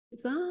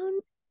It's on.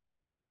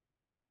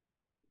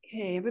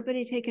 Okay,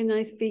 everybody take a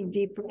nice big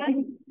deep breath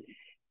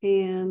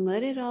and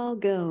let it all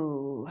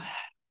go.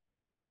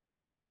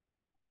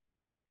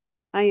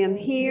 I am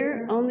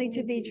here only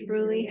to be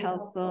truly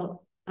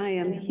helpful. I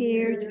am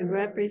here to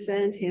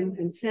represent him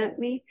who sent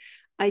me.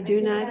 I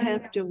do not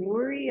have to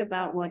worry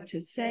about what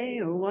to say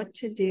or what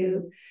to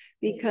do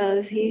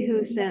because he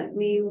who sent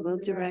me will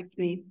direct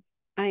me.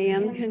 I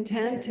am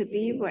content to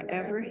be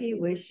wherever he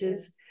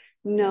wishes,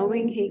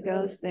 knowing he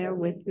goes there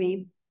with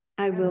me.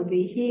 I will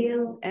be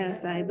healed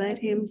as I let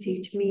him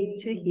teach me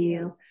to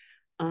heal.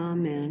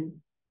 Amen.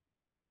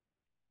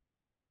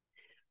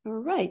 All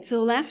right,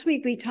 so last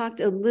week we talked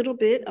a little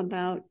bit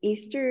about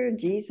Easter,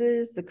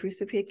 Jesus, the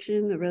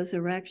crucifixion, the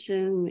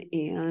resurrection,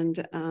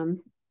 and I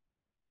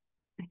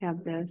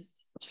have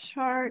this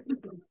chart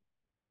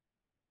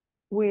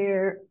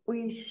where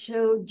we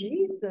show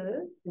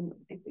Jesus, and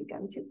I think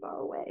I'm too far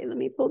away. Let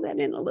me pull that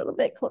in a little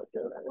bit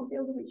closer.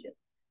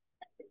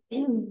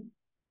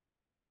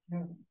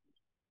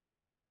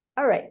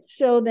 All right,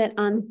 so that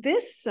on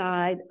this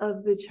side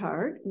of the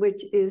chart,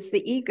 which is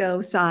the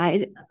ego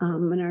side,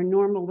 and our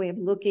normal way of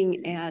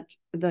looking at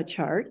the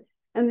chart,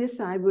 and this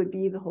side would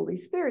be the Holy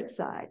Spirit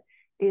side.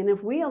 And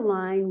if we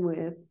align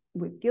with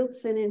guilt,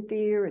 sin, and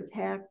fear,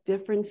 attack,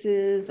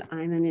 differences,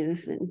 I'm an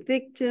innocent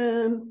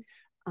victim,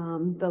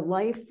 the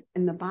life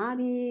and the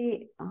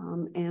body,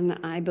 and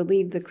I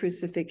believe the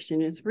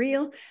crucifixion is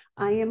real,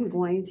 I am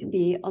going to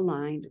be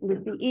aligned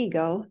with the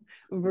ego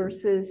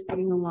versus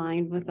being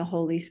aligned with the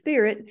Holy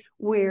Spirit,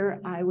 where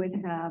I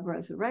would have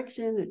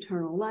resurrection,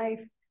 eternal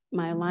life,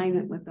 my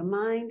alignment with the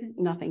mind,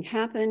 nothing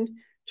happened,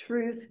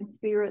 truth,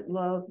 spirit,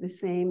 love, the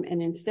same. And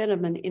instead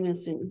of an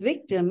innocent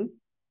victim,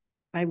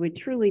 I would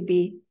truly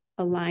be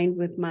aligned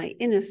with my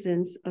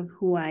innocence of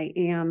who I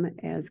am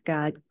as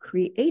God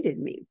created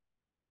me.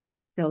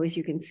 So as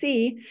you can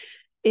see,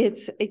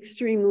 it's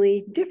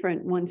extremely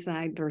different one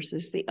side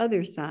versus the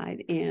other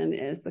side. And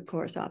as the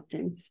Course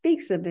often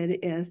speaks of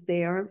it, as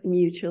they are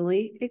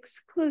mutually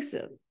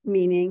exclusive,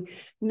 meaning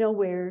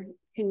nowhere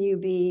can you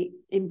be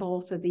in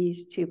both of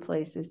these two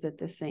places at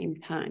the same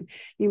time.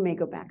 You may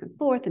go back and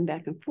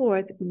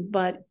forth,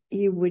 but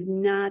you would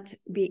not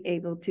be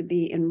able to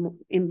be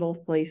in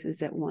both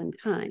places at one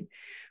time,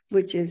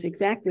 which is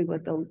exactly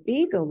what the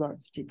ego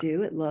loves to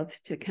do. It loves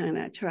to kind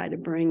of try to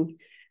bring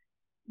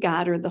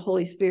God or the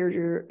Holy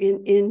Spirit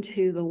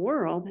into the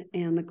world,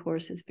 and the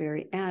Course is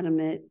very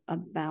adamant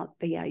about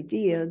the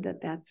idea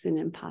that that's an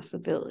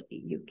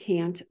impossibility. You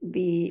can't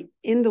be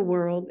in the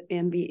world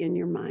and be in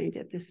your mind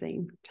at the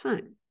same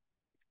time.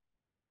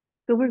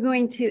 So we're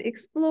going to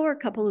explore a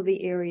couple of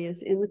the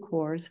areas in the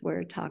Course where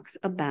it talks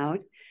about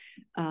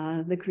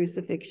the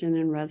crucifixion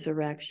and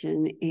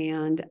resurrection.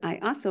 And I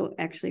also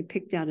actually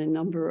picked out a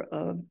number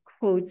of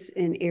quotes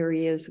in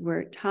areas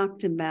where it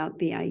talked about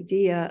the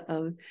idea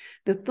of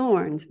the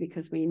thorns,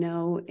 because we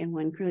know, and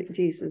when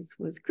Jesus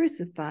was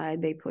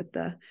crucified, they put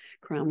the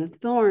crown of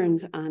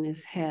thorns on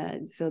his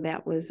head. So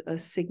that was a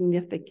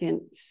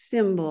significant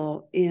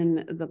symbol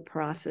in the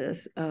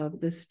process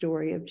of the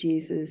story of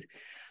Jesus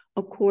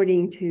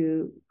according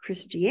to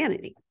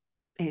Christianity.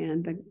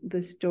 And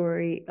the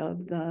story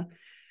of the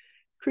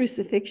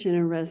crucifixion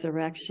and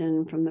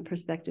resurrection from the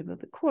perspective of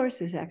the Course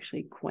is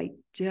actually quite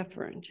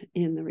different,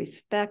 in the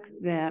respect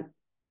that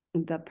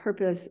the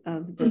purpose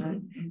of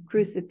the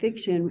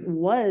crucifixion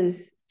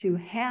was to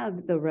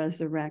have the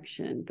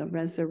resurrection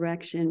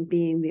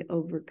being the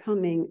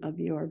overcoming of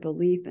your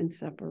belief and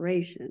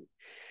separation.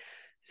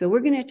 So we're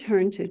going to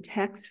turn to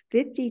text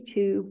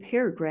 52,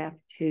 paragraph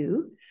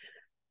 2.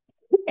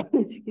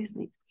 Excuse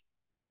me.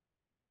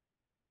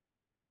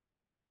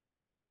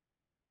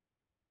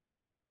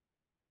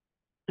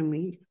 And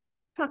we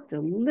talked a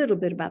little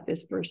bit about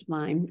this first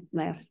line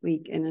last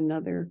week in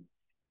another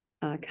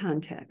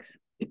context.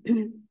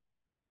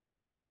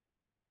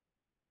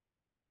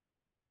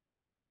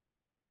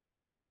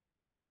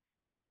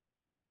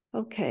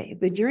 Okay,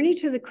 the journey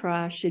to the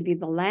cross should be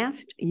the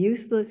last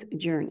useless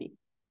journey.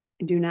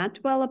 Do not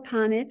dwell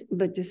upon it,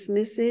 but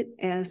dismiss it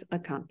as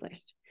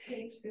accomplished.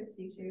 Page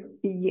 52.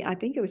 Yeah, I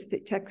think it was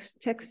text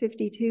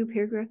 52,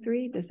 paragraph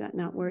 3. Does that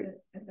not work?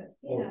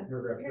 Yeah,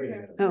 paragraph 3.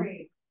 Oh,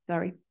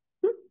 sorry.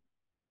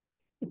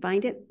 You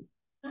find it?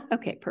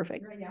 Okay,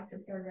 perfect. Right after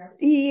paragraph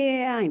 2.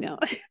 Yeah, I know.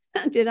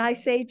 Did I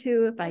say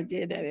 2? If I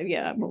did,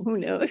 yeah, well, who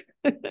knows?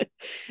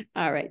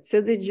 All right.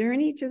 So the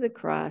journey to the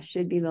cross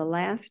should be the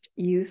last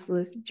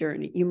useless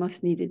journey. You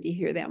must needed to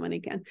hear that one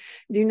again.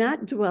 Do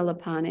not dwell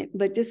upon it,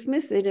 but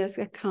dismiss it as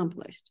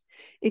accomplished.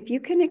 If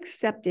you can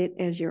accept it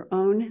as your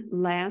own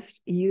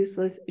last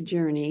useless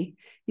journey,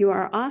 you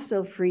are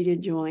also free to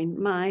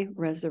join my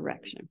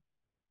resurrection.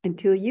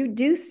 Until you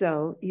do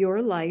so,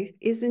 your life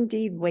is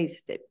indeed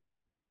wasted.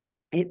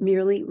 It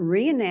merely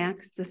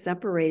reenacts the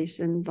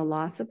separation, the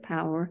loss of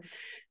power,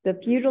 the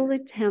futile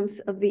attempts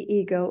of the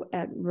ego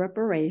at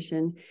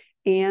reparation,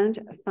 and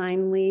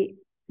finally,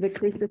 the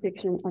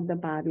crucifixion of the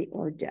body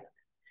or death.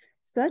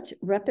 Such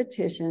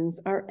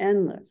repetitions are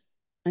endless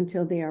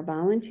until they are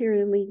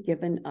voluntarily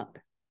given up.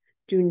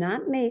 do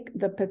not make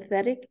the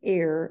pathetic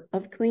error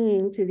of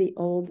clinging to the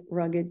old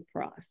rugged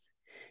cross.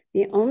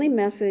 The only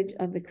message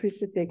of the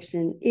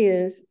crucifixion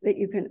is that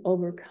you can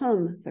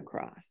overcome the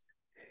cross.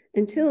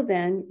 Until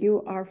then,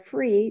 you are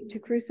free to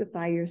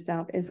crucify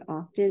yourself as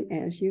often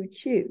as you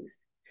choose.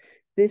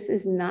 This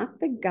is not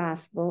the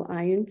gospel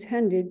I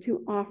intended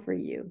to offer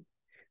you.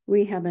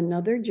 We have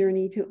another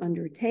journey to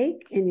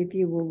undertake, and if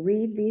you will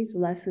read these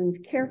lessons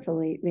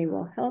carefully, they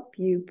will help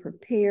you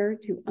prepare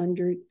to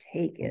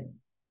undertake it.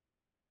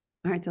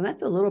 All right, so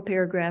that's a little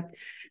paragraph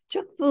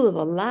chock full of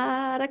a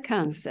lot of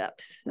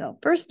concepts. So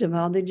first of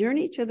all, the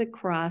journey to the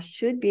cross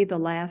should be the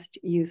last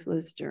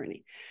useless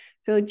journey.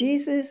 So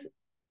Jesus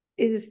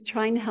is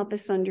trying to help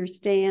us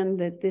understand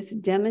that this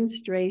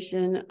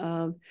demonstration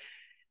of,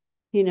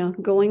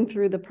 going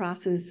through the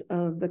process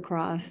of the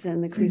cross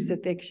and the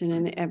crucifixion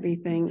and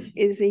everything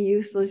is a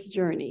useless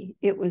journey.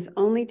 It was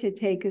only to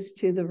take us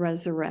to the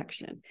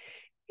resurrection.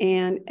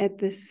 And at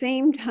the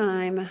same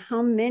time,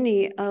 how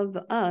many of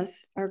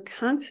us are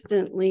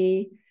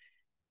constantly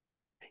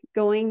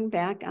going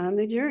back on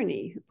the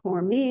journey?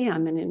 For me,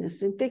 I'm an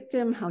innocent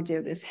victim. How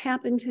dare this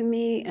happen to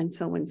me? And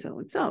so and so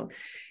and so.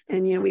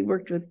 And, we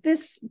worked with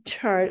this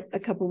chart a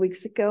couple of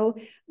weeks ago,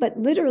 but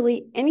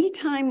literally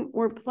anytime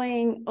we're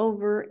playing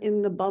over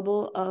in the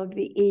bubble of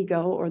the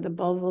ego or the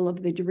bubble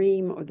of the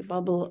dream or the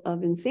bubble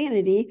of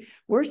insanity,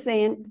 we're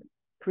saying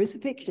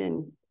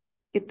crucifixion.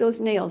 Get those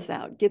nails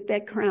out, get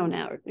that crown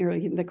out, or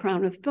the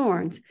crown of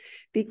thorns,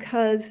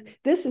 because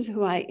this is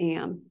who I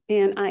am.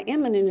 And I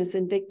am an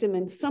innocent victim,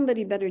 and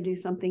somebody better do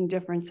something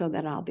different so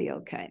that I'll be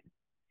okay.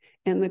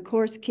 And the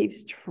Course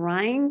keeps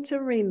trying to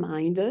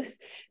remind us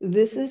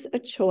this is a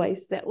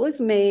choice that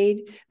was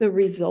made. The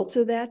results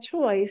of that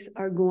choice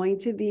are going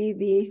to be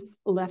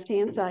the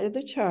left-hand side of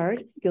the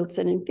chart: guilt,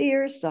 sin, and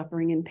fear,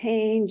 suffering and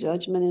pain,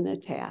 judgment and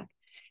attack.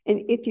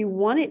 And if you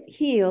want it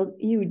healed,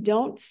 you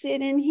don't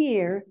sit in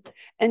here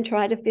and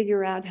try to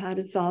figure out how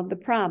to solve the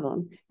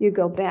problem. You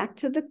go back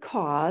to the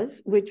cause,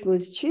 which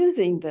was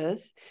choosing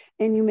this,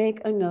 and you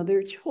make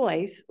another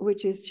choice,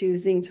 which is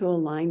choosing to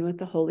align with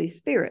the Holy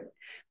Spirit.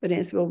 But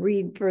as we'll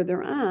read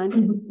further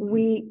on,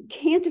 we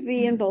can't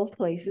be in both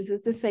places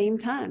at the same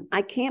time.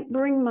 I can't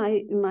bring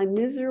my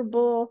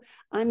miserable,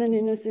 I'm an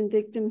innocent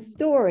victim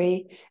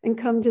story and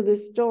come to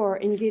this door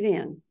and get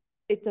in.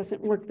 It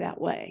doesn't work that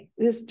way.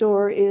 This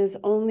door is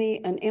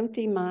only an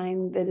empty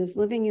mind that is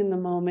living in the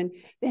moment,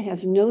 that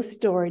has no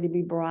story to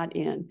be brought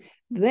in.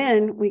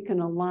 Then we can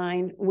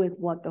align with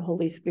what the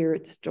Holy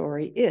Spirit's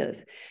story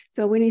is.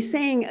 So when he's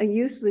saying a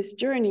useless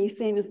journey, he's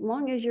saying as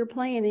long as you're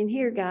playing in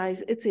here,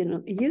 guys, it's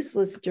a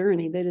useless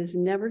journey that is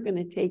never going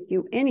to take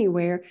you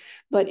anywhere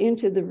but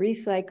into the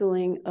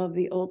recycling of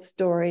the old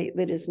story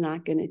that is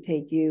not going to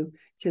take you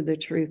to the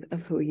truth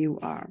of who you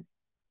are.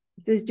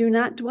 It says, do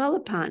not dwell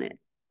upon it,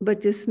 but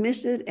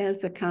dismiss it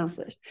as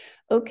accomplished.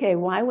 Okay,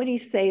 why would he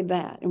say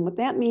that? And what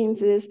that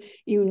means is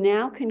you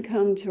now can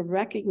come to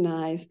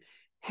recognize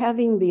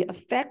having the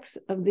effects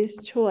of this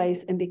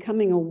choice and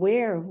becoming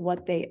aware of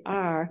what they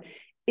are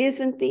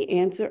isn't the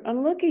answer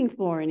I'm looking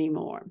for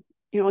anymore.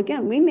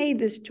 Again, we made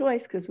this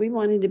choice because we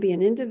wanted to be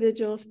an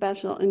individual,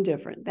 special, and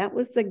different. That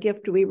was the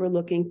gift we were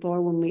looking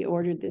for when we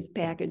ordered this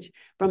package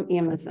from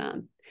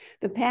Amazon.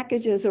 The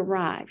package has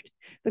arrived.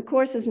 The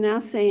Course is now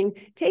saying,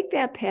 take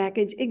that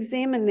package,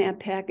 examine that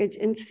package,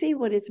 and see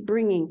what it's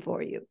bringing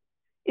for you.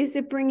 Is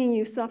it bringing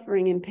you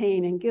suffering and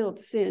pain and guilt,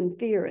 sin,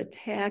 fear,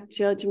 attack,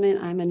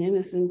 judgment, I'm an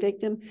innocent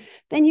victim?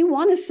 Then you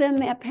want to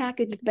send that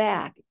package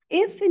back,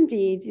 if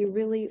indeed you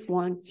really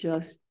want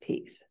just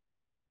peace.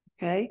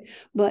 Okay,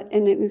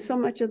 and so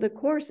much of the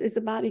Course is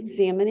about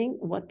examining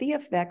what the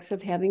effects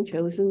of having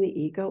chosen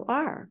the ego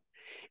are.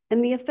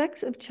 And the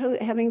effects of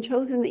having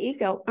chosen the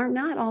ego are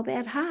not all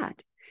that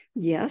hot.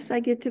 Yes,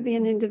 I get to be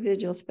an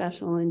individual,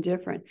 special, and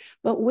different,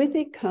 but with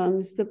it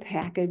comes the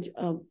package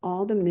of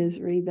all the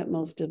misery that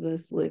most of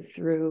us live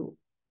through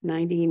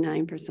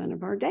 99%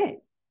 of our day.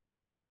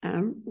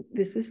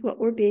 This is what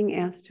we're being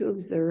asked to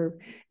observe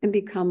and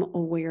become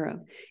aware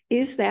of.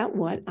 Is that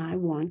what I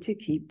want to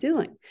keep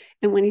doing?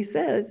 And when he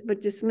says,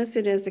 but dismiss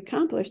it as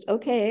accomplished,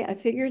 okay, I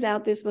figured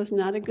out this was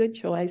not a good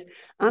choice.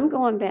 I'm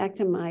going back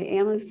to my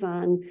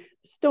Amazon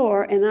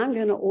store and I'm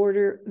going to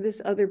order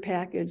this other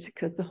package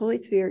because the Holy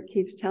Spirit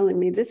keeps telling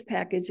me this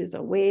package is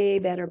a way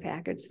better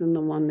package than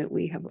the one that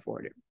we have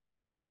ordered.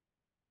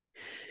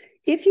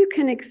 If you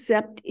can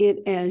accept it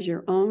as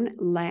your own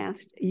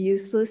last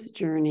useless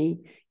journey,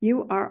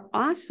 you are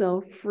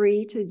also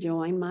free to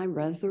join my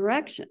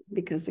resurrection.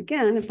 Because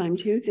again, if I'm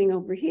choosing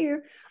over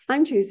here,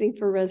 I'm choosing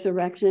for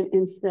resurrection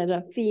instead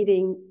of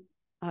feeding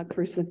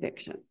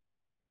crucifixion.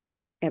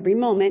 Every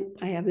moment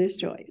I have this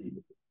choice.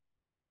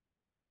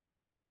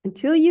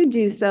 Until you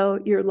do so,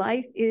 your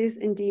life is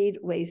indeed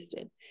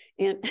wasted.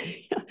 And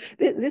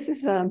this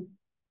is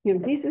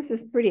Jesus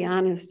is pretty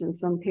honest in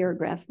some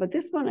paragraphs, but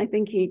this one, I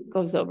think he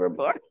goes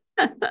overboard.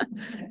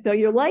 So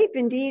your life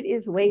indeed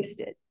is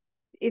wasted.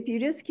 If you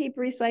just keep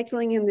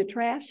recycling in the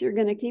trash, you're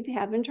going to keep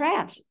having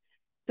trash.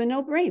 It's a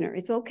no-brainer.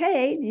 It's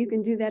okay. You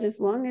can do that as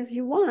long as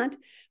you want,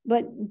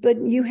 but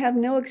you have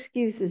no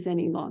excuses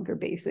any longer,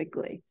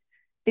 basically.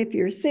 If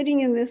you're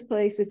sitting in this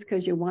place, it's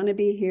because you want to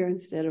be here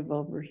instead of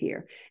over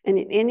here. And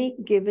at any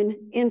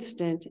given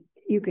instant,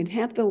 you can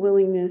have the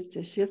willingness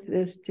to shift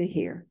this to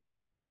here.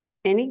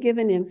 Any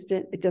given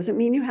instant, it doesn't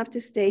mean you have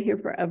to stay here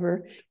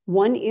forever.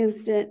 One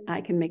instant,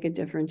 I can make a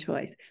different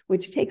choice,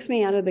 which takes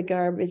me out of the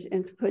garbage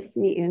and puts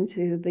me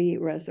into the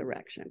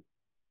resurrection.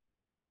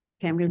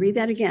 Okay, I'm going to read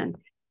that again.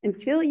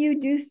 Until you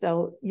do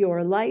so,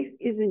 your life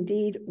is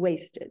indeed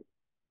wasted,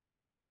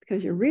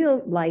 because your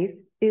real life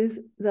is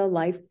the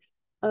life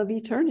of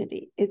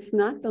eternity. It's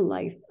not the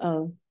life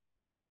of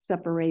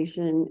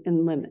separation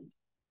and limit.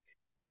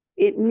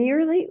 It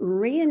merely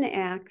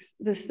reenacts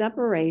the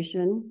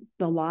separation,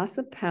 the loss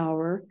of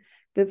power,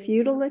 the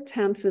futile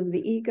attempts of the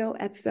ego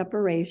at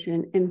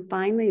separation, and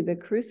finally the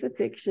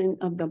crucifixion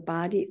of the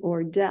body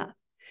or death.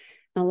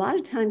 And a lot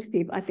of times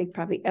people, I think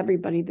probably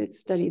everybody that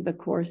studied the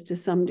course to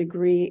some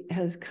degree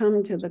has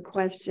come to the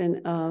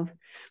question of,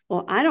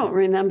 well, I don't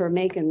remember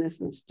making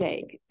this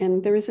mistake.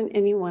 And there isn't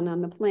anyone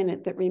on the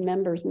planet that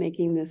remembers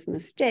making this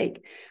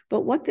mistake.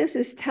 But what this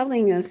is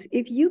telling us,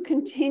 if you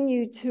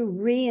continue to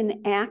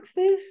reenact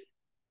this,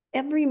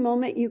 every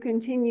moment you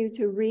continue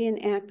to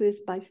reenact this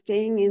by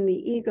staying in the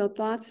ego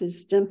thought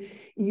system,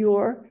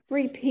 you're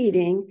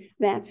repeating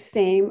that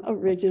same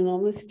original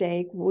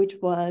mistake, which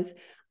was,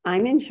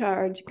 I'm in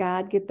charge.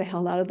 God, get the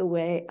hell out of the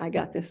way. I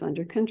got this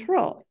under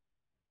control.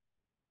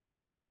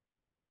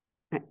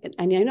 And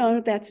I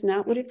know that's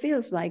not what it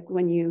feels like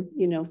when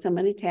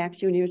someone attacks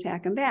you and you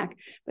attack them back.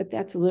 But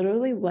that's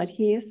literally what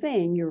he is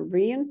saying. You're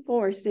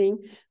reinforcing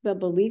the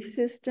belief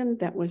system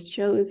that was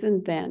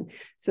chosen then.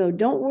 So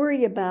don't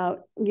worry about,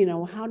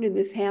 how did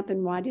this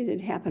happen? Why did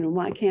it happen? And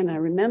why can't I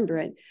remember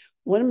it?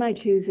 What am I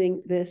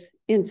choosing this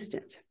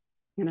instant?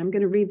 And I'm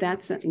going to read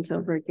that sentence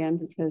over again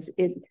because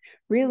it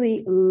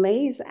really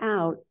lays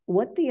out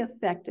what the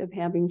effect of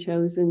having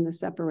chosen the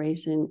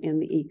separation in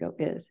the ego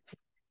is.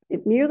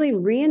 It merely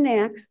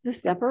reenacts the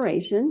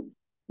separation,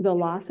 the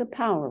loss of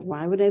power.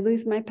 Why would I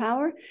lose my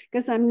power?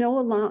 Because I'm no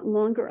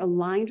longer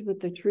aligned with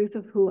the truth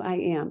of who I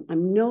am.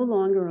 I'm no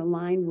longer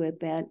aligned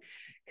with that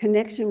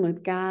connection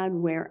with God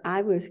where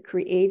I was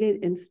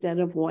created instead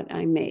of what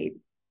I made.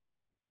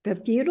 The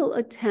futile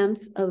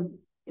attempts of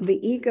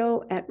the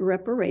ego at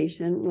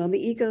reparation, well, the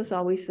ego is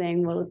always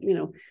saying, well,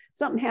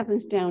 something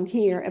happens down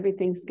here,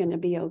 everything's going to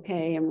be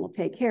okay and we'll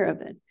take care of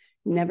it.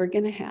 Never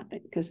going to happen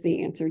because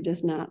the answer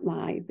does not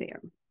lie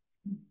there.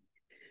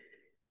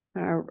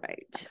 All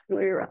right,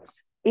 where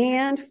else?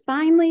 And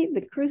finally,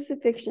 the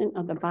crucifixion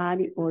of the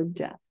body or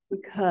death,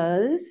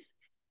 because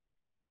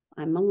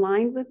I'm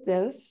aligned with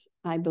this.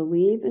 I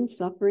believe in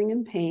suffering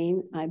and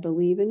pain. I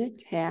believe in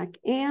attack,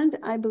 and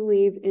I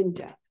believe in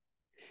death,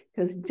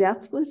 because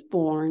death was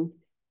born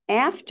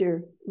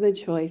after the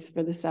choice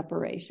for the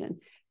separation.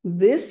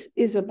 This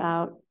is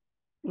about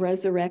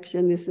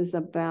resurrection. This is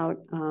about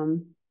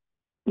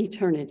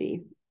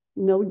eternity.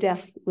 No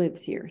death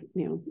lives here.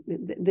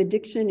 The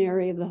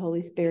dictionary of the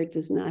Holy Spirit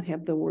does not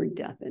have the word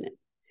death in it.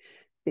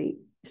 The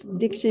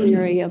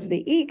dictionary of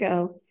the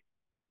ego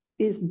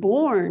is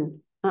born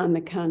on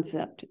the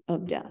concept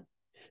of death.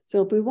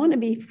 So if we want to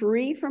be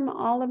free from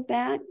all of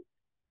that,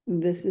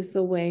 this is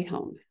the way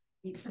home.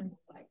 Eternal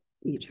life.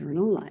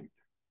 Eternal life.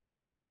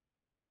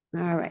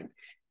 All right.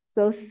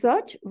 So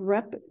such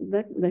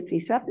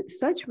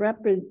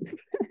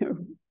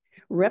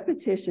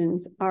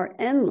repetitions are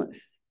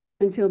endless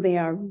until they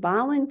are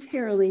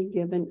voluntarily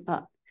given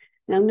up.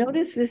 Now,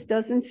 notice this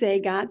doesn't say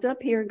God's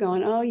up here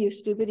going, oh, you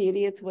stupid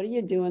idiots, what are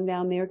you doing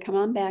down there? Come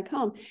on back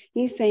home.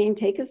 He's saying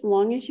take as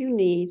long as you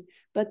need,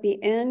 but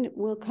the end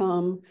will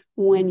come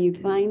when you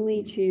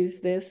finally choose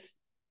this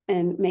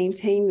and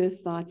maintain this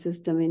thought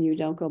system and you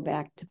don't go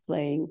back to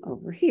playing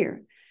over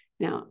here.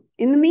 Now,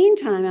 in the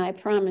meantime, I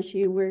promise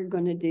you, we're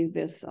going to do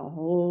this a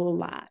whole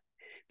lot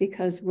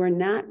because we're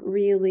not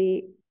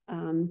really,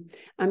 I'm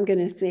going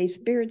to say,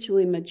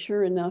 spiritually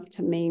mature enough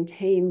to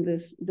maintain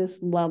this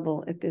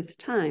level at this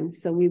time.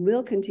 So we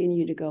will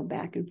continue to go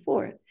back and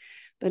forth.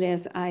 But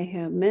as I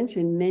have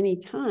mentioned many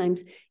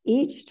times,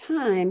 each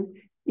time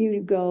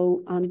you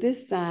go on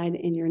this side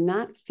and you're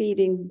not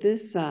feeding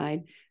this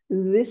side,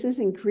 this is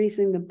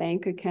increasing the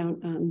bank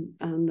account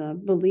on the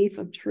belief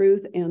of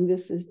truth, and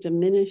this is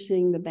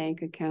diminishing the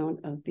bank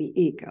account of the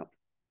ego.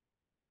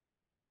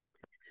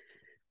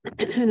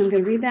 And I'm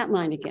going to read that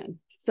line again.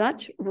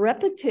 Such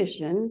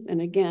repetitions,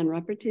 and again,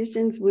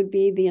 repetitions would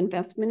be the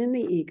investment in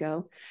the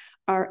ego,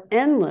 are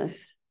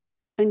endless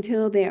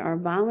until they are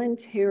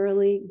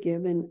voluntarily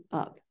given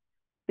up.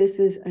 This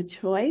is a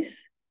choice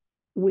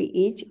we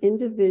each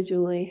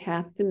individually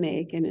have to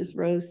make. And as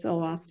Rose so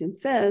often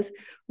says,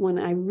 when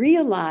I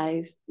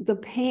realize the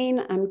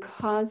pain I'm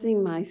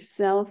causing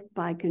myself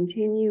by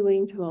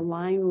continuing to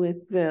align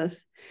with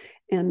this,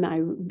 and I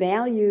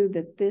value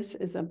that this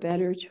is a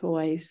better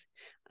choice,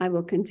 I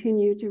will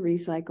continue to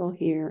recycle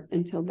here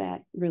until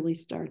that really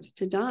starts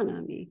to dawn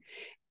on me.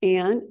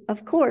 And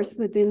of course,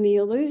 within the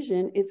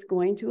illusion, it's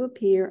going to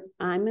appear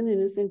I'm an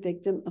innocent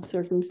victim of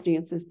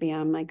circumstances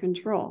beyond my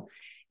control.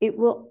 It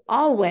will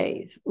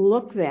always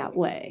look that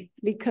way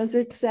because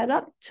it's set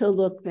up to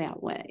look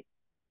that way.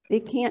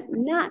 It can't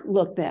not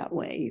look that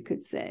way, you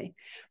could say.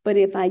 But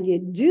if I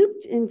get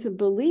duped into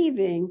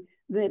believing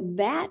that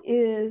that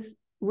is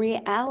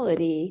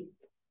reality,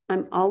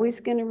 I'm always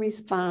going to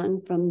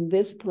respond from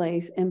this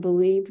place and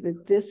believe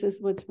that this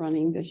is what's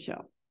running the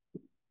show.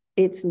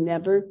 It's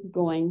never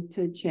going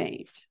to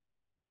change.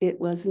 It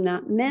was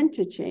not meant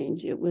to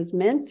change. It was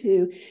meant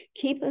to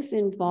keep us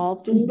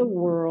involved in the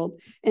world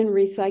and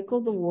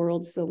recycle the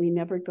world so we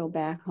never go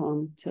back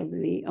home to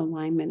the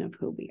alignment of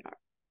who we are.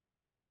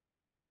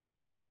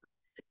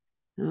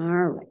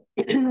 All right.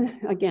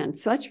 Again,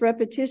 such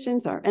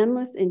repetitions are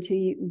endless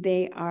until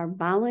they are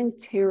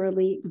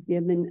voluntarily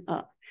given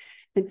up.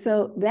 And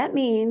so that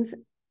means,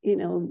 you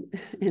know,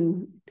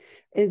 and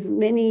as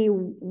many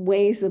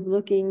ways of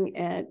looking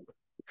at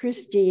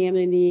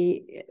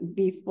Christianity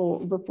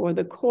before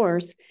the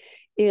course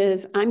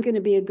is I'm going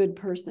to be a good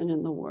person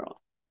in the world.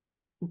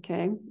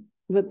 Okay.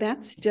 But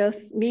that's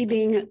just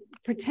me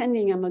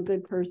pretending I'm a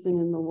good person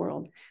in the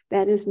world.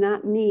 That is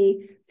not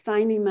me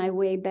finding my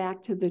way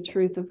back to the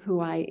truth of who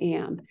I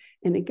am.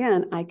 And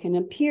again, I can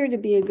appear to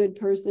be a good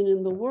person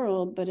in the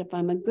world, but if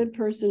I'm a good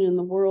person in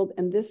the world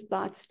and this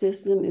thought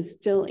system is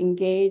still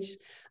engaged,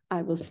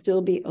 I will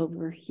still be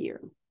over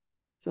here.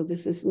 So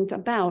this isn't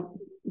about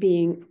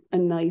being a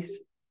nice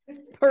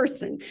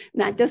person.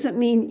 That doesn't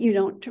mean you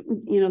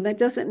don't, that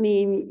doesn't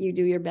mean you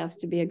do your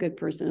best to be a good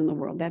person in the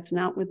world. That's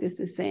not what this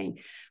is saying.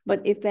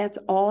 But if that's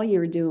all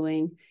you're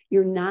doing,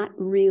 you're not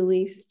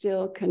really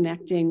still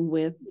connecting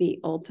with the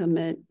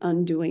ultimate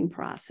undoing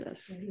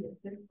process.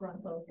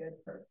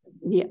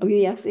 Yeah,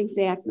 yes,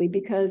 exactly.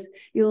 Because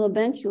you'll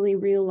eventually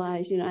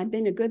realize, I've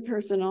been a good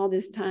person all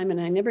this time and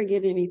I never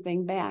get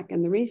anything back.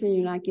 And the reason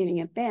you're not getting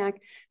it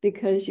back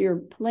because you're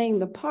playing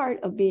the part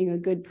of being a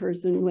good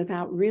person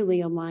without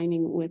really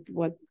aligning with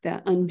what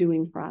the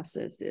undoing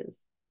process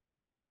is.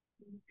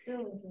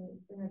 Still is an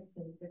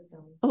innocent victim.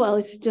 Well,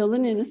 it's still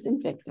an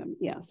innocent victim,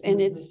 yes. And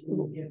it's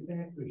get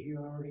back because you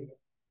already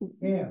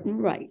have.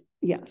 Right.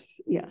 Yes.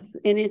 Yes.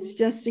 And it's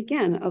just,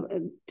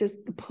 again, just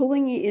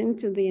pulling you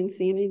into the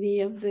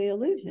insanity of the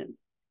illusion.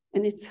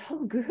 And it's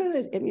so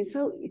good. I mean,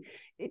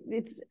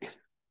 it's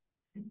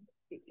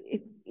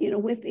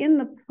within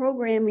the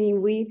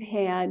programming we've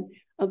had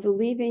of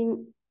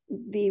believing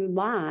the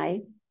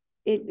lie,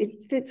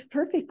 it fits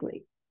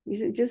perfectly.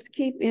 You just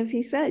keep, as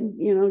he said,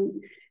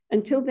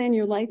 until then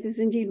your life is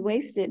indeed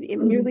wasted. It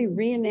merely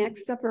reenacts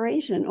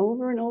separation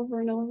over and over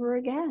and over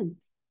again.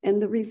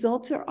 And the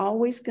results are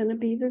always going to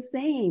be the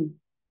same.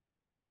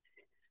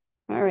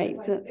 All right.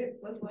 So it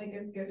was like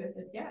as good as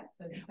it gets.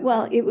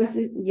 Well, it was,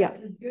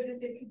 yes. As good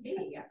as it could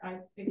be. I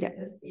figured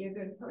to be a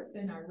good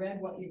person. I read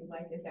what you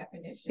like the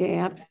definition.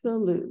 Yeah,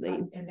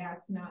 absolutely. And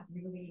that's not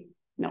really,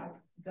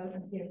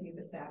 doesn't give you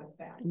the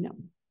satisfaction.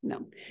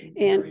 No.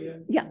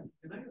 And yeah.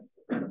 Can I ask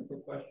a practical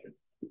question?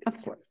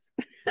 Of course.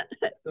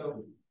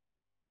 So,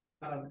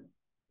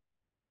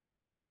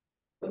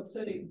 let's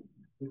say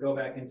we go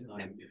back in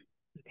time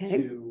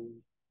to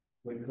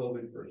when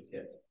COVID first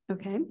hit.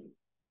 Okay.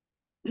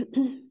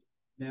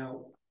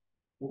 Now,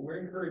 what we're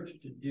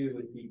encouraged to do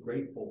is be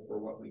grateful for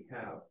what we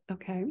have.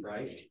 Okay.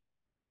 Right?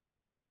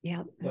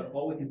 Yeah. But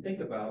all we can think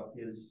about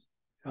is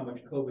how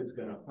much COVID is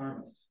going to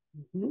harm us.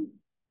 Mm-hmm.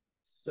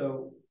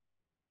 So,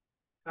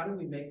 how do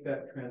we make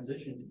that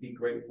transition to be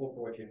grateful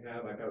for what you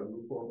have? I've got a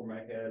roof over my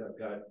head. I've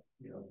got,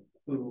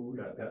 food.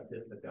 I've got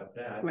this. I've got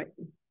that. Right.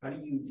 How do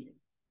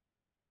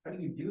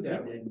you do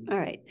that when all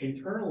right.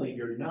 internally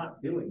you're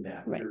not doing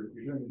that? Right.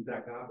 You're doing the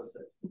exact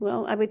opposite.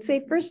 Well, I would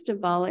say, first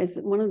of all, as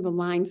one of the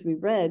lines we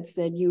read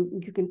said,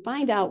 you can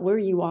find out where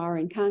you are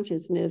in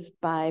consciousness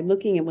by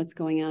looking at what's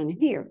going on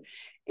here.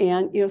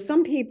 And,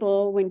 some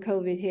people, when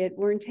COVID hit,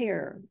 were in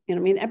terror.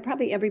 And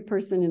probably every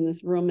person in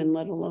this room, and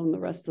let alone the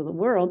rest of the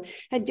world,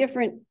 had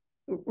different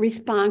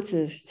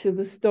responses to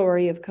the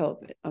story of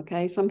COVID.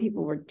 Okay. Some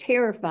people were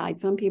terrified.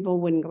 Some people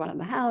wouldn't go out of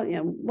the house.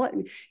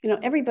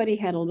 Everybody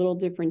had a little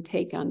different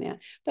take on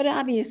that. But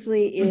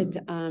obviously it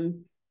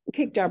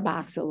kicked our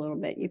box a little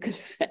bit, you could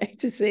say,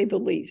 to say the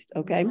least.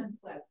 Okay.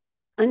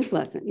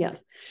 Unpleasant,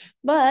 yes.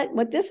 But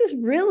what this is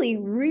really,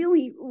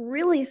 really,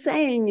 really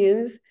saying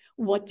is,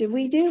 what did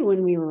we do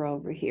when we were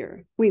over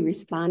here? We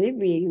responded,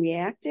 we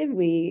reacted,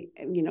 we,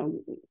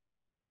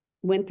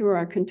 went through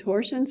our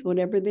contortions,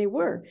 whatever they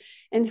were.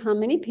 And how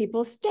many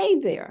people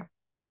stayed there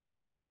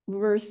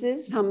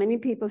versus how many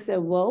people said,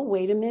 well,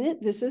 wait a minute,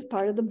 this is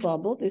part of the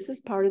bubble. This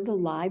is part of the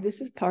lie. This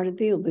is part of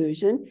the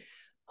illusion.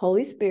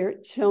 Holy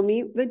Spirit, show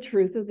me the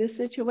truth of this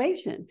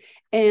situation.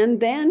 And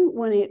then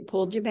when it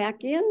pulled you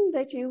back in,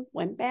 that you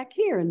went back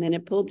here, and then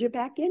it pulled you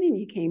back in and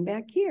you came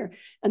back here.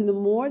 And the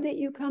more that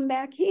you come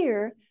back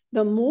here,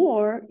 the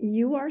more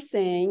you are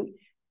saying,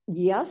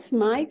 yes,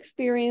 my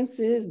experience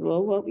is,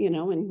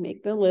 and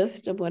make the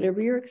list of whatever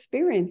your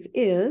experience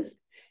is.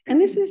 And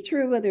this is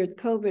true whether it's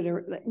COVID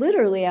or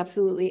literally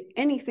absolutely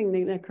anything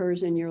that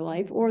occurs in your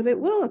life or that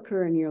will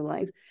occur in your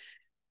life.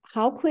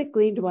 How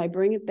quickly do I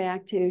bring it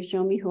back to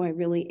show me who I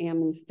really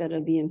am instead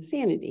of the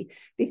insanity?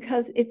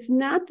 Because it's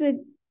not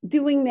that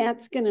doing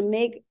that's going to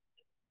make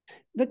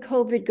the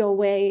COVID go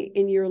away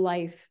in your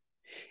life.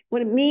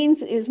 What it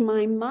means is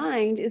my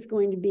mind is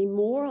going to be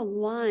more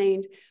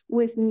aligned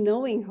with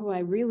knowing who I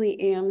really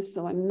am,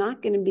 so I'm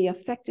not going to be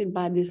affected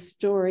by this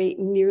story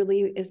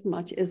nearly as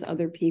much as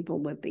other people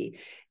would be.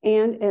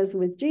 And as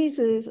with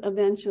Jesus,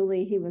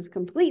 eventually he was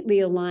completely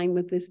aligned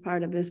with this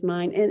part of his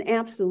mind, and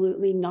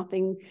absolutely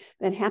nothing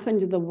that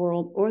happened to the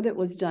world or that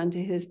was done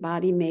to his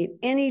body made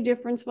any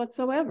difference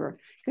whatsoever,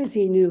 because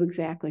he knew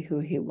exactly who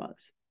he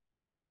was.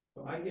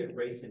 So I get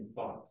racing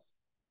thoughts.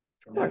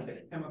 And that's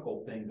a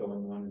chemical thing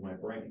going on in my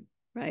brain.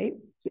 Right.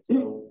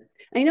 So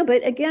I know,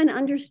 but again,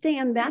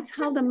 understand that's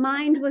how the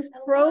mind was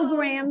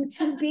programmed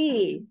to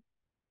be.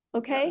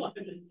 Okay.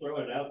 Just throw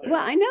it out there.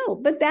 Well, I know,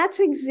 but that's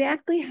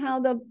exactly how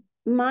the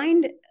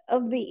mind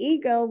of the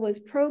ego was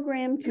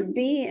programmed to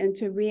be and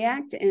to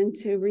react and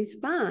to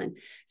respond.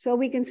 So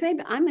we can say,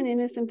 but I'm an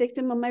innocent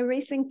victim of my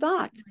racing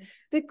thoughts.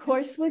 The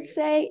Course would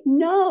say,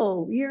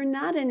 no, you're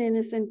not an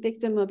innocent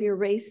victim of your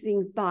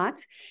racing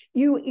thoughts.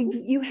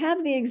 You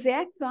have the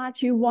exact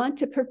thoughts you want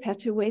to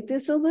perpetuate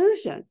this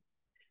illusion.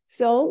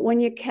 So when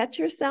you catch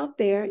yourself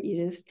there,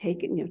 you just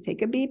take it,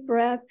 take a deep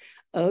breath.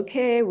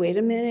 Okay, wait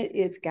a minute,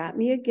 it's got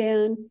me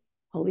again.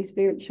 Holy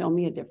Spirit, show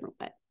me a different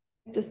way.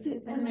 Just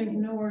and there's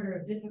no order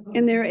of difficulty.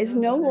 and there is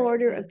no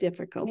order of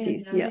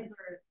difficulties. Yes.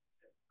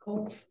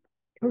 Cold.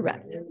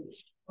 Correct.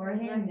 Or a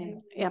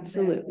hand.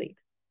 Absolutely.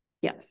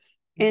 Yes.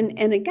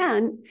 And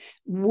again,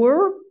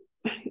 we're,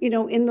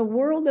 in the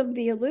world of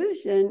the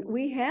illusion,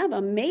 we have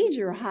a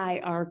major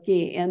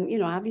hierarchy.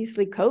 And,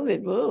 obviously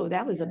COVID, whoa,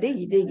 that was a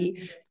biggie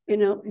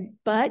diggy,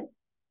 but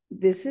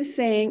this is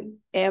saying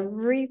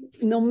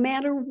no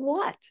matter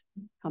what,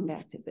 come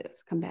back to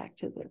this, come back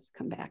to this,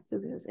 come back to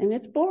this. And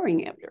it's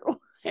boring after a while.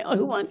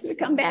 Who wants to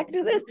come back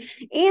to this?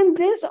 And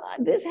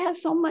this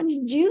has so much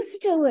juice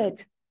to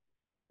it.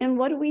 And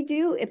what do we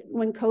do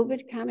when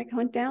COVID kind of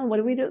went down? What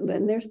do we do?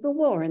 Then there's the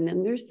war, and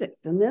then there's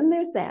this, and then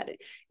there's that.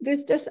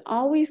 There's just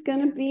always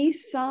going to be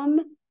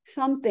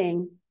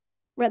something,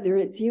 whether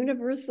it's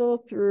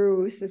universal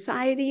through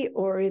society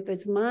or if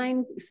it's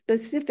mine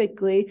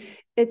specifically,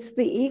 it's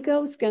the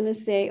ego's going to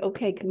say,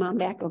 okay, come on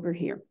back over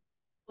here.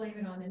 Blame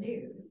it on the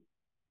news.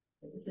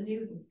 It's the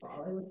news's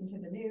fault. I listen to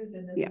the news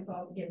and this is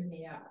all giving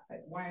me up.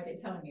 Why are they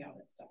telling me all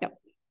this stuff? Yep.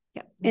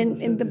 Yep.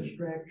 And the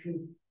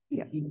distraction.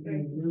 Yeah.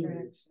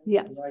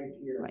 Yes.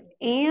 Right.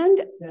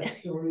 And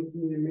that's the only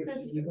thing that makes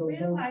because you you go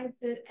realize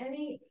that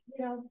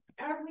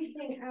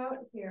everything out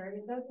here,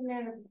 it doesn't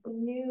matter if the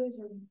news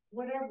or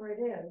whatever it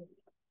is,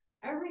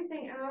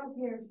 everything out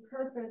here's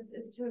purpose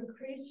is to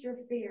increase your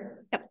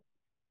fear. Yep.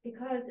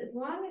 Because as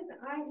long as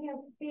I have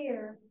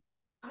fear,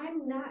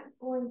 I'm not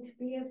going to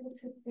be able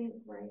to think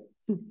right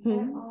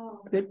at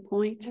all. Good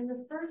point. And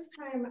the first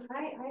time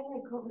I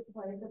had COVID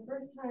twice, the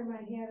first time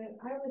I had it,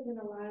 I was in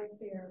a lot of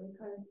fear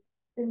because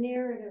the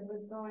narrative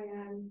was going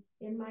on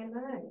in my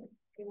mind.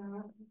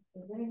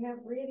 We're going to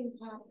have breathing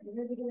problems, we're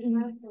going to be in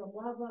the hospital,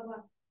 blah, blah,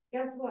 blah.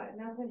 Guess what?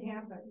 Nothing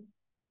happened.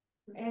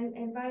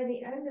 And by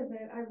the end of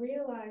it, I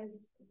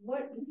realized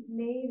what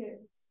made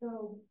it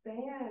so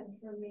bad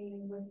for me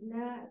was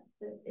not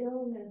the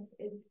illness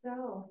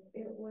itself,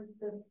 it was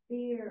the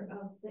fear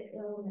of the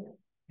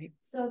illness. Right.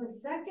 So the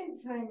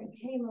second time it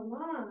came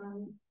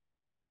along,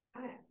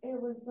 it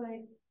was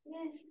like,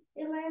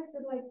 it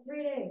lasted like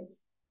 3 days.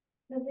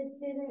 Because it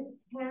didn't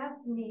have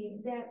me,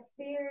 that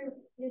fear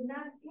did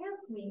not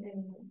have me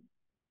anymore.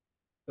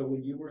 So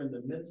when you were in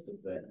the midst of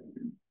that,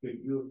 could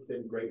you have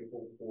been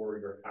grateful for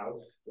your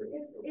house?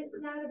 It's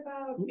not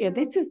about...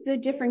 this is a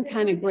different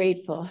kind of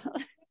grateful.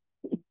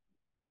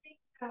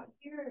 Out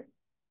here,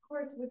 of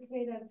course, would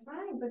say that's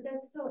fine, but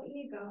that's still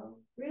ego.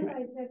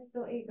 Realize that's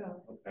still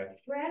ego. Okay.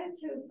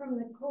 Gratitude from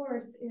the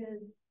Course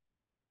is,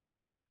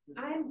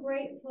 I'm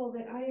grateful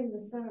that I am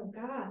the Son of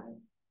God.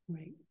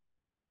 Right.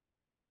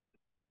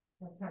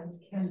 That's how you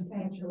can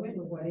thank your wits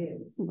what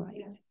is.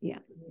 Right. Yeah.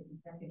 You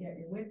have to get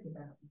your wits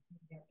about it. You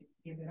have to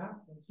give it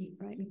up and keep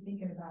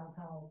thinking about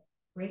how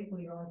grateful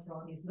you are for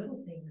all these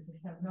little things that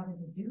have nothing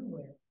to do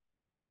with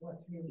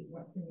what's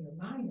in your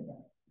mind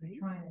about it. Right.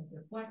 Trying to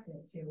deflect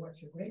it to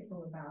what you're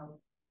grateful about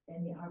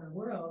in the outer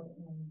world.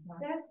 And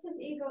that's just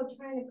ego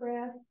trying to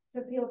grasp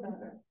to feel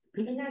better.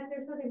 And that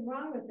there's nothing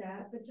wrong with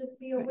that, but just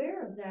be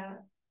aware of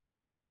that.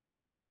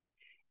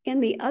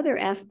 And the other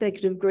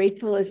aspect of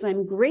grateful is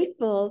I'm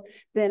grateful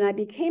that I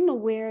became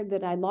aware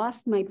that I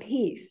lost my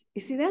peace.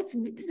 You see, that's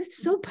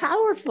so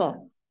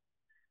powerful.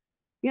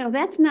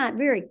 That's not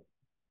very,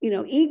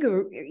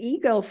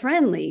 ego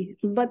friendly,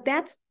 but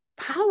that's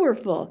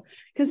powerful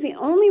because the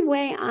only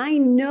way I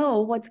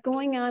know what's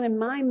going on in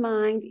my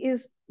mind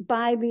is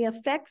by the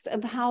effects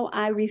of how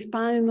I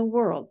respond in the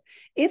world.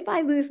 If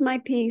I lose my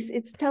peace,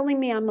 it's telling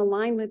me I'm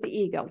aligned with the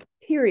ego,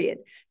 period.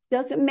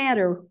 Doesn't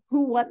matter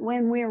who, what,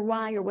 when, where,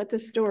 why, or what the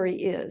story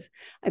is.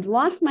 I've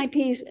lost my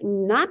peace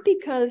not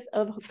because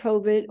of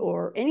COVID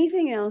or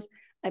anything else.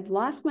 I've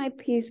lost my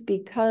peace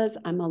because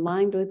I'm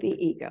aligned with the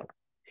ego.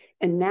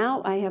 And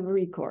now I have a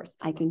recourse.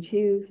 I can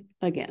choose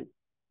again.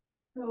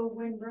 So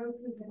when Rose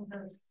was in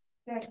her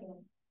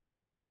second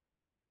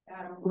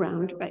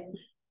round, right?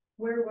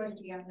 Where was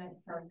she on that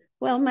chart?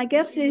 Well, my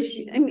guess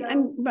is,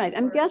 I'm right.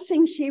 I'm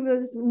guessing she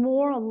was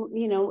more,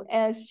 you know,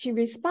 as she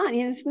responded.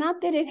 And it's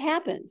not that it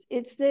happens.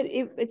 It's that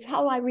it's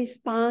how I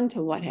respond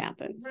to what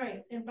happens.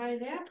 Right. And by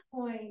that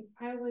point,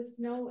 I was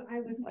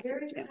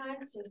very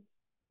conscious.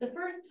 The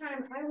first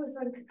time I was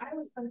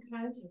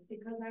unconscious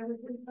because I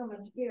was in so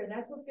much fear.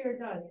 That's what fear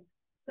does.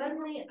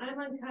 Suddenly I'm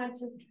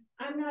unconscious.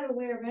 I'm not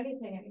aware of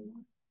anything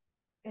anymore.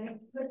 And it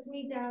puts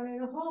me down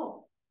in a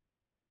hole.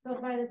 So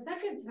by the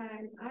second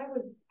time, I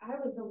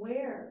was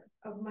aware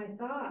of my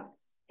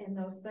thoughts, and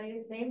those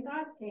same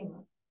thoughts came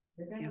up.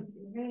 You're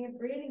gonna have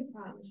breathing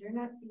problems. You're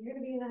gonna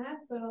be in the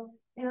hospital.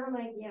 And I'm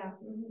like, yeah,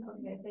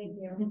 okay, thank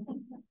you.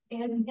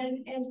 and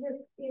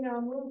just, you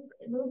know,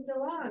 moved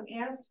along,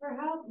 asked for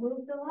help,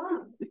 moved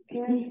along.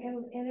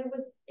 And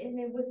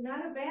it was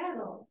not a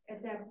battle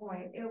at that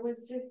point. It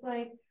was just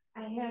like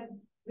I had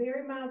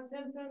very mild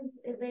symptoms.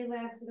 They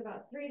lasted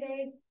about 3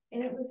 days,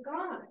 and it was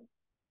gone.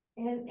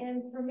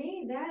 And for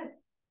me, that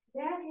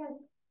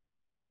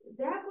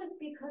was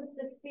because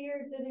the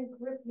fear didn't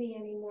grip me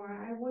anymore.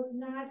 I was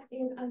not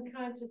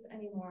unconscious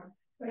anymore.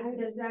 But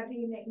does that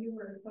mean that you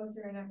were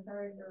closer, and I'm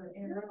sorry for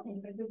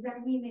interrupting, but does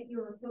that mean that you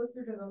were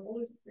closer to the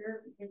Holy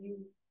Spirit because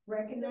you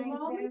recognize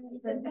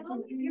that? The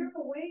moment you're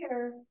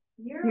aware,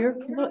 you're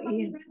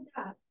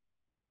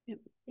Yep.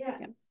 Yes.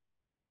 Yep.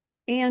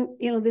 And,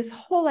 you know, this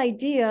whole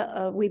idea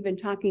of, we've been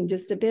talking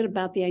just a bit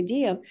about the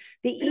idea of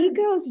the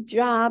ego's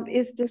job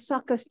is to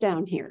suck us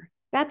down here.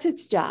 That's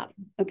its job.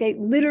 Okay.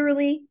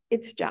 Literally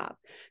its job.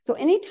 So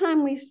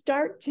anytime we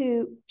start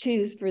to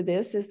choose for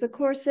this, as the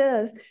Course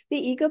says, the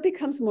ego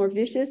becomes more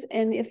vicious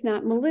and if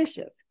not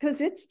malicious,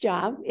 because its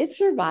job, its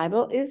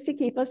survival is to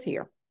keep us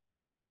here.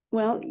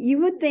 Well, you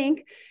would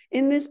think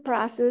in this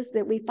process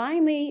that we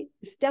finally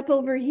step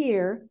over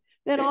here,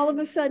 that all of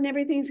a sudden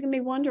everything's going to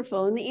be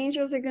wonderful and the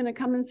angels are going to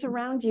come and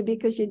surround you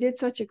because you did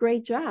such a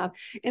great job.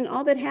 And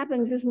all that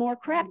happens is more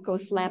crap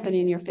goes slapping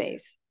in your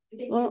face.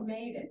 Well, you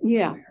made it.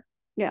 Yeah.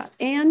 Yeah.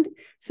 And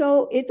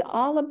so it's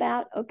all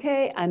about,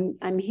 okay,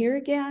 I'm here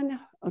again.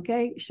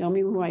 Okay. Show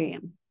me who I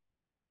am.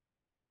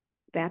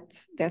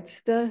 That's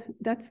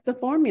the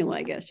formula,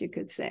 I guess you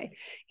could say.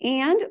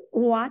 And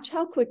watch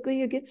how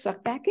quickly you get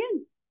sucked back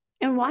in.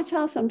 And watch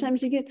how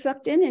sometimes you get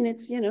sucked in and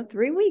it's,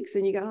 3 weeks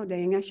and you go, oh,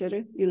 dang, I should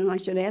have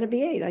had a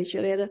V8. I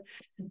should have had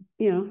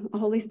a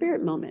Holy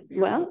Spirit moment.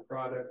 Well, it's a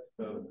product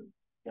of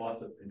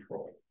loss of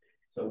control.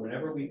 So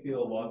whenever we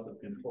feel loss of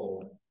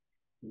control,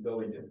 we go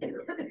into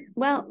fear.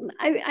 Well,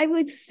 I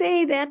would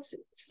say that's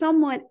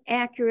somewhat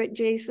accurate,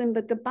 Jason,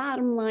 but the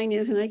bottom line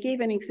is, and I gave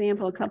an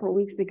example a couple of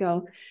weeks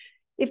ago,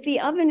 if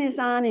the oven is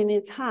on and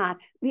it's hot,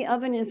 the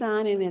oven is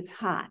on and it's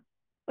hot.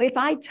 If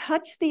I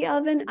touch the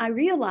oven, I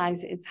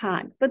realize it's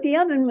hot, but the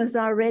oven was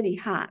already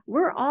hot.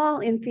 We're all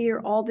in fear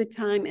all the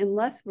time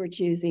unless we're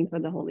choosing for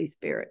the Holy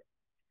Spirit.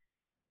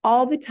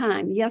 All the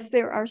time. Yes,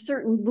 there are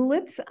certain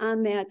blips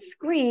on that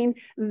screen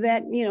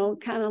that,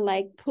 kind of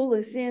like pull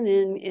us in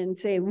and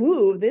say,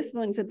 woo, this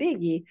one's a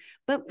biggie,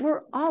 but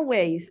we're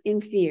always in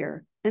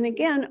fear. And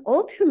again,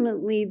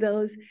 ultimately,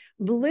 those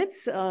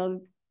blips of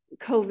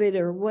COVID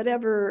or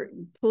whatever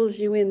pulls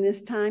you in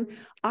this time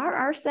are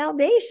our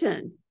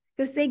salvation.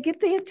 Because they get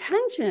the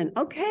attention.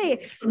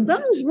 Okay,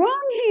 something's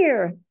wrong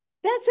here.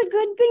 That's a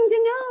good thing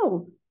to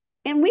know.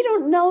 And we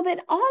don't know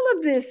that all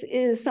of this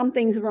is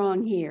something's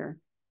wrong here.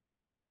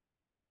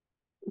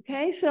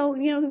 Okay, so,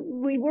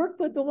 we work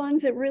with the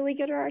ones that really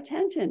get our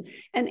attention.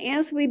 And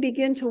as we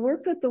begin to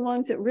work with the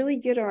ones that really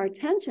get our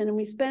attention and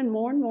we spend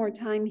more and more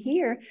time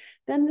here,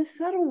 then the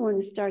subtle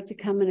ones start to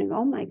come in and,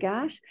 oh my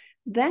gosh,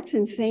 that's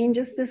insane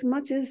just as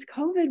much as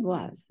COVID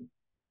was.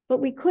 But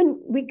we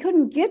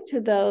couldn't get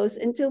to those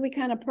until we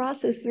kind of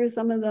processed through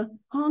some of the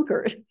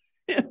honkers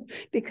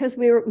because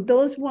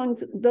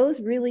those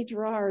really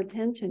draw our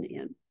attention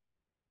in.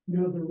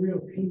 The real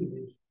key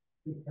is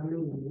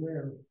becoming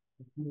aware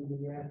of your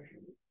reaction.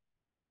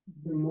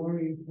 The more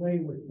you play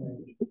with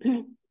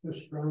things, the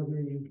stronger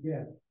you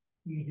get.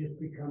 You just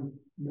become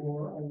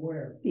more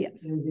aware.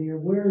 Yes. And the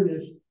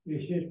awareness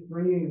is just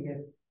bringing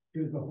it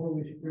to the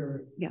Holy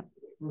Spirit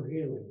for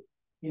healing.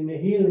 And the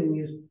healing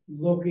is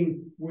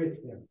looking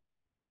with Him.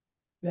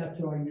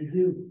 That's all you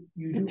do.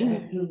 You do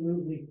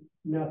absolutely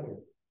nothing.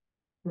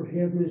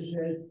 Forgiveness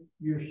says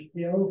you're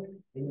still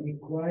and you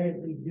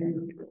quietly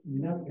do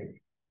nothing.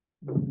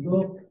 You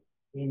look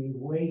and you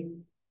wait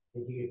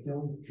and you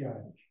don't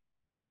judge.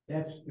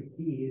 That's the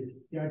key, is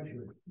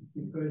judgment.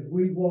 Because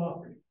we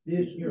walk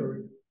this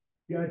earth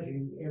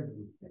judging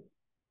everything.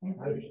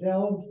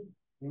 Ourselves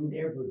and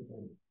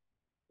everything.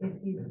 If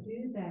you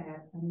do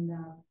that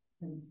enough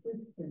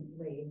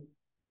consistently,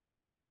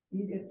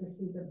 You get to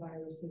see the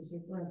virus as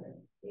your brother.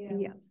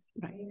 Yes,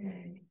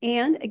 right.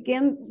 And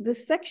again, the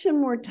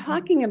section we're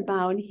talking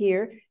about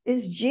here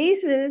is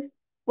Jesus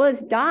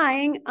was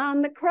dying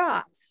on the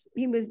cross.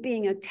 He was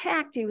being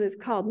attacked. He was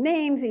called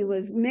names. He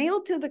was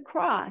nailed to the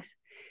cross.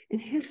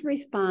 And his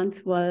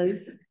response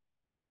was,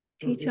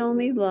 teach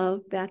only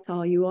love, that's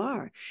all you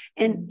are.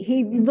 And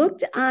he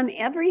looked on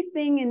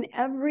everything and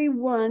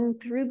everyone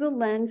through the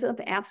lens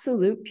of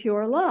absolute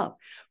pure love.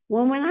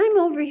 Well, when I'm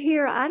over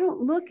here, I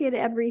don't look at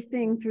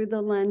everything through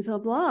the lens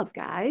of love,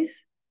 guys.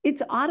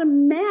 It's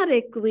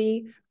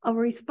automatically a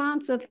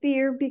response of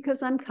fear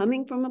because I'm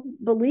coming from a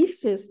belief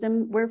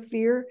system where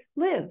fear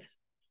lives.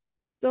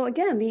 So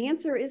again, the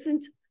answer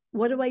isn't,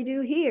 what do I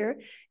do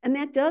here? And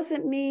that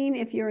doesn't mean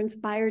if you're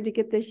inspired to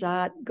get the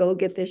shot, go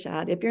get the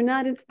shot. If you're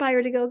not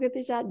inspired to go get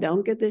the shot,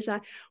 don't get the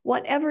shot.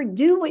 Whatever,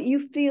 do what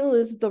you feel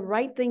is the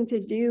right thing to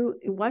do.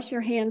 Wash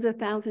your hands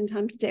 1,000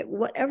 times a day,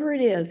 whatever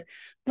it is.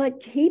 But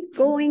keep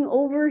going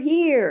over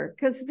here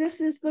because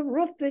this is the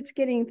roof that's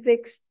getting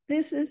fixed.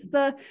 This is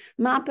the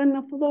mopping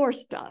the floor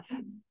stuff.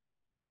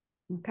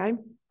 Okay.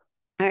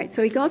 All right,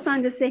 so he goes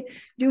on to say,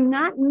 do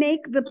not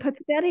make the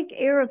pathetic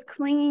air of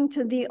clinging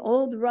to the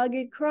old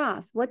rugged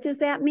cross. What does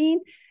that mean?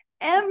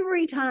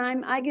 Every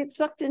time I get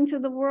sucked into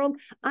the world,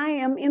 I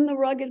am in the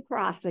rugged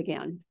cross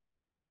again.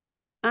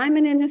 I'm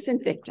an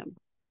innocent victim.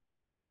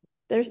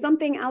 There's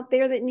something out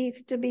there that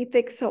needs to be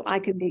fixed so I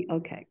can be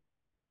okay.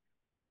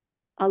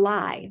 A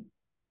lie,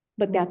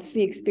 but that's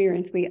the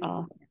experience we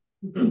all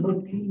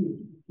have.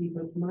 Keep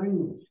us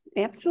mindless.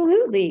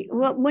 Absolutely.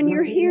 Well, when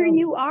you're here,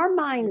 you are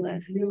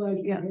mindless. If you realize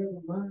you have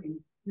a mind,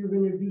 you're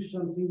going to do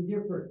something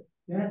different.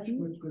 That's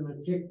what's going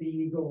to tick the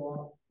ego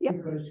off.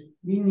 Because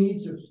he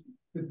needs us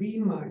to be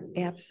mindless.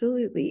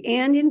 Absolutely.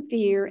 And in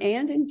fear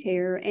and in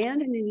terror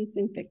and an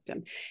innocent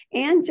victim.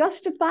 And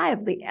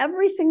justifiably,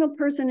 every single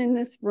person in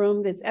this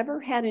room that's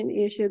ever had an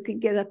issue could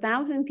get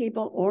 1,000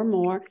 people or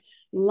more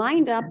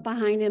lined up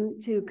behind him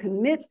to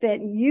commit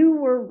that you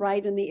were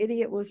right and the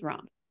idiot was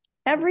wrong.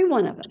 Every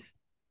one of us.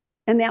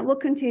 And that will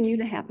continue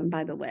to happen,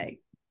 by the way.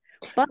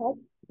 But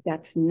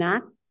that's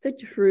not the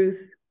truth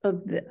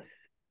of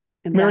this.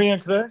 And Marianne,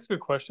 could I ask you a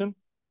question?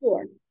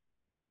 Sure.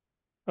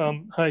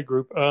 Hi,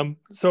 group.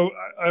 So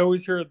I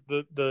always hear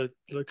the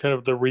kind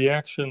of the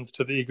reactions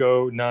to the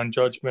ego,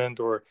 non-judgment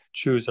or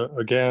choose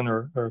again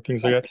or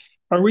things like that.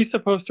 Are we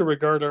supposed to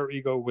regard our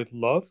ego with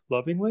love,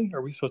 lovingly?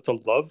 Are we supposed to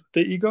love the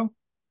ego?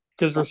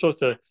 Because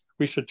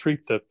we should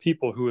treat the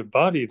people who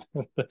embody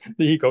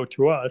the ego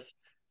to us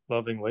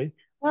lovingly.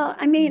 Well,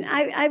 I mean,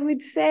 I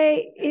would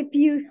say if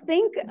you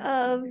think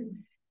of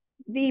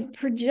the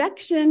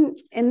projection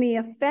and the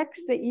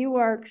effects that you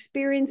are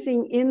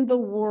experiencing in the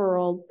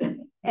world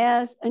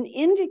as an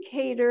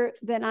indicator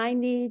that I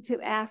need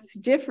to ask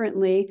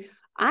differently,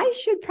 I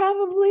should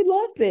probably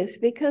love this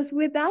because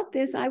without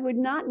this, I would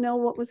not know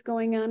what was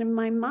going on in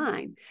my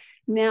mind.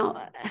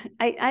 Now,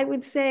 I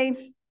would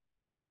say,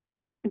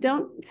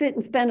 don't sit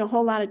and spend a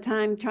whole lot of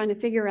time trying to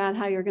figure out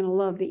how you're going to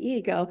love the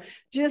ego.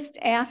 Just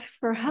ask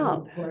for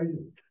help.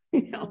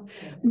 You know,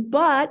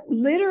 but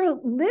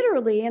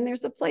literally, and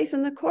there's a place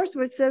in the course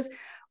where it says,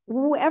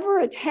 whoever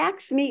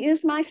attacks me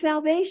is my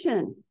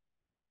salvation.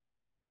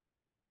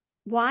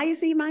 Why is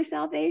he my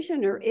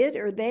salvation, or it,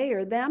 or they,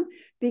 or them?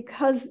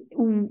 Because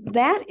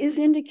that is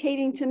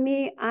indicating to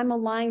me I'm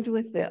aligned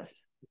with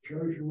this. It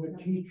shows you what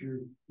teacher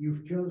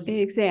you've chosen.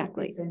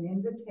 Exactly. It's an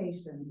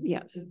invitation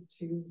to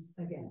choose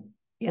again.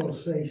 So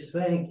say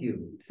thank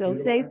you. So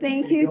say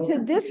thank you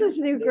to this is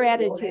new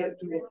gratitude. You don't have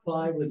to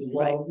apply with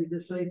love, you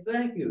just say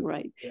thank you.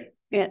 Right.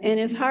 And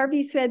as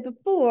Harvey said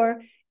before,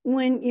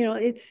 when, you know,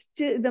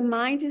 the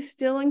mind is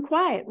still and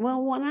quiet.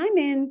 Well, when I'm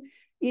in,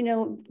 you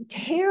know,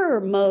 terror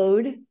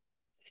mode,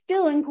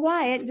 still and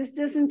quiet just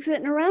isn't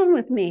sitting around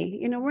with me.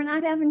 You know, we're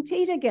not having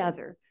tea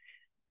together.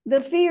 The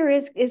fear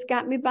is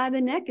got me by the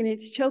neck and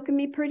it's choking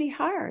me pretty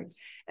hard.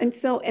 And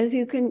so as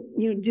you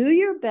do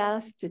your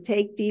best to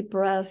take deep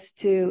breaths,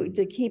 to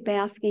keep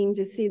asking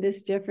to see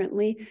this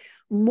differently,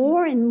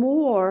 more and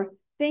more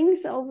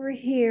things over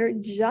here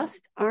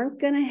just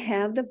aren't going to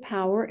have the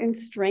power and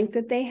strength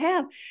that they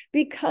have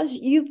because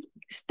you've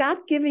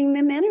stopped giving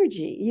them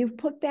energy. You've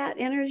put that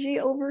energy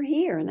over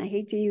here. And I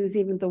hate to use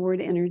even the word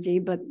energy,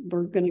 but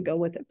we're going to go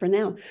with it for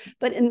now.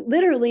 But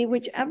literally,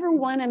 whichever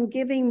one I'm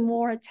giving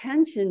more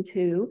attention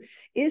to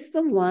is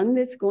the one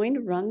that's going to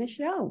run the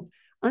show.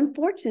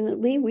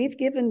 Unfortunately, we've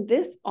given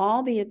this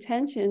all the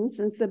attention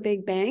since the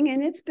Big Bang,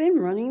 and it's been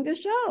running the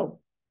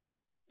show.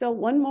 So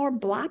one more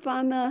blop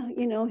on the,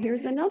 you know,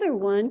 here's another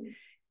one,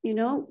 you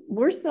know,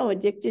 we're so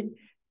addicted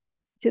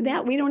to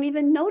that, we don't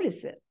even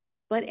notice it.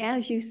 But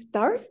as you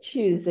start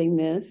choosing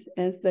this,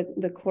 as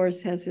the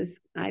Course has this,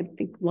 I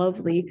think,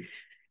 lovely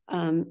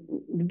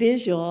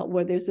visual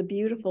where there's a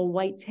beautiful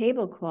white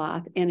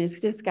tablecloth and it's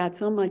just got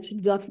so much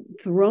stuff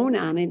thrown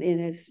on it and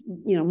it's,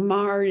 you know,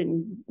 marred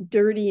and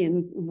dirty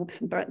and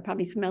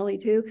probably smelly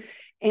too.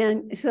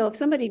 And so if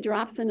somebody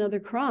drops another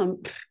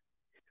crumb,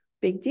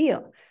 big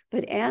deal.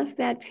 But as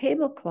that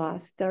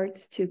tablecloth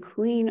starts to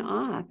clean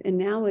off, and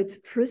now it's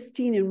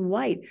pristine and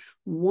white,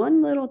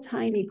 one little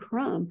tiny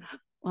crumb,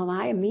 well,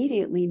 I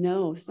immediately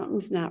know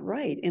something's not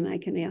right and I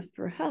can ask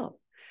for help.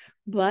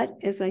 But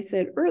as I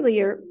said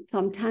earlier,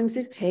 sometimes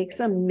it takes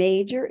a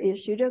major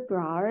issue to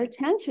draw our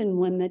attention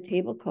when the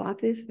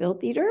tablecloth is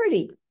filthy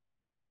dirty.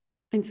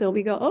 And so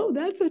we go, oh,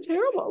 that's a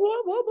terrible,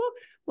 whoa, whoa, whoa.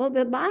 Well,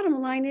 the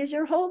bottom line is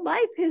your whole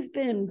life has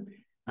been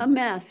a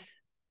mess.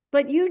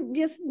 But you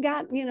just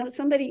got,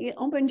 somebody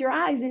opened your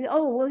eyes and,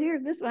 oh, well,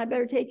 here's this one. I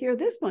better take care of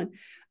this one.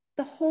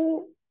 The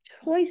whole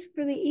choice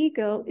for the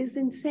ego is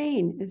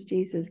insane, as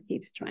Jesus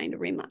keeps trying to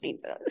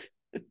remind us.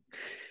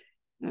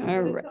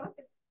 All right.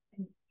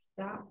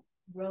 Stop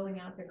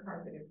rolling out the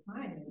carpet of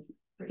time is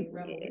pretty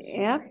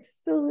revolutionary.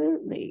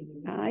 Absolutely.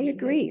 I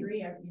agree. History,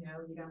 you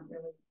don't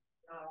really,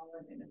 not all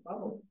live in a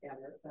bubble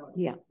together. So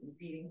yeah,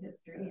 reading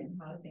history and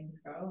how things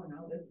go and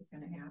all this is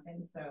going to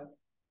happen. So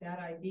that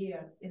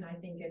idea, and I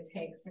think it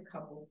takes a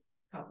couple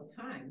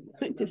times.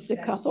 Just a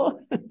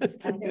couple.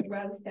 I think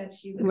Rose said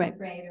she was right.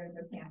 afraid of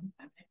the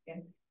pandemic,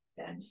 and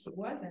then she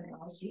wasn't.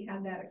 Well, she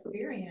had that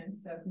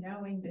experience of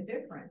knowing the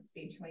difference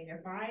between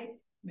if I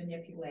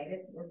manipulate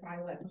it or if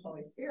I let the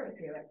Holy Spirit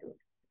do it,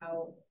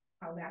 how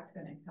that's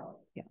going to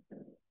help. Yeah.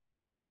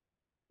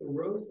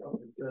 Rose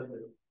also says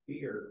that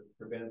fear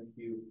prevents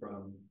you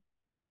from,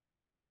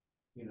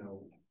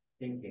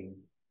 thinking.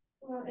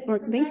 Well, or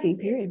thinking,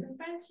 period. It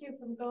prevents you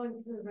from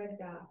going through the red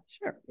dot.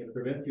 Sure. It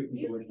prevents you from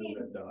going through the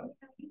red dot.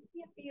 You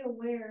can't be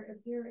aware if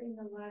you're in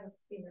a lot of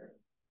fear.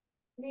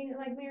 I mean,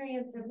 like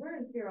Marianne said, we're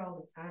in fear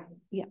all the time.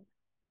 Yeah.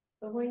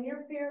 But when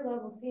your fear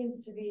level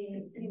seems to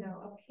be,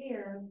 up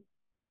here,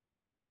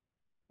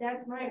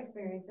 that's my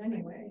experience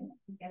anyway.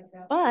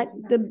 But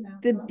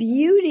the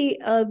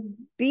beauty of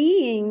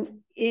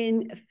being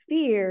in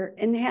fear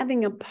and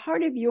having a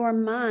part of your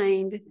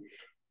mind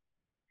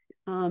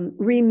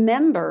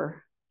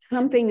remember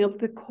something of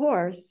the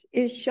course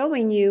is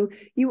showing you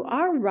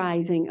are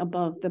rising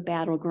above the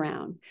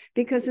battleground,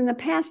 because in the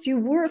past you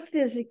were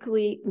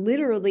physically,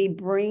 literally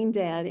brain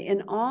dead,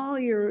 and all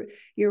your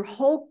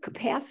whole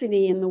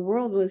capacity in the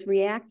world was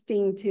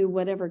reacting to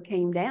whatever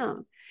came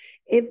down.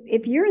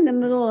 If you're in the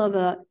middle of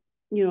a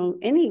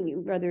any,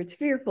 whether it's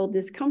fearful,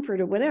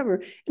 discomfort, or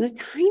whatever, and a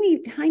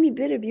tiny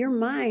bit of your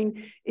mind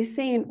is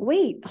saying,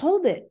 wait,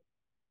 hold it,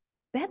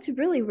 that's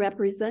really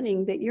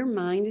representing that your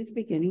mind is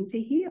beginning to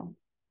heal.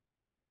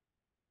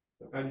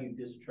 So how do you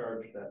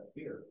discharge that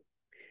fear?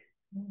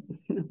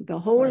 The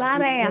whole lot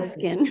of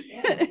asking.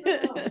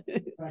 But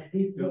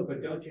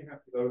don't you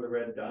have to go to the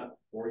red dot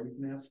before you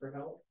can ask for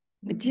help?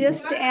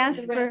 Just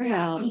ask for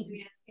help.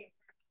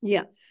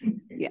 Yes.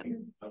 Yeah.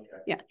 Okay.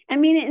 Yeah. I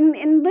mean,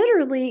 and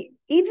literally,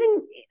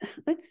 even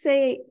let's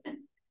say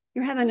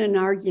you're having an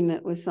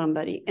argument with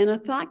somebody and a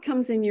thought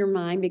comes in your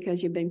mind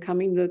because you've been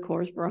coming to the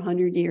course for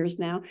 100 years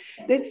now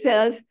that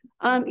says,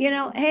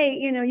 hey,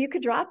 you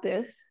could drop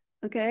this.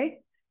 Okay.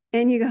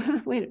 And you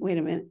go, wait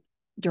a minute,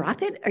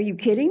 drop it? Are you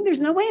kidding?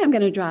 There's no way I'm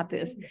going to drop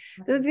this.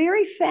 The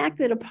very fact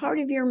that a part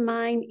of your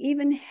mind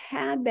even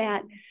had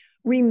that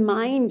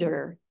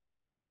reminder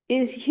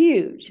is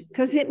huge,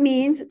 because it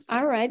means,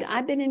 all right,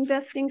 I've been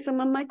investing some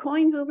of my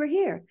coins over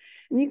here.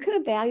 And you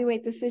could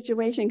evaluate the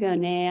situation, go,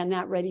 nah, I'm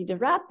not ready to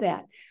drop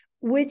that,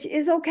 which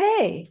is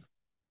okay.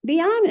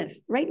 Be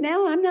honest. Right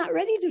now, I'm not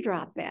ready to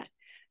drop that.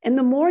 And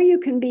the more you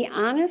can be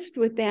honest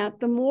with that,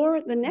 the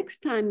more the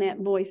next time that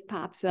voice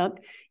pops up,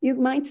 you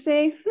might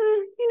say,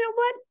 you know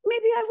what,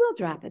 maybe I will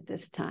drop it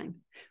this time.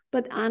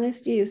 But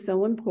honesty is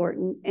so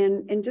important,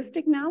 and just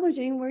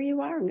acknowledging where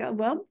you are and go,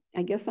 well,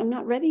 I guess I'm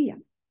not ready yet.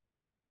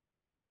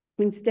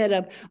 Instead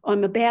of,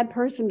 I'm a bad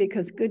person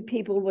because good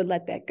people would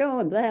let that go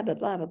and blah, blah,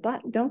 blah, blah, blah.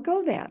 Don't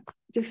go that.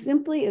 Just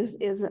simply, as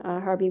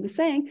Harvey was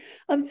saying,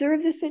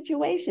 observe the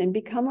situation,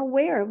 become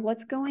aware of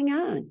what's going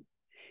on.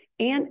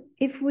 And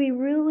if we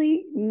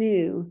really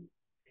knew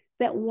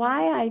that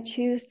why I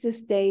choose to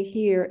stay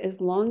here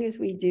as long as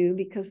we do,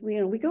 because we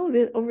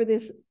go over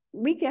this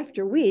week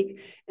after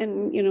week,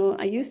 and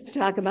I used to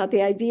talk about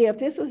the idea, if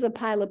this was a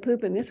pile of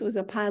poop and this was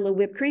a pile of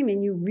whipped cream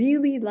and you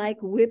really like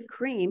whipped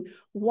cream,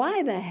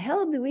 why the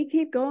hell do we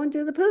keep going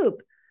to the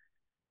poop?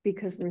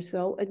 Because we're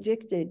so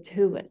addicted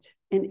to it,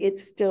 and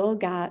it's still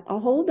got a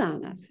hold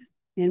on us.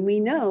 And we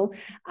know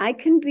I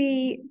can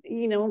be,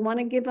 want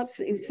to give up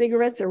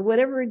cigarettes or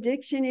whatever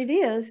addiction it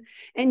is.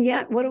 And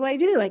yet, what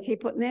do? I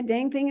keep putting that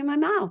dang thing in my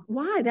mouth.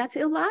 Why? That's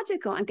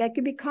illogical. I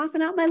could be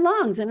coughing out my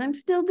lungs and I'm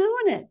still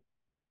doing it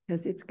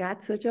because it's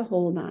got such a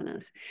hold on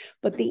us.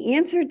 But the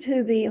answer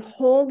to the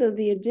hold of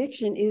the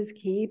addiction is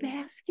keep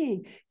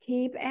asking,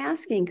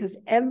 because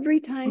every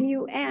time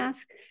you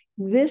ask,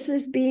 this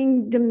is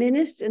being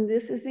diminished and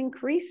this is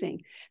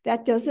increasing.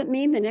 That doesn't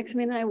mean the next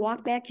minute I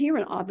walk back here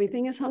and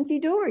everything is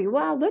hunky-dory.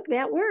 Wow, look,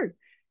 that word.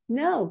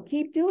 No,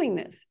 keep doing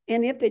this.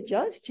 And if it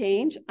does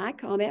change, I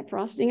call that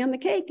frosting on the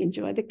cake.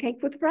 Enjoy the cake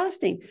with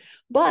frosting.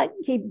 But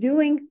keep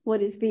doing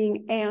what is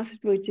being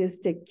asked, which is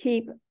to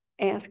keep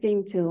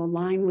asking to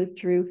align with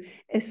truth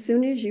as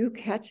soon as you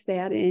catch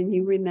that and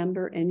you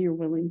remember and you're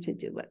willing to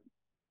do it.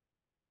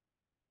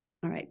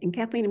 All right. And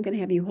Kathleen, I'm going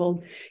to have you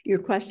hold your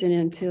question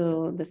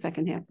until the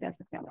second half. That's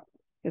a fellow,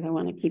 because I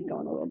want to keep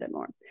going a little bit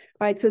more. All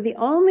right. So the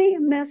only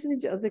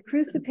message of the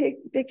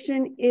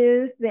crucifixion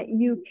is that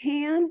you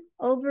can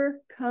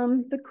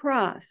overcome the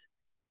cross.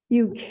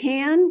 You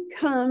can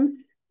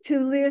come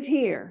to live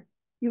here.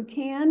 You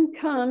can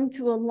come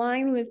to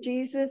align with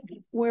Jesus,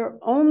 where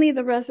only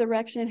the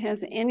resurrection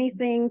has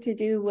anything to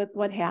do with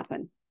what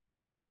happened.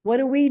 What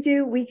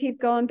do? We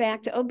keep going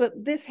back to, oh, but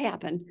this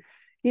happened.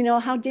 You know,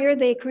 how dare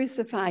they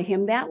crucify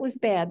him? That was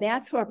bad.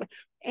 That's horrible.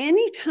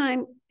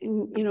 Anytime,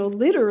 you know,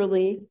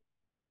 literally,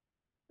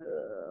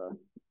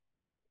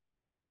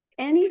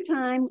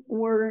 anytime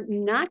we're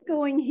not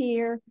going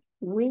here,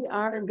 we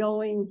are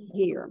going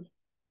here.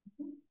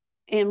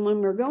 And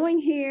when we're going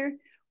here,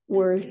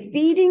 we're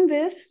feeding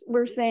this.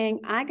 We're saying,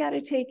 I got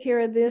to take care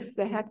of this,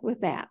 the heck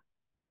with that.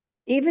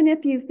 Even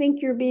if you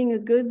think you're being a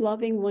good,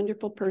 loving,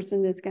 wonderful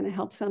person that's going to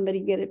help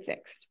somebody get it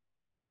fixed.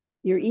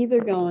 You're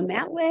either going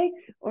that way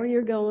or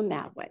you're going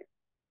that way.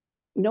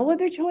 No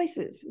other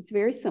choices. It's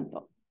very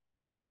simple.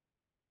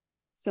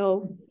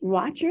 So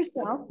watch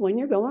yourself when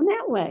you're going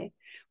that way.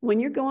 When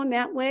you're going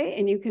that way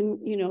and you can,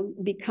 you know,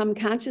 become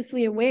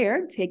consciously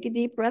aware, take a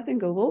deep breath and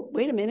go, oh,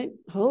 wait a minute,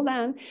 hold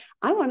on.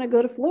 I want to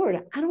go to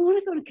Florida. I don't want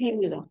to go to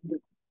Canada.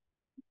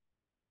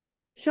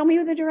 Show me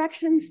the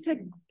directions to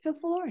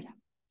Florida.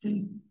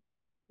 When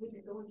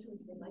you're going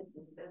to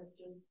enlightenment, that's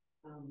just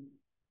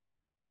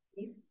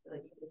peace.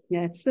 Like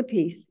yeah, it's the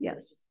peace.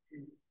 Yes.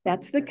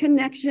 That's the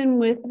connection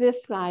with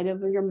this side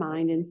of your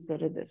mind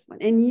instead of this one.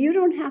 And you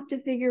don't have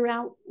to figure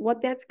out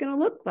what that's going to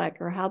look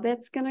like or how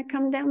that's going to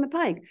come down the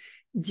pike.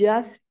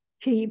 Just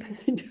keep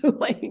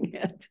doing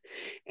it.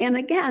 And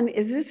again,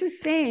 as this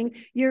is saying,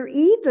 you're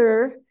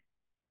either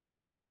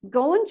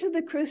going to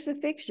the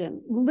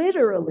crucifixion,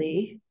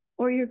 literally,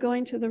 or you're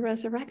going to the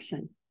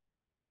resurrection.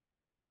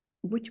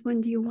 Which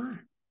one do you want?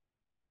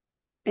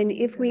 And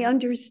if we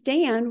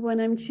understand when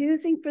I'm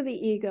choosing for the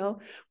ego,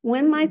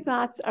 when my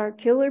thoughts are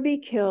kill or be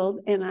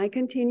killed, and I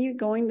continue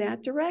going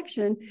that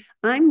direction,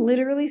 I'm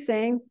literally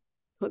saying,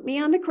 put me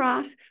on the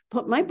cross,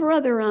 put my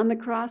brother on the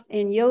cross,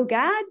 and yo,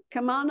 God,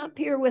 come on up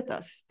here with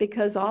us,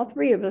 because all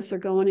three of us are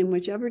going in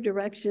whichever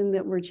direction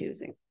that we're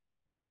choosing.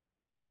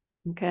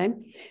 Okay,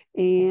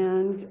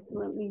 and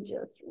let me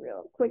just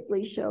real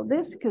quickly show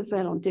this, because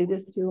I don't do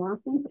this too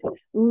often.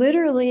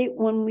 Literally,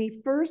 when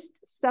we first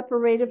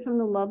separated from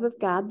the love of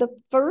God, the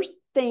first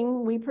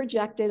thing we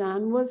projected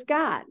on was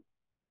God.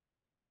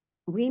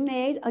 We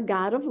made a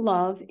God of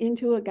love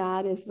into a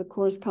God, as the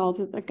Course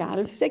calls it, a God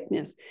of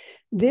sickness.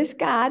 This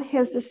God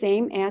has the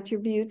same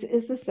attributes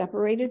as the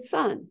separated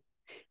Son.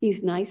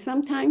 He's nice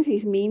sometimes,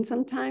 he's mean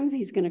sometimes,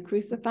 he's going to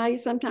crucify you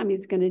sometimes,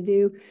 he's going to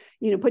do,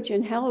 you know, put you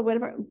in hell or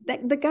whatever.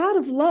 The God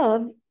of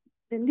love,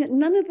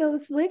 none of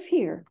those live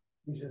here.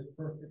 He's a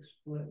perfect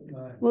split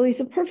mind. Well, he's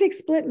a perfect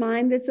split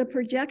mind that's a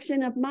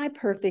projection of my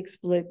perfect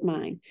split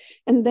mind.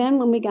 And then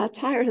when we got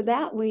tired of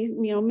that, we,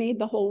 you know, made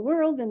the whole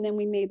world, and then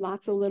we made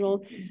lots of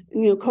little,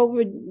 you know,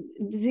 COVID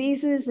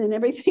diseases and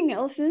everything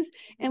else's,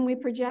 and we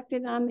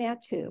projected on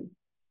that too.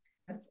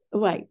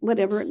 Right,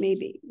 whatever it may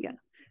be, yeah.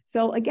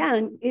 So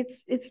again,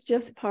 it's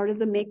just part of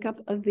the makeup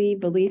of the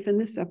belief in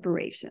the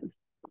separation.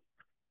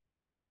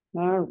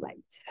 All right.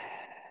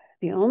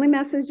 The only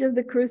message of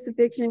the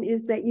crucifixion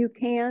is that you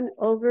can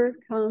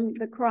overcome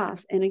the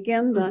cross. And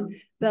again,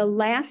 the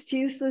last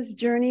useless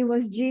journey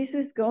was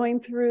Jesus going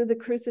through the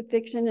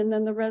crucifixion and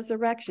then the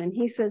resurrection.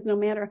 He says, no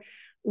matter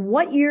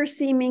what your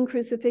seeming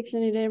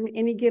crucifixion at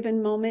any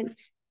given moment,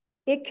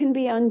 it can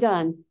be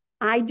undone.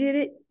 I did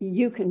it,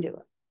 you can do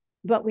it.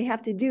 But we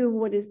have to do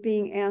what is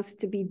being asked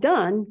to be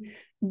done.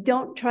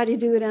 Don't try to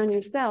do it on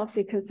yourself,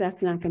 because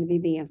that's not going to be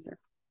the answer.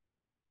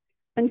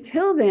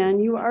 Until then,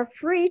 you are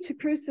free to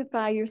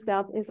crucify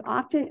yourself as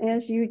often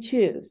as you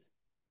choose.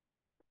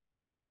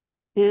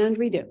 And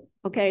we do.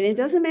 Okay, and it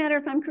doesn't matter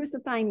if I'm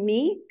crucifying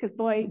me, because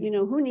boy, you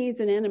know, who needs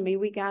an enemy?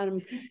 We got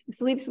him. He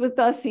sleeps with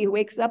us. He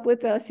wakes up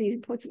with us. He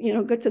puts, you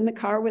know, gets in the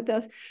car with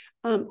us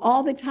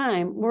all the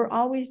time. We're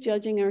always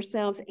judging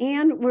ourselves,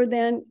 and we're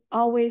then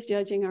always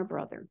judging our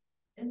brother.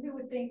 And who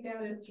would think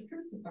that is to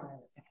crucify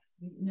ourselves?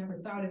 We never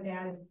thought of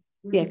that as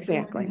we're yeah, just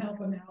exactly. going to help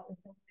them out. We're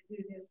going to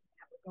do this.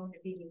 We're going to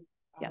be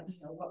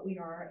yes. You know, what we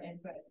are, and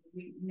but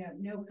we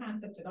no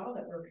concept at all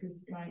that we're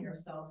crucifying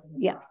ourselves in the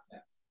yes.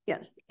 process.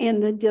 Yes,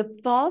 and the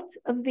default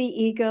of the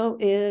ego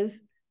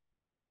is,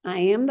 I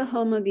am the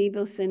home of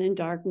evil, sin, and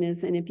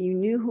darkness, and if you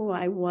knew who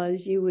I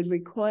was, you would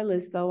recoil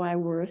as though I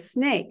were a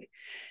snake.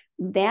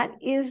 That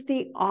is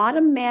the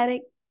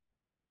automatic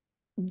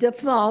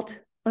default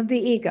of the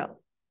ego.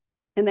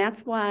 And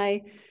that's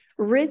why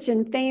rich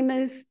and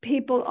famous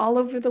people all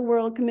over the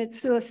world commit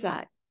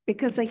suicide,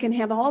 because they can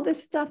have all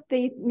this stuff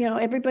they, you know,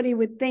 everybody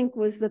would think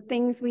was the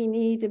things we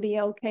need to be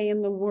okay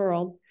in the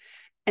world.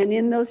 And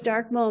in those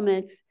dark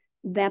moments,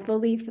 that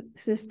belief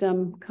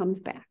system comes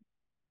back.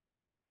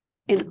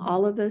 And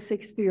all of us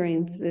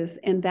experience this.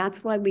 And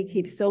that's why we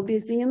keep so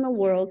busy in the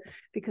world,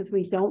 because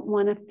we don't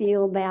want to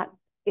feel that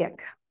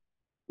ick.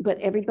 But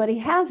everybody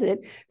has it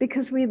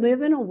because we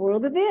live in a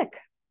world of ick.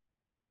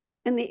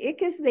 And the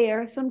ick is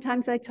there.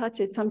 Sometimes I touch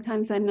it,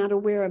 sometimes I'm not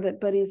aware of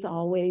it, but it's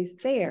always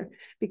there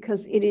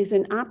because it is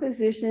in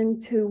opposition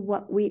to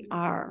what we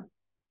are,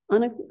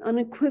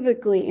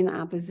 unequivocally in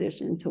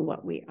opposition to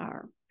what we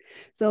are.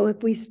 So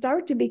if we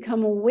start to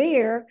become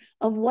aware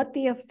of what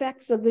the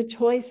effects of the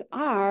choice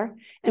are,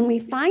 and we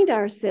find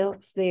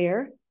ourselves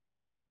there,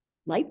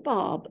 light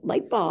bulb,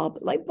 light bulb,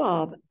 light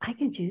bulb, I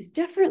can choose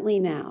differently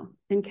now.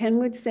 And Ken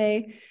would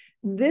say,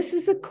 this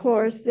is a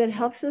course that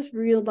helps us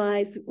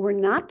realize we're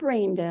not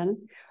brain dead.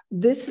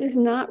 This is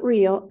not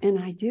real. And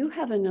I do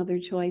have another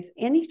choice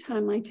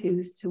anytime I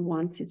choose to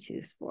want to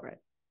choose for it.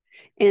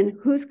 And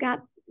who's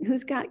got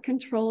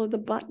control of the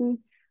button?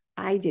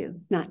 I do,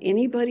 not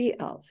anybody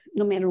else.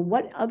 No matter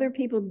what other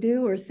people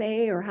do or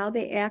say or how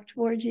they act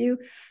towards you,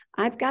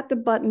 I've got the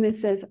button that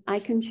says I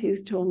can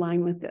choose to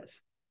align with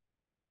this.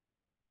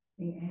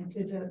 The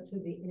antidote to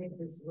the egg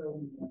is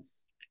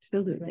willingness.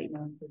 Absolutely.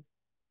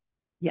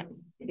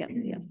 Yes, yes,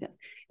 yes, yes.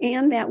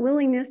 And that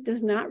willingness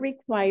does not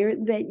require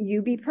that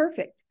you be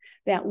perfect.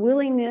 That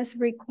willingness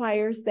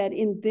requires that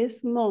in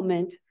this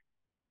moment,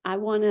 I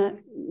want to,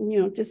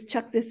 just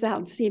check this out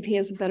and see if he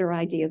has a better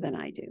idea than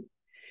I do.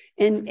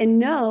 And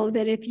know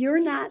that if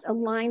you're not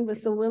aligned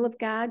with the will of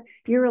God,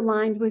 you're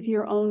aligned with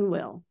your own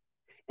will.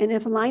 And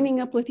if lining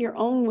up with your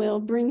own will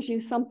brings you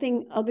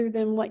something other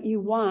than what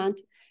you want,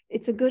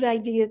 it's a good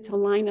idea to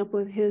line up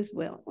with his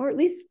will. Or at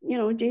least,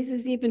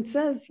 Jesus even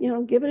says,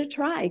 give it a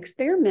try,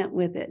 experiment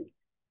with it.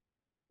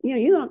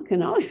 You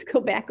can always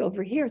go back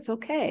over here. It's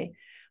okay.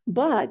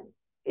 But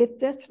if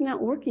that's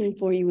not working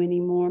for you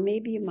anymore,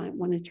 maybe you might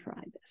want to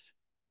try this.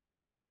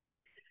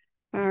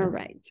 All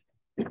right.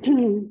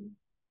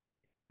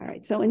 All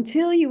right, so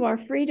until then, you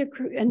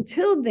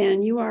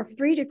are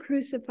free to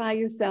crucify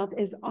yourself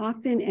as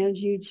often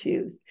as you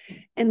choose.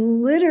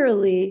 And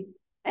literally,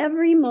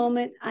 every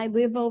moment I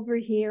live over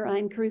here,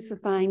 I'm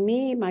crucifying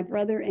me, my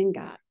brother, and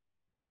God.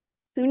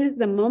 As soon as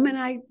the moment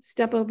I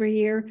step over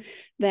here,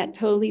 that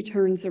totally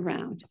turns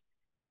around.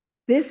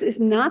 This is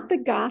not the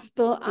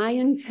gospel I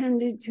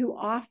intended to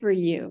offer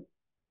you.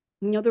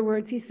 In other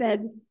words, he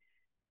said,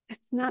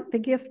 that's not the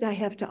gift I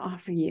have to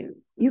offer you.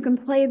 You can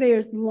play there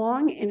as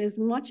long and as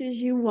much as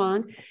you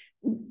want.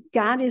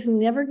 God is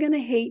never going to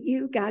hate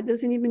you. God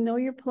doesn't even know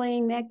you're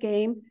playing that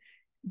game.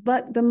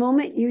 But the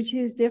moment you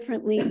choose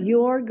differently,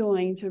 you're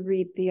going to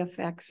reap the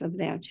effects of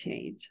that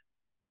change.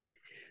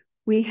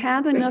 We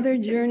have another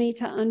journey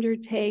to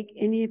undertake,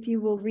 and if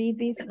you will read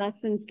these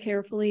lessons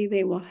carefully,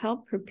 they will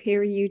help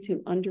prepare you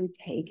to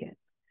undertake it.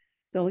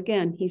 So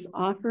again, he's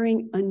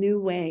offering a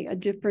new way, a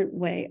different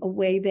way, a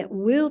way that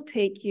will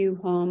take you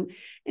home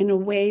in a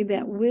way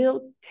that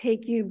will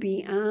take you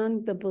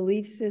beyond the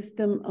belief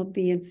system of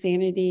the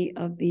insanity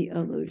of the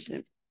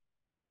illusion.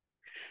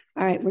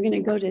 All right, we're going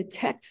to go to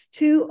text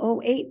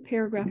 208,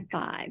 paragraph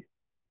 5.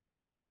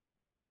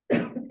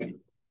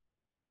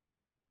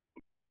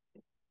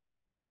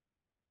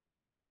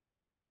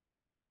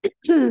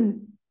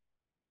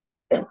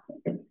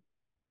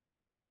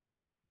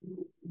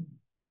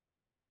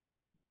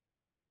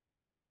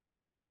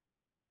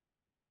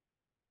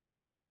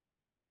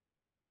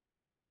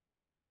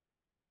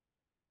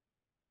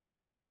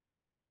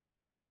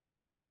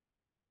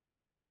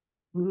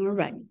 All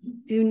right.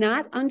 Do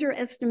not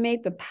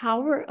underestimate the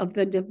power of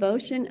the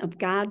devotion of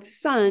God's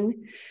Son,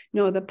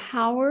 nor the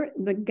power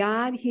the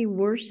God he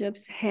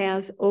worships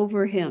has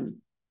over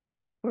him.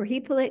 For he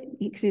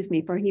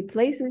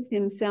places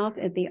himself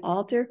at the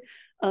altar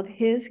of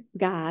his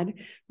God,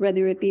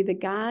 whether it be the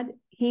God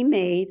he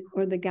made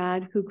or the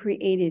God who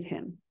created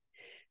him.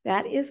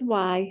 That is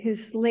why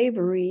his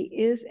slavery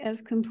is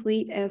as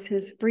complete as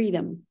his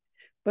freedom.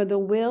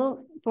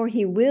 For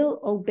he will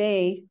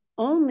obey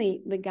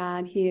only the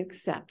God he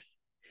accepts.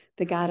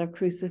 The God of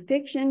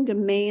crucifixion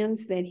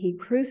demands that he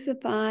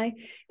crucify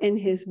and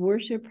his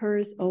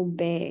worshipers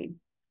obey.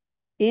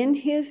 In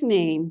his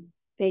name,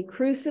 they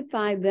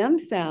crucify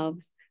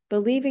themselves,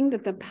 believing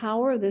that the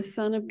power of the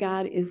Son of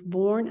God is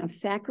born of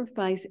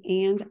sacrifice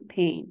and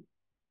pain.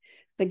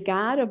 The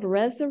God of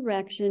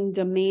resurrection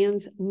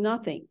demands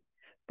nothing,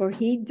 for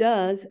he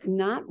does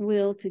not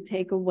will to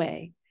take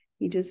away.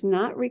 He does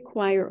not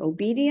require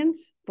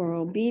obedience, for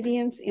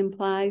obedience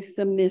implies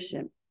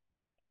submission.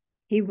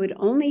 He would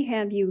only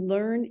have you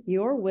learn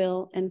your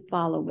will and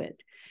follow it,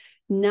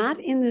 not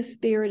in the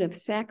spirit of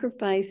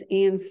sacrifice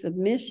and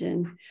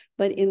submission,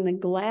 but in the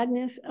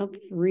gladness of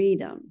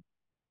freedom.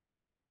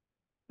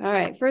 All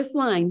right, first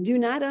line, do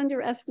not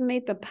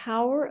underestimate the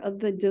power of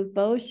the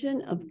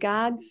devotion of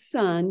God's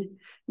Son,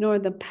 nor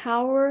the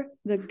power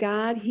the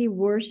God he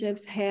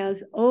worships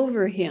has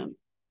over him.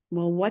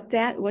 Well, what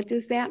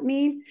does that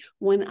mean?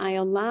 When I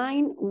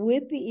align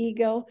with the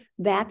ego,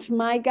 that's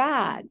my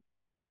God.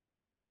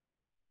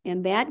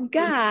 And that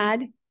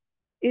God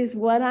is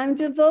what I'm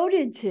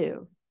devoted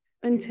to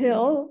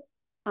until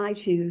I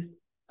choose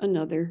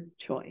another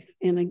choice.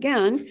 And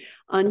again,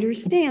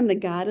 understand the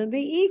God of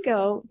the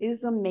ego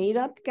is a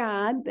made-up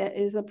God that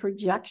is a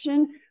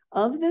projection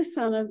of the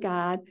Son of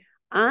God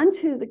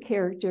onto the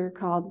character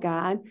called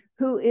God,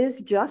 who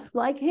is just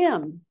like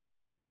him.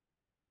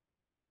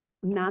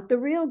 not the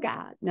real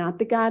God, not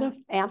the God of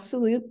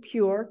absolute,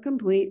 pure,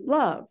 complete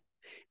love.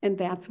 And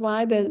that's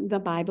why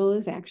the Bible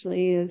is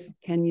actually, as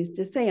Ken used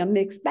to say, a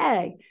mixed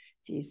bag.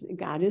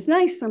 God is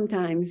nice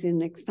sometimes, and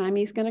next time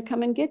he's going to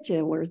come and get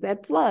you. Where's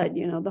that flood?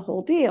 You know, the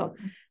whole deal.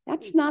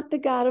 That's not the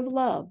God of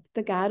love.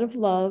 The God of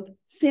love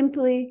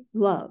simply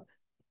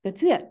loves.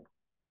 That's it.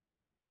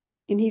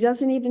 And he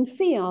doesn't even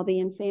see all the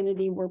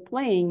insanity we're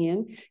playing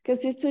in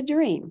because it's a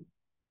dream.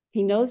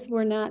 He knows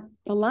we're not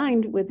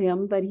aligned with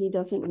him, but he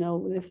doesn't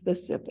know the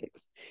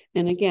specifics.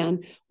 And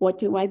again, what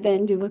do I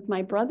then do with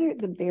my brother?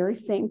 The very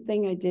same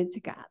thing I did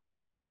to God.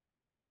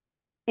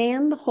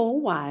 And the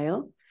whole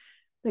while,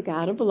 the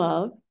God of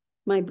love,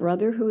 my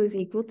brother who is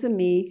equal to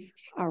me,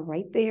 are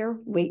right there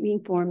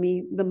waiting for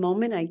me the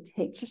moment I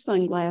take the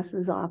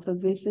sunglasses off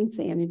of this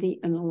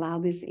insanity and allow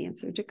this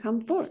answer to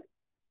come forth.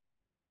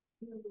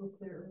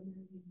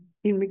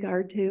 In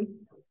regard to?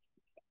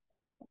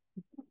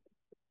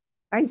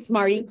 All right,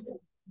 Smarty.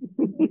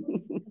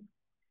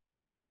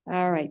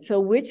 All right, so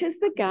which is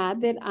the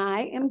God that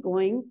I am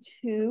going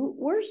to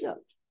worship?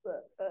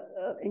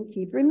 And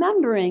keep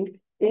remembering,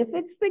 if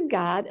it's the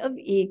God of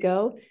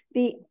ego,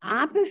 the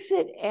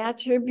opposite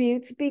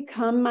attributes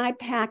become my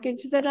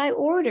package that I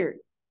ordered.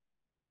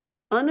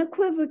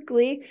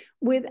 Unequivocally,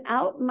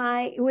 without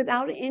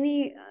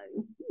any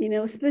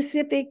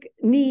specific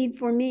need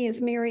for me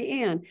as Mary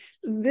Ann.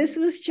 This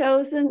was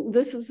chosen,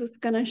 this was just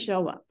going to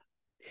show up.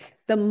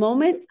 The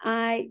moment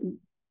I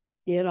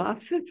get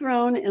off the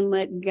throne and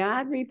let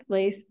God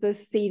replace the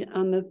seat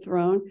on the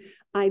throne,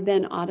 I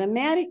then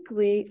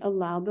automatically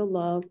allow the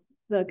love,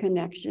 the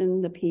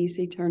connection, the peace,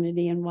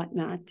 eternity, and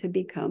whatnot to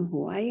become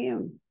who I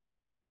am.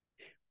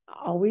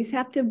 I always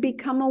have to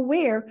become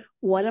aware,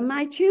 what am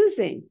I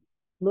choosing?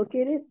 Look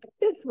at it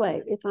this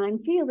way. If I'm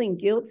feeling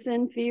guilt,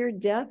 sin, fear,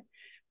 death,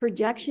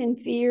 projection,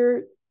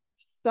 fear,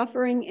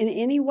 suffering in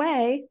any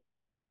way,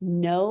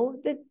 know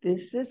that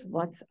this is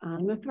what's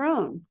on the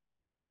throne.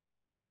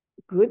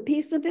 Good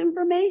piece of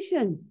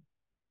information.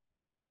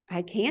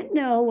 I can't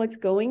know what's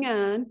going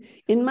on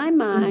in my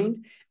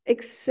mind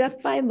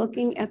except by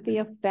looking at the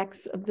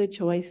effects of the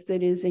choice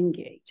that is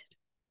engaged.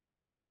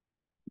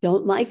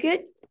 Don't like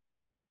it?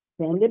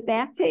 Send it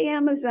back to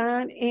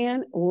Amazon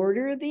and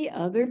order the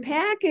other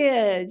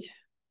package.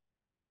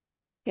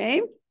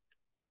 Okay?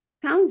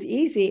 Sounds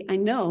easy, I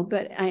know,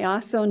 but I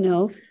also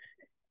know,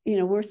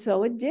 we're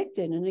so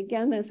addicted. And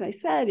again, as I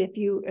said,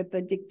 if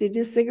addicted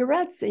to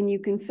cigarettes and you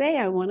can say,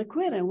 I want to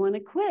quit,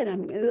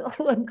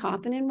 I'm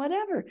coughing and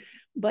whatever.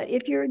 But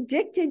if you're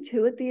addicted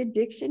to it, the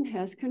addiction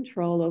has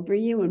control over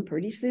you, and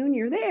pretty soon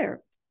you're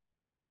there.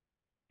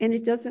 And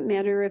it doesn't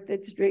matter if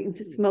it's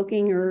drinking,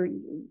 smoking, or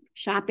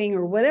shopping,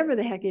 or whatever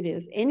the heck it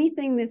is.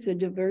 Anything that's a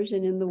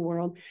diversion in the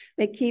world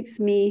that keeps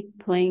me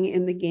playing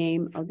in the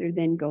game other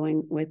than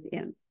going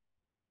within.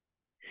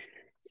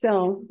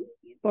 So,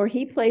 or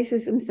he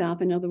places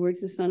himself, in other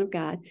words, the Son of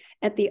God,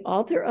 at the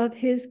altar of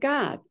his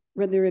God,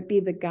 whether it be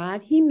the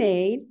God he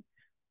made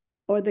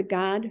or the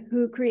God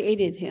who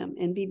created him.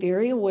 And be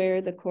very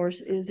aware, the course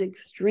is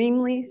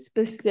extremely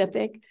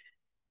specific.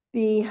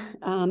 The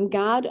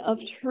God of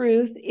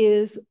truth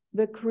is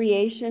the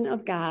creation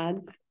of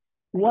gods.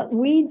 What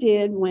we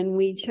did when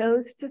we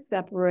chose to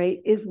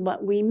separate is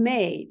what we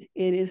made.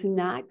 It is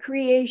not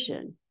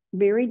creation.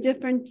 Very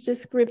different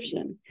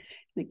description.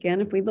 And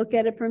again, if we look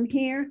at it from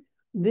here,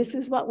 this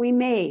is what we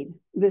made.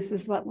 This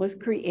is what was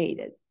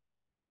created.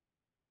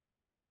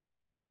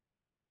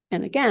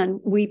 And again,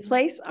 we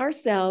place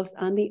ourselves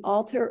on the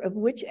altar of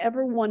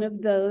whichever one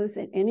of those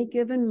at any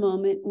given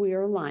moment we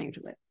are aligned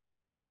with.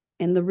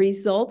 And the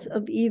results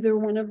of either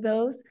one of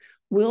those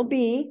will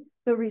be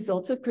the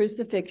results of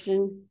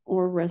crucifixion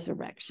or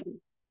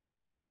resurrection.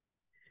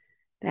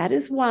 That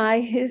is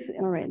why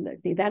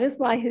that is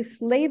why his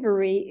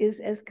slavery is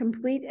as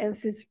complete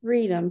as his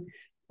freedom,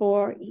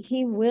 for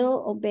he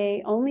will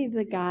obey only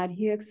the God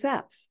he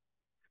accepts.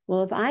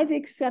 Well, if I've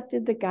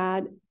accepted the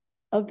God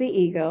of the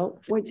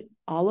ego, which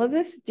all of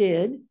us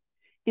did,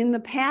 in the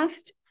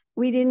past,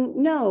 we didn't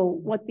know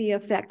what the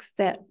effects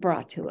that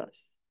brought to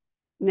us.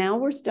 Now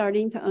we're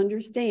starting to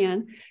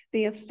understand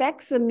the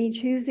effects of me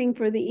choosing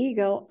for the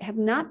ego have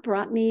not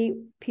brought me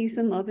peace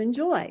and love and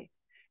joy.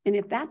 And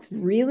if that's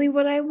really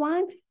what I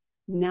want,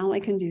 now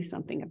I can do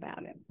something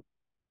about it.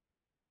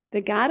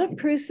 The God of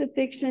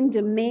crucifixion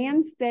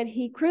demands that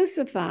he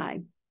crucify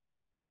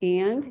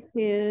and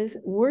his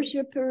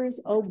worshipers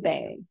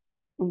obey.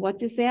 What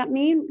does that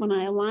mean? When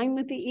I align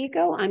with the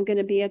ego, I'm going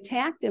to be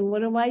attacked. And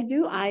what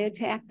do? I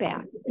attack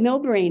back. No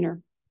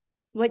brainer.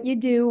 It's what you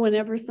do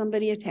whenever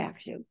somebody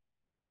attacks you.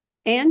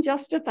 And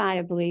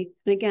justifiably,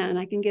 and again,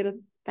 I can get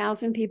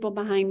 1,000 people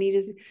behind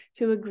me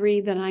to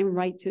agree that I'm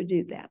right to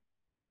do that.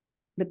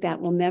 But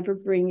that will never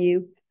bring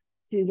you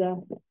to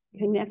the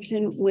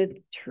connection with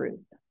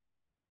truth.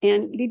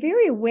 And be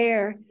very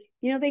aware,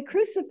 they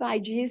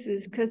crucified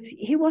Jesus because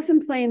he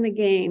wasn't playing the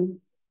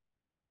game.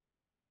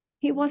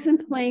 He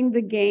wasn't playing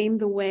the game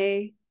the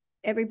way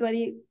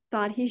everybody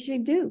thought he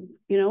should do.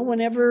 You know,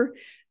 whenever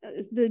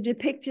the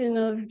depiction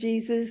of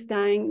Jesus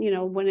dying, you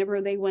know,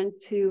 whenever they went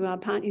to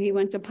he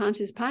went to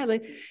Pontius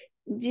Pilate,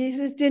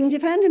 Jesus didn't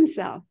defend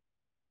himself.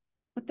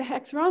 What the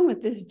heck's wrong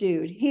with this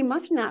dude? He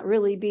must not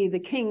really be the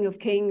king of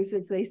kings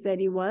as they said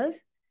he was.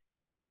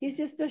 He's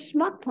just a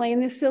schmuck playing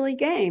this silly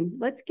game.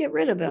 Let's get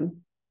rid of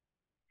him.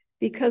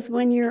 Because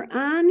when you're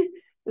on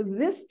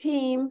this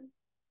team,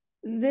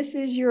 this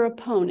is your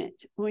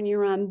opponent. When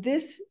you're on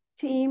this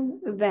team,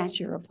 that's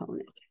your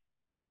opponent.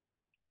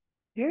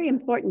 Very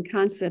important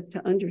concept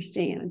to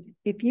understand.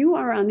 If you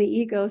are on the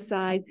ego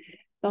side,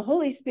 the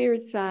Holy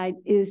Spirit side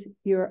is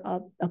your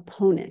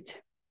opponent.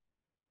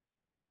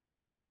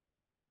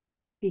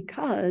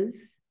 Because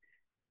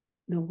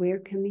nowhere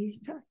can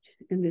these touch.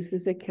 And this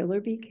is a kill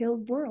or be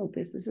killed world.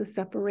 This is a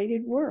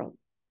separated world.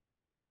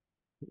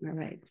 All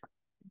right.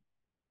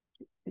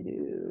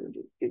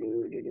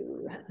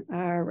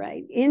 All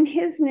right. In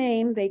his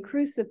name, they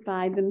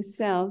crucified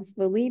themselves,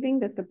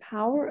 believing that the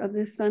power of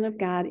the Son of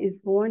God is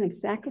born of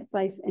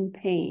sacrifice and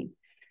pain.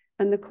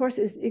 And the Course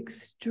is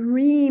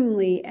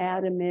extremely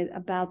adamant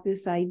about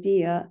this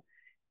idea,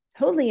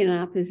 totally in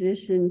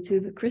opposition to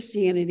the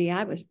Christianity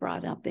I was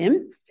brought up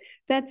in,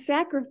 that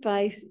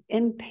sacrifice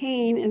and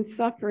pain and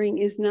suffering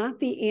is not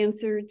the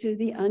answer to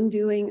the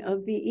undoing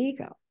of the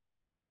ego.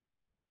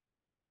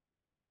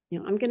 You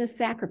know, I'm going to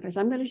sacrifice.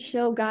 I'm going to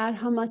show God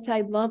how much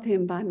I love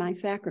him by my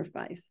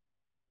sacrifice.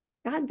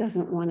 God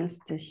doesn't want us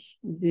to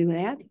do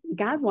that.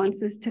 God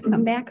wants us to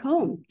come back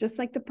home, just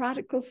like the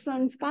prodigal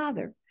son's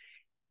father.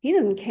 He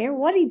doesn't care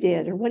what he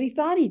did or what he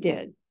thought he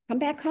did. Come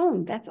back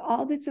home. That's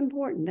all that's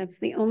important. That's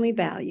the only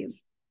value.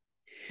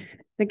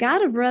 The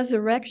God of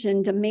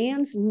resurrection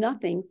demands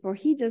nothing, for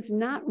he does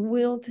not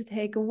will to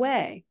take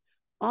away.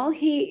 All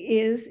he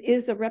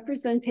is a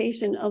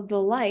representation of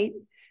the light,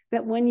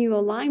 that when you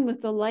align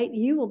with the light,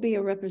 you will be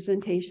a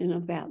representation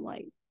of that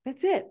light.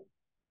 That's it.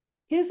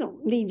 He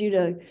doesn't need you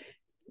to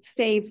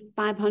say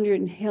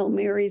 500 Hail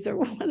Marys or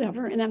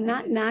whatever. And I'm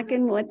not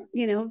knocking what,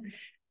 you know,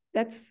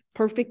 that's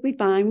perfectly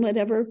fine,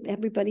 whatever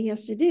everybody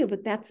has to do.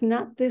 But that's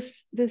not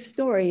this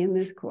story in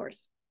this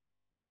Course.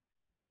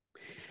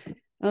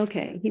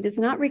 Okay, he does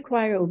not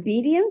require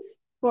obedience,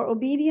 for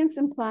obedience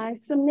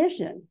implies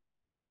submission.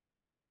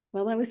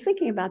 Well, I was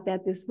thinking about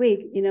that this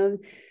week. You know,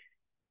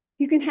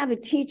 you can have a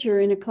teacher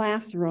in a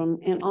classroom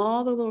and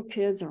all the little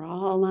kids are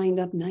all lined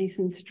up nice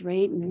and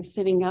straight and they're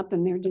sitting up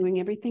and they're doing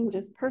everything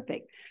just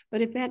perfect.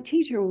 But if that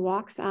teacher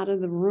walks out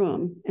of the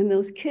room and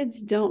those kids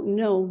don't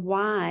know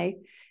why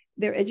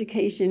their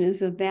education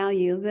is of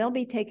value, they'll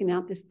be taking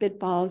out the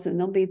spitballs and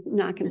they'll be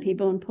knocking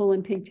people and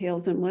pulling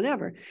pigtails and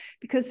whatever,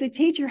 because the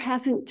teacher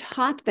hasn't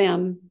taught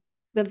them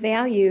the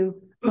value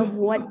of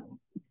what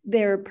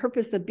their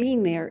purpose of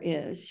being there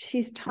is.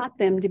 She's taught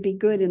them to be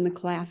good in the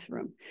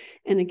classroom.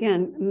 And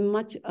again,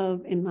 much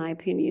of, in my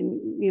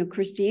opinion, you know,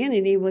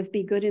 Christianity was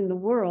be good in the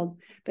world,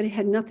 but it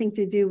had nothing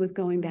to do with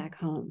going back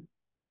home.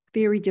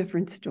 Very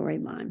different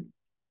storyline.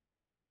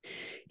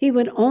 He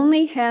would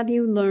only have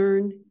you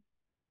learn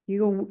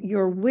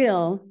your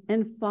will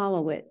and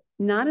follow it,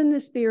 not in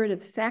the spirit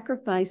of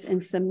sacrifice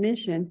and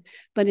submission,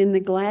 but in the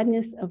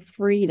gladness of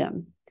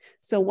freedom.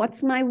 So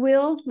what's my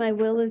will? My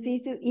will is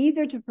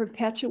either to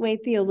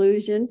perpetuate the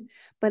illusion,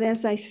 but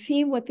as I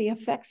see what the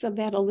effects of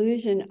that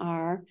illusion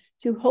are,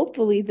 to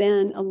hopefully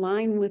then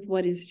align with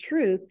what is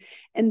truth.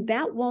 And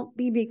that won't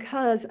be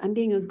because I'm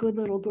being a good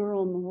little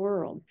girl in the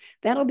world.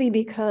 That'll be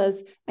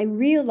because I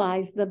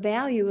realize the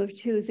value of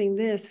choosing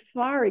this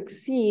far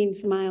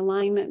exceeds my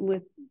alignment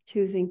with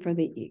choosing for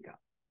the ego.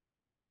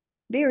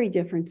 Very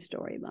different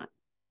storyline.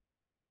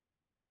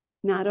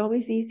 Not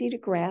always easy to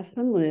grasp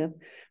and live,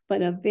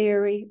 but a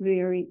very,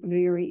 very,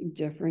 very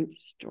different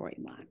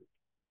storyline.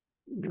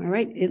 All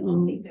right.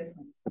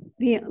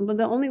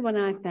 The only one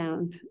I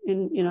found,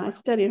 and you know, I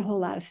studied a whole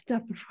lot of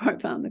stuff before I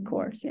found the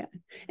Course, yeah.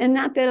 And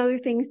not that other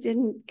things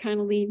didn't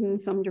kind of lead in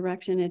some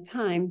direction at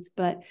times,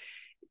 but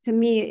to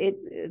me,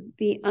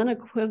 the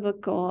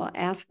unequivocal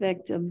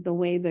aspect of the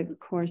way the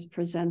Course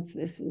presents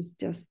this is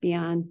just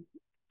beyond.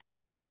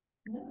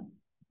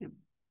 Yeah.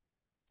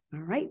 All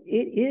right,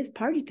 it is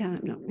party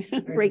time.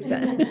 No, break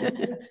time.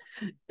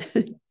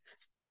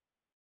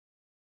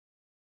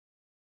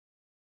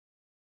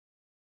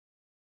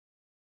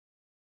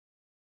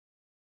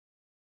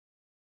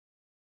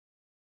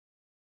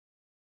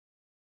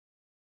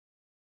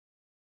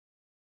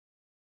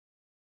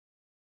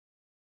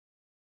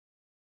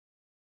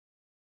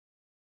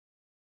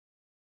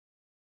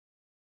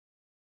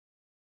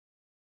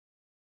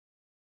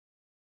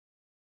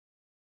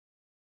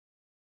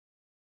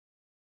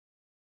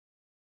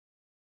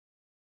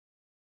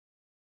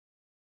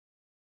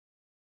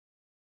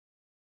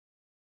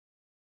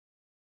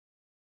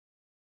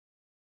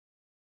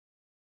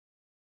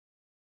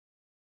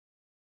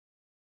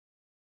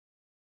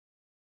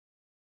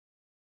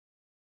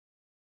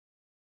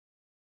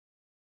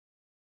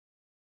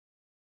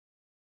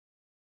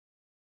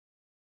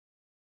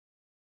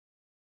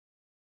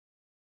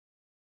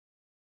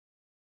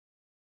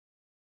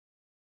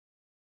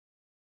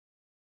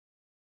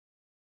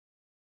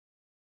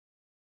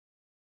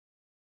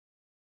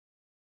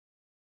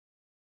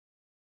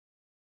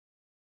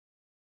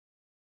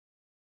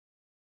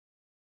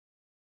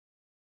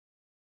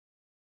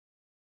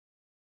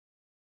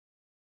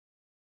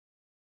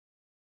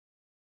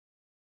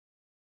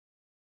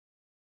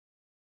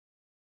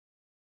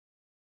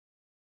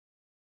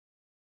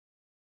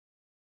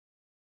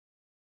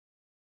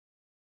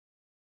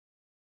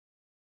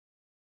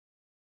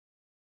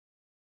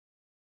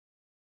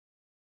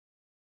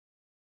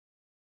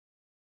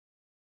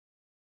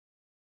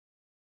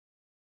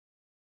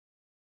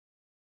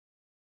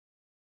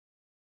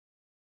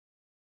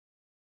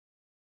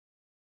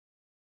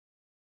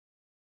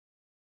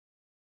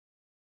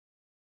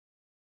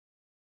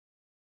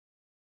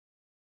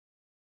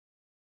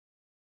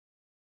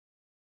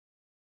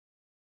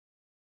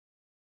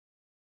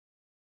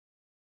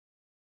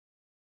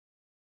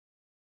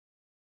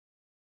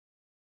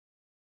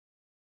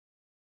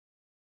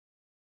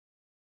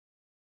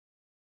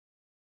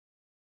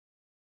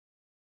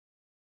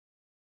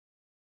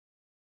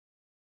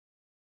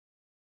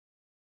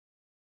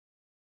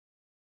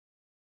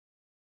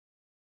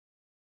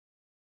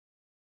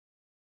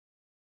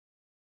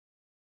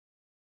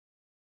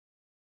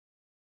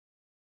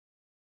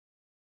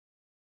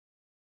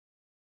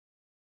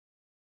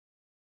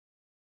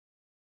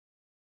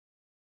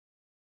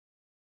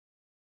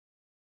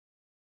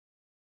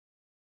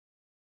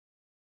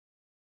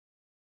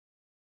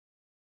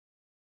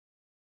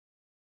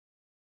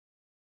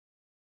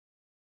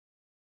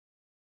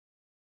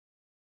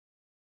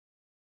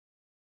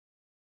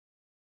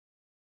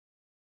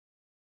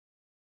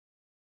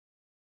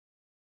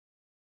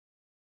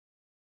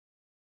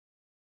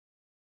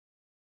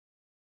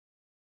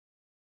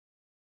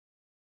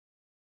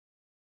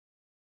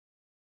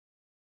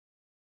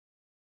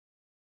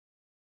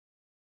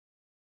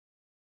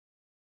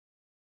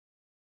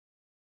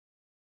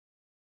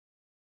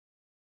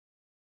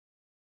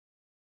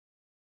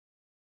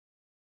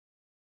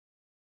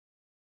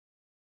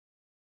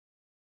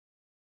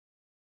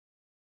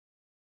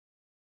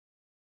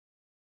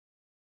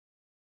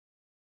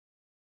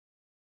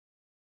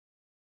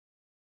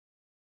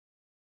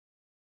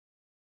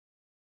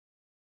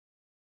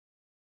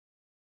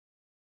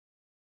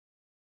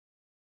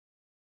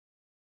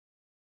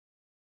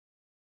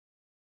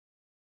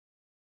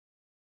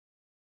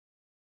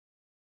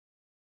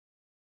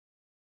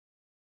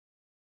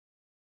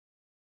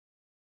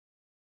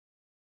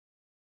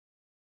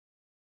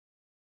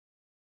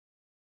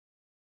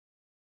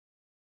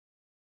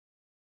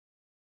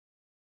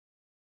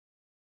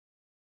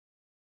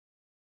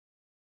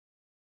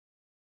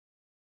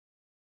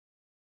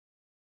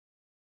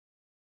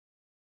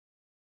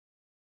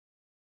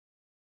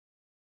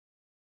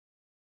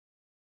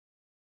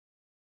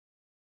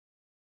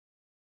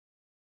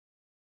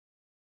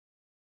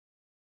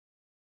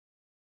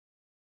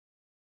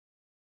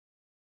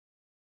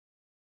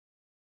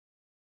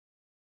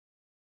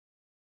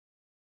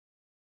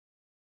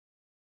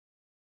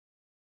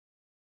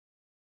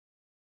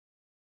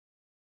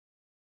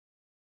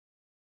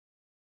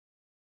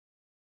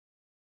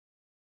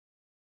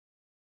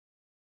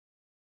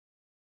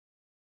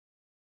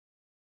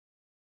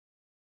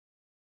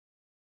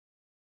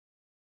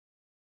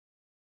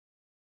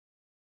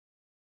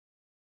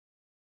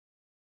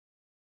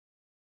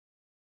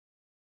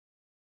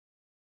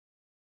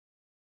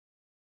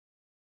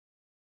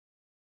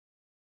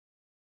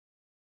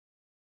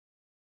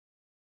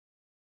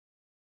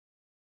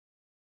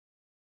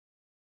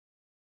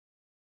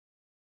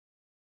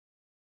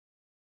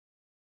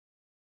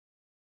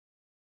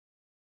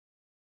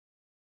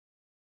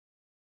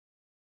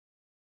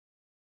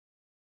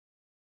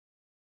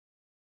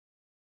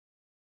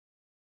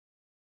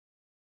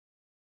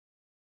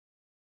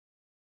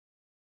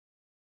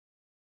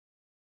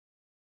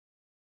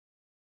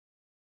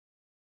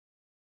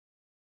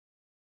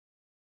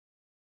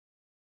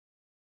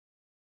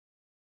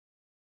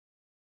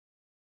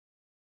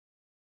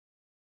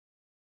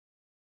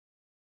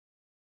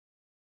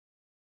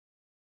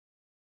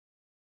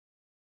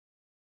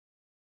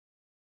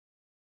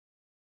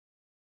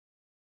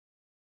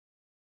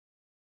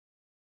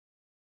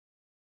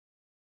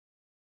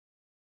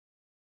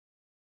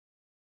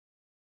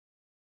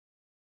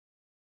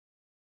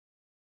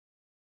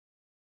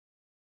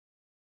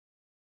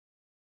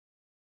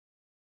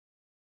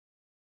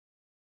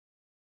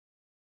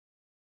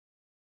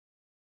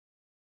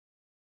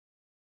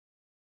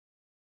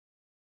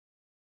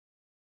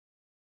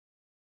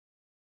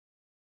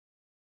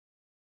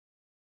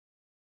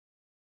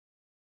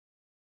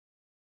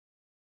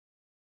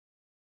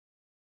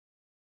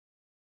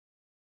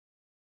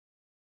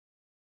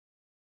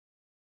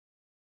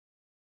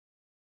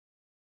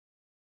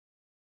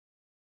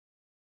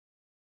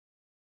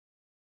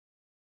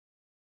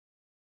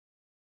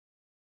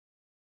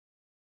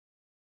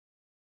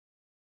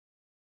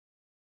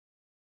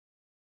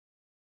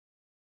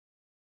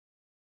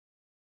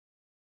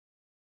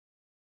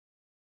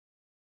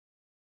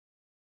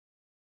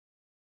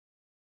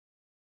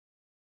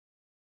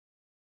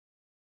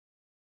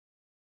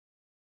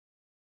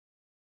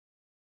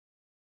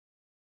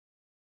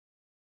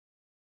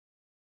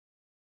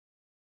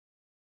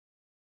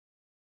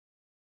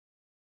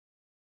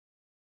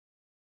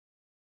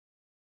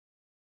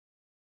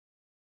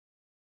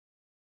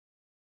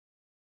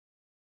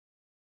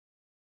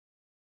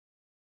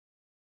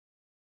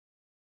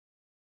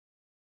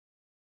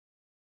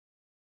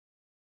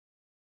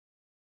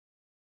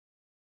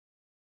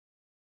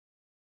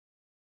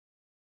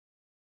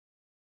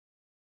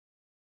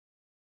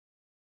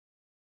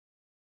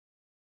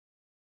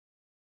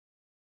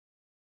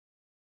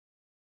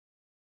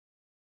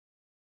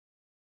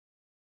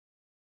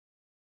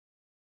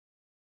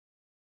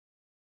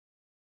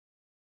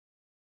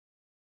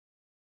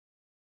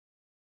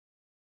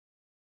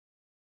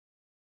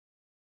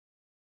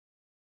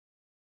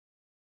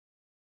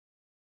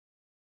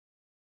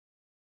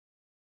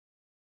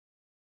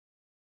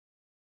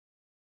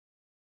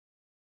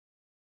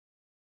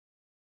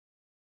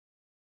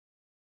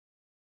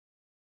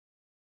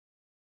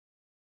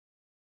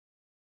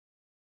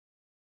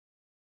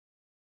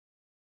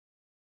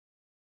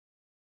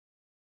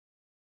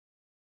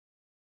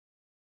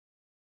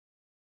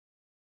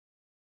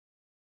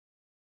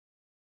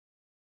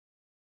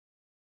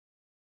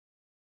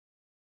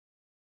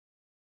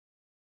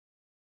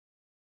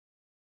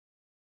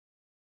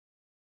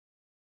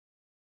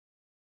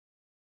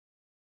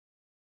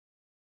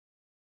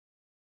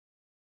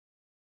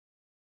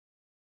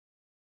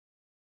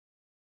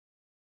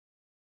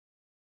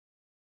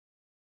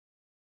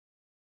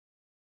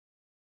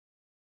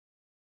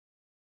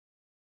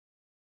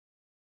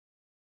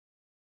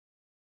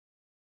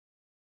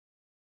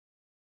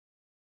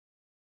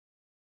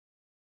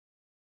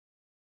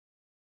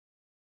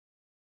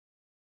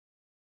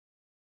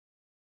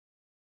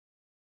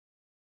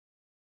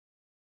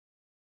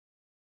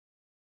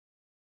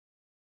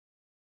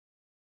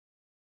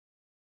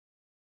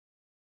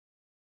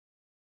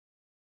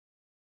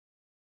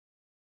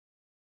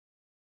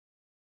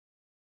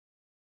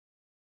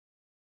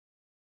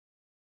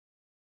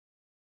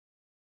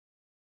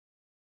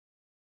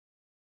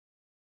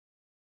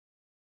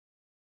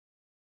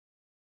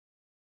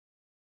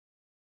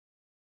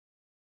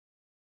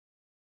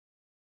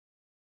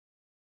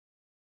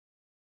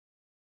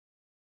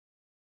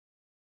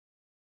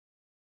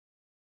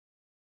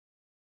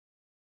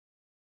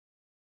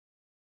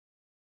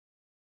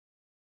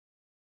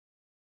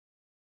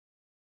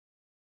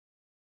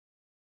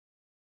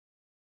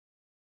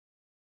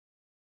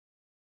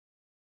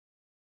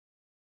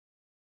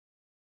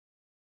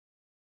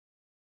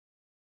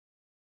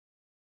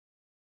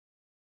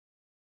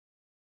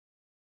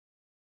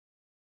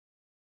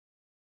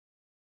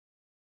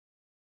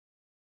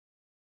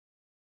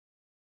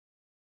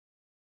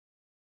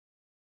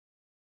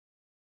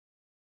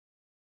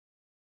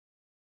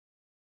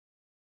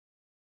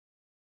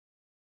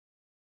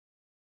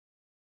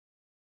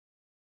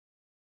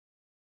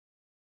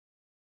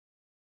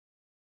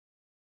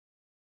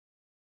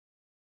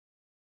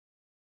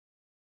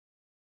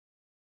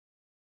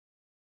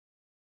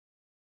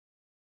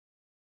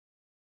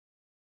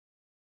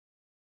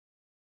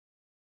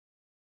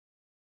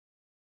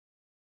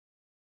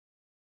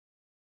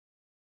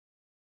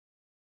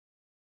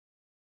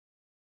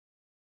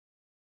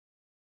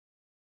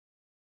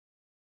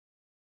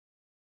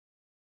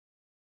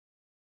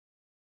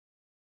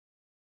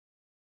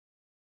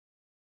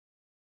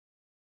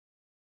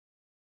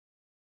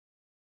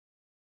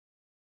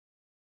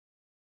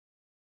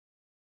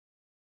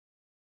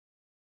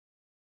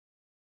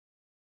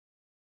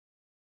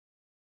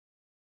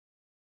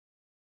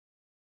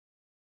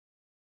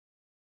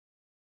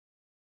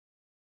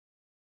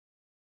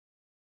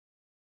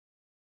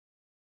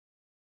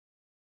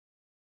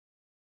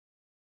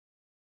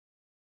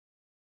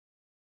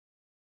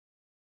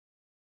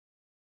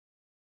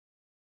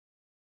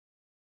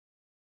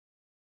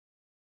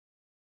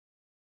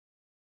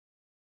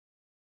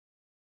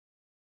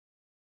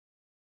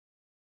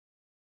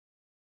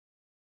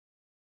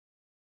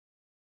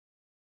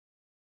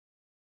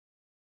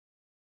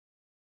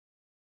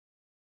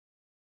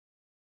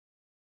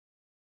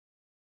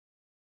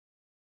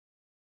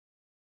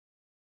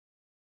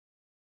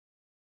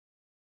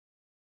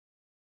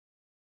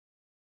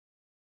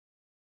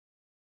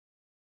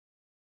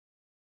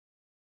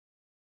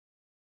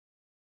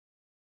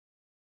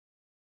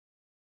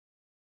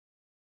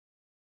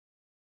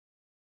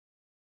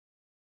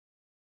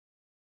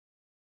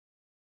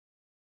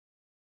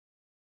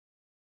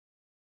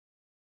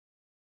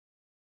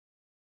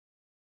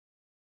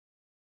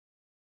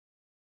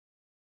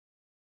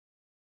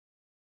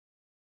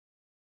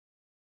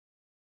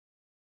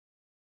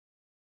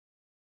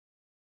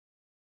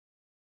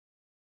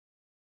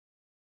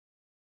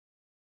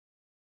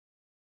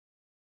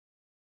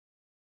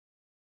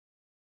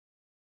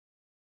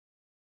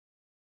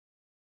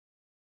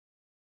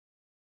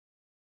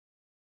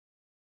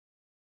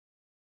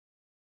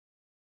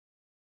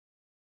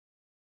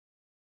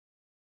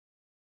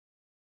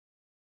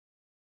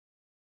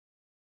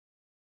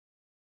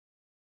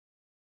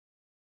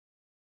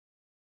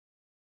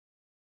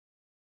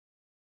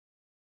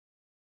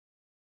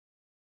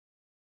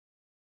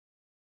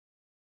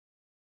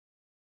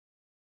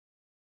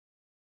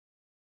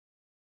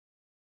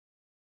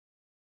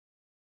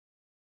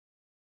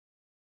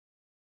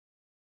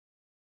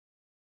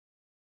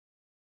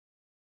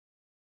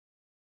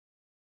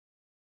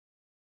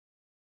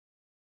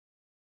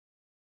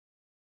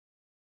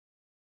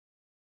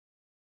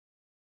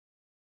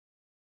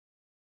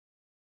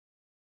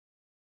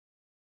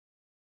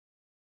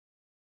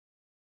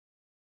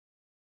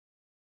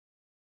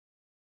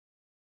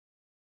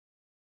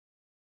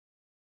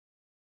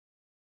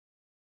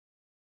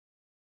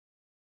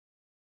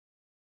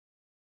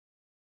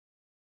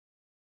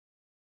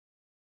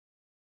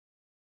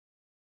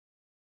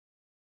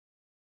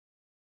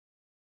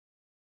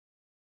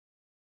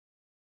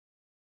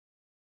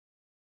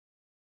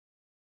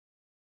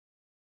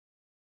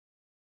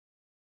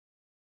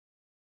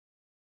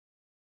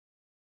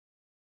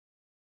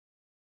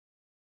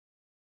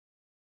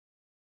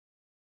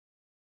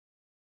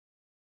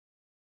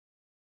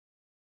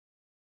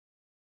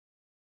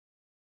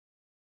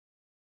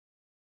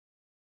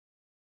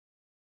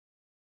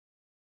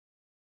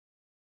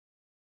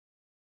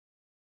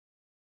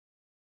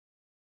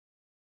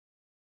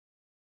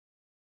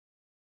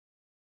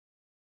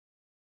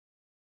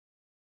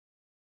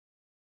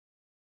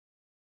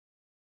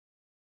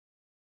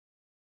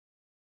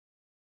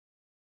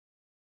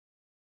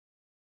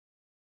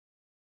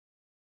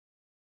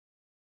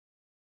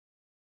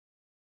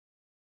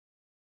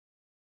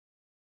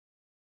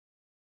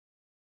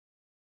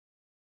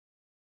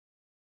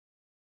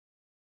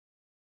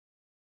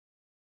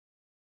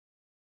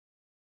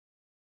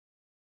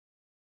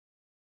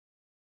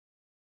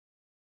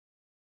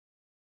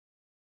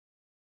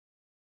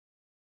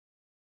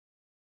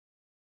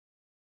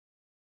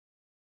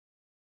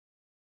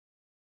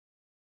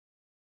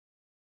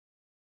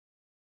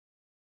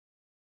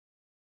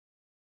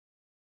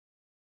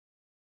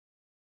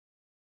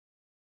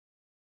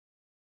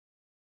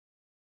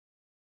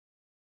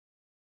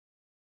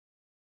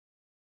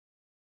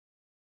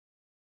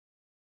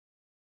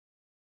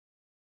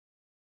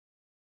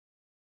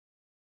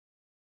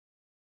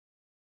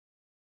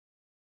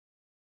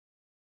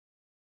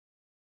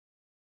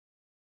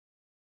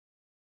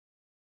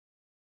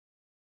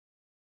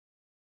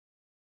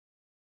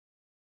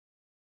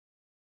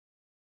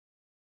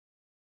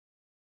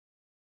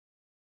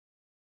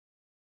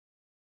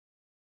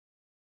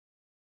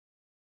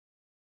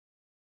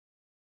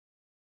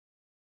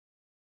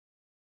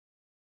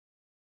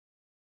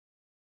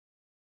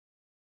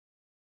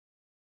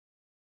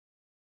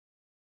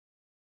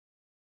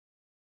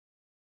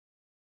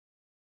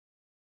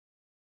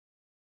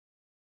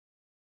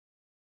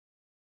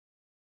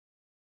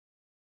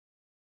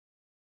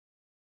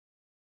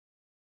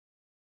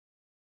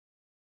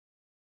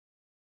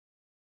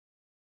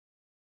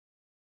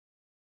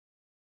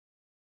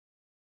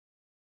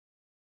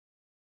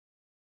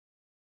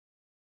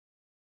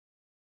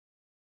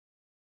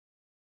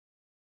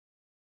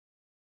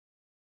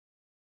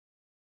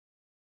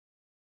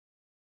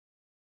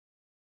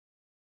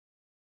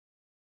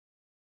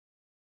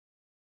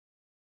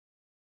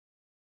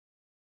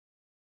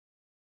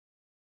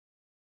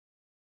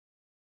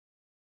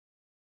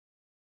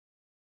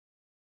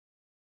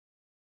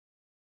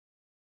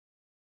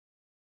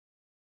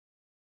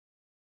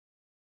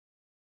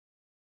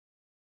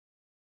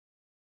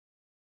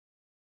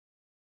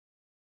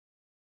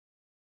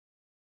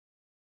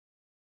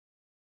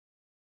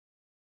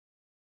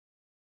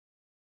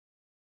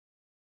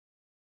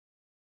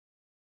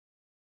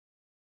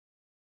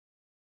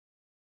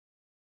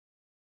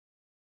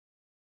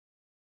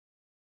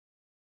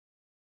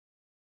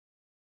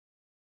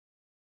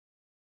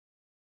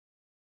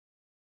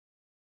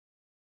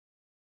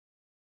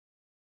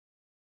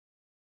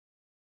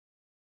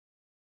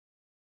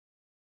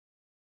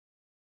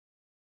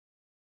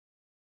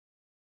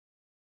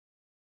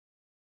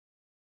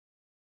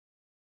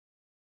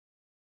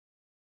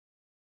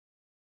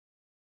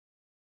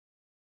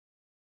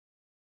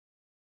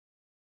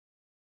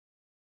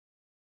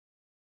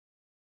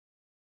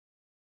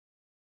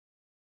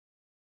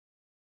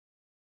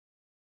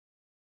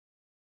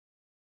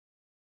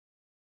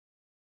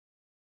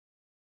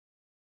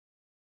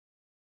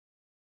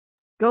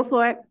 Go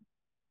for it.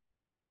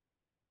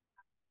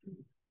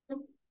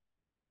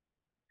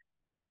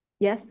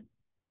 Yes.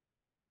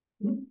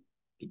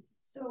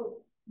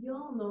 So you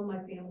all know my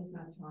family's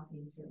not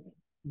talking to me.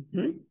 Mm-hmm.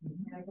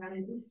 And I got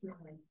an Easter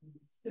egg from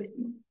my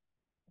sister.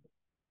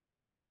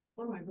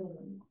 Or my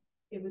brother-in-law.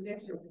 It was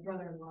actually my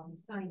brother-in-law who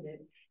signed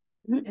it.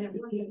 Mm-hmm. And it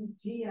wasn't,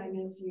 gee, I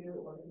miss you,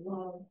 or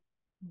love,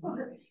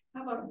 or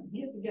how about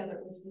get together,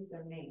 it was just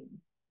their name.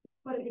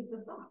 But it's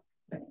the thought.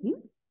 Mm-hmm.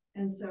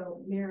 And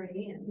so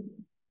Mary Ann,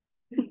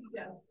 I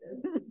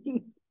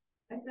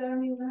said, I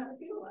don't even know how to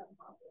feel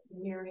about this.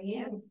 And Mary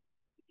Ann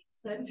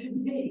said to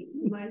me,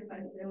 mind if I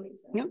really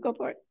said? No, go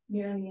for it.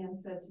 Mary Ann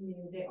said to me,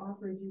 they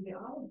offered you the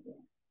olive branch.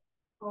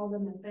 Call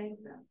them and thank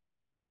them.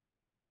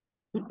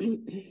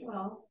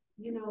 Well,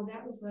 you know,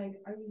 that was like,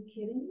 are you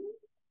kidding me?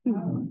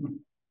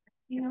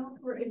 You know,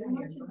 for as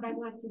much as I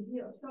want to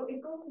give. So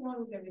it goes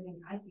along with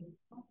everything I've been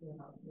talking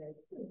about today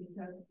too,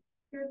 because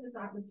here's this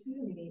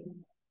opportunity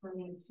for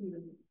me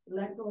to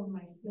let go of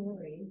my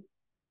story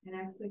and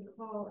actually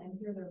call and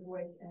hear their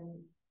voice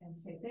and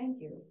say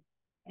thank you.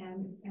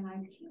 And I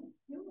can't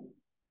do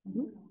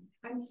it.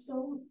 I'm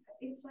so,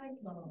 it's like,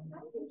 how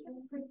do you just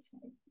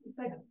pretend? It's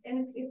like,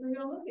 and if we're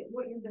gonna look at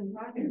what you've been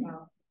talking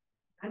about,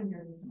 I'm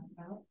here to talk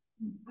about,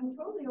 I'm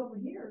totally over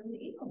here in the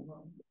ego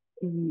world.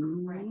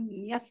 Right.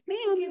 Yes,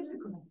 ma'am. Gives a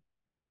crap.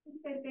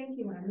 Say thank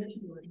you and I miss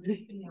you,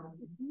 you know,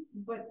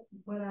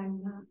 but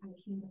I'm not, I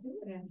can't do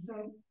it. And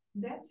so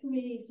that to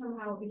me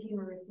somehow became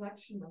a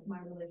reflection of my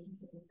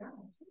relationship with God.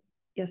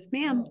 Yes,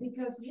 ma'am.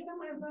 Because what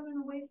am I running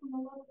away from the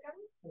love of God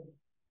for?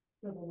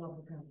 For the love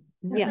of God.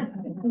 Yes.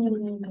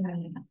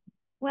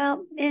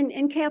 Well,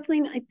 and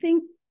Kathleen, I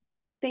think,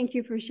 thank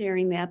you for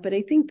sharing that, but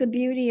I think the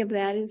beauty of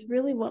that is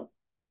really what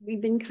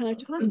we've been kind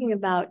of talking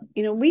about.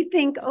 You know, we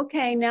think,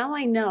 okay, now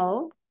I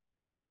know,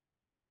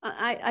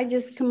 I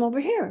just come over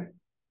here,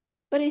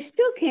 but I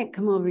still can't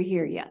come over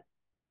here yet.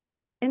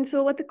 And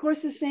so what the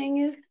Course is saying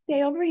is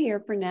stay over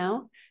here for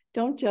now.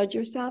 Don't judge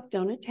yourself.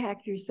 Don't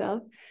attack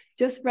yourself.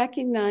 Just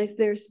recognize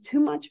there's too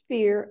much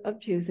fear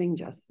of choosing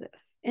just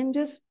this and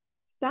just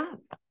stop.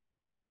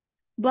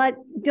 But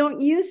don't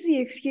use the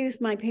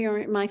excuse, my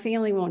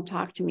family won't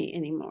talk to me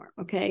anymore,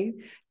 okay?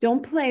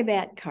 Don't play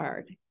that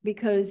card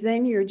because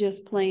then you're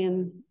just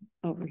playing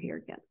over here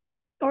again.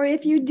 Or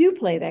if you do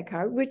play that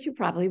card, which you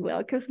probably will,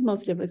 because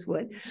most of us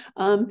would,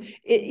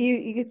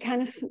 you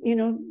kind of, you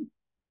know,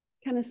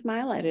 kind of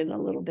smile at it a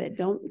little bit.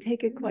 Don't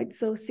take it quite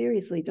so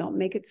seriously. Don't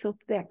make it so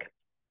thick.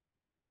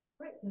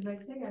 Right, as I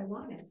say, I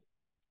want it.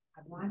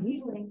 I want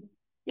healing.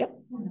 Yep. I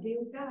want to be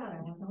with God.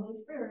 I want the Holy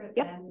Spirit.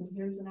 Yep. And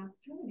here's an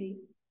opportunity,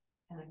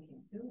 and I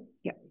can't do it.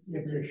 Yep.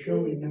 If you're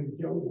showing you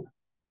don't.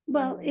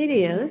 Well, it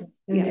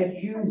is. And Yeah.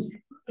 that's you.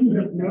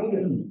 Just know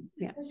it.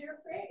 Yeah. Because you're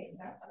afraid,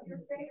 that's how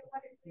you're afraid of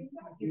what it brings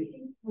up. You You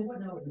think, just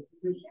what- know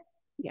it.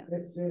 Yeah.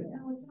 That's it.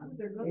 No, it's not what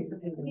they're going to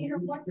do. Peter,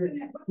 what's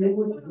in it? It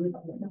was-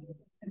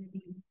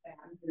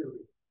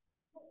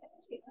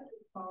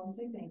 Call and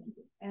say thank you.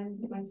 And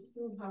my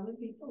sister will probably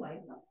be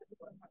polite.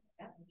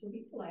 She'll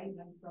be polite.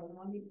 My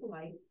brother-in-law will be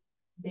polite.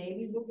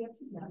 Maybe we'll get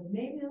together.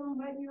 Maybe they'll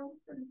invite me over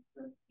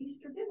for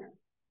Easter dinner.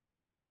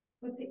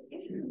 But the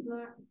issue is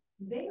not,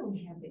 they don't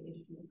have the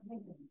issue.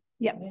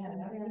 Yes.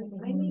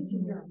 I need to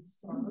hear, I'm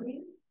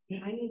sorry.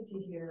 I need to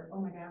hear,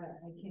 oh my God,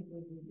 I can't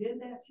believe you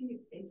did that to you.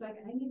 It's like,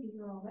 I need to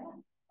hear all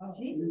that.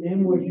 Jesus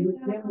Then what didn't you, do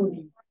that then on what the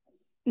you,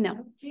 cross.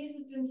 No.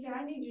 Jesus didn't say,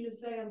 I need you to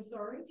say, I'm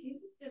sorry.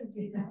 Jesus didn't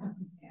do that.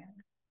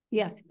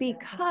 Yes,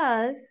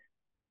 because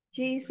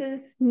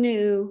Jesus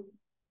knew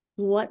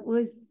what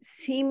was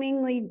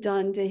seemingly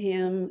done to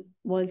him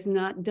was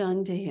not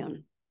done to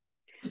him.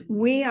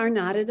 We are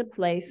not at a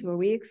place where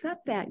we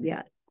accept that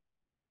yet.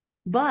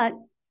 But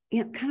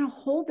you know, kind of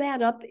hold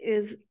that up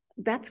is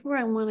that's where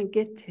I want to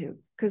get to,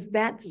 because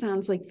that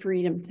sounds like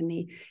freedom to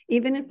me.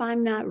 Even if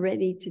I'm not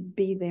ready to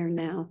be there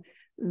now,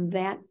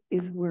 that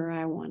is where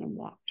I want to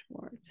walk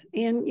towards.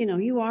 And, you know,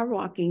 you are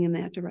walking in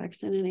that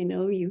direction. And I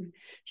know you've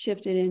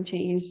shifted and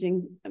changed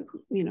and,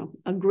 you know,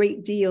 a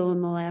great deal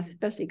in the last,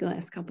 especially the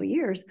last couple of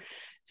years.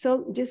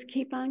 So just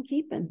keep on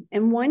keeping.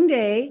 And one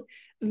day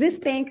this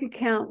bank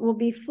account will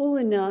be full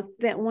enough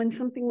that when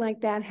something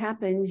like that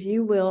happens,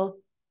 you will,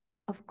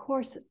 of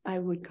course, I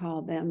would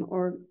call them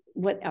or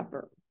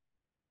whatever.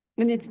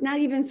 And it's not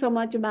even so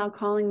much about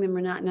calling them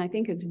or not. And I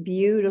think it's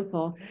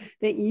beautiful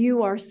that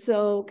you are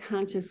so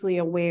consciously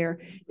aware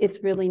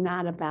it's really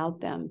not about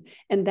them.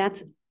 And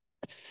that's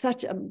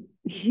such a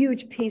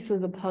huge piece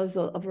of the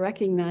puzzle of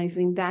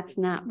recognizing that's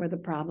not where the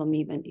problem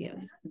even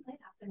is.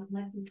 And I'm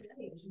laughing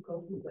today as you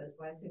go through this,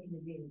 why I said can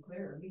you be even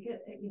clearer?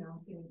 Because, you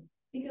know,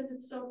 because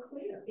it's so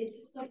clear.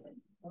 It's so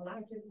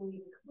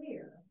logically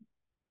clear.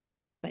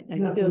 But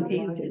I still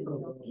can't.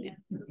 Yeah.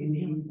 But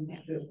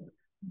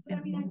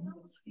I mean, I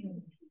know it's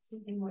feeling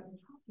in what you're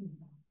talking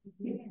about.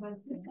 It's like,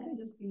 this would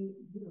just be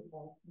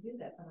beautiful to do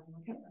that, but I'm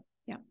okay.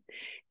 Yeah.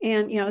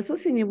 And, you know, I was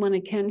listening to one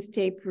of Ken's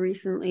tape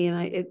recently,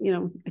 and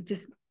it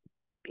just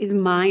is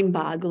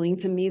mind-boggling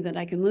to me that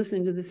I can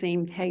listen to the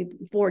same tape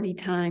 40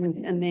 times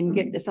and then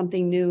get to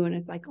something new. And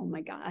it's like, oh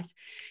my gosh.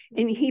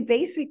 And he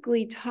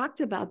basically talked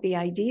about the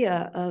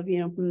idea of,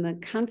 from the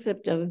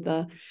concept of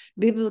the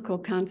biblical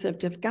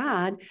concept of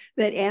God,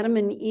 that Adam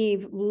and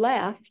Eve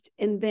left.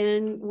 And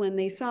then when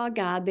they saw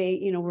God,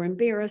 they, were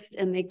embarrassed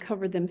and they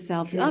covered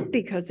themselves up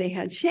because they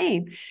had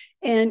shame.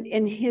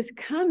 And his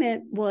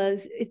comment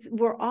was,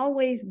 we're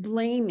always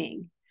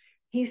blaming.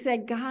 He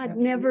said, God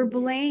never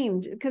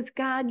blamed because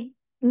God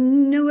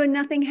knew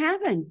nothing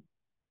happened.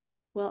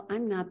 Well,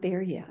 I'm not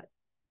there yet.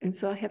 And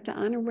so I have to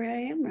honor where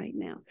I am right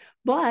now.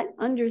 But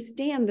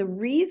understand the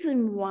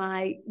reason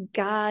why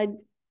God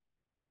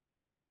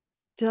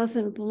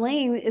doesn't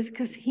blame is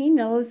because he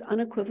knows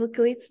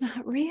unequivocally it's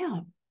not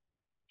real.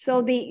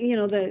 So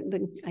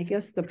I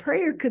guess the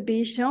prayer could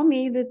be, show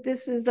me that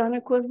this is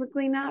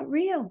unequivocally not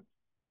real.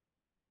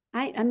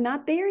 I'm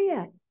not there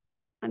yet.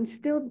 I'm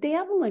still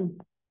dabbling.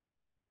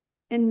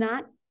 And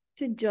not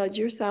to judge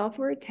yourself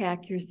or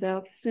attack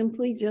yourself,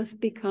 simply just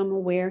become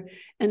aware.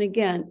 And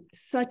again,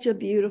 such a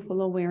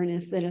beautiful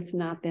awareness that it's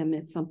not them,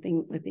 it's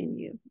something within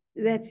you.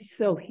 That's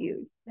so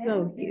huge,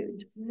 so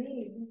huge. To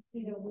me,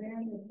 the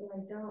awareness that I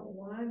don't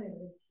want it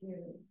is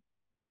huge.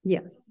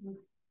 Yes.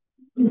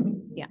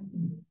 Yeah.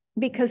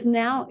 Because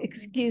now,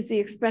 excuse the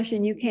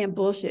expression, you can't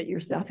bullshit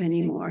yourself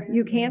anymore. Exactly.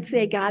 You can't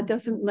say, God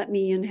doesn't let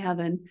me in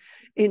heaven.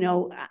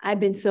 I've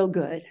been so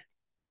good.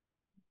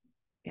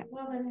 Yeah.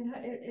 Well, and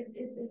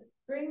it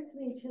brings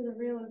me to the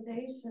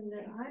realization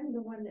that I'm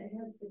the one that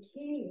has the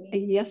key.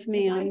 Yes,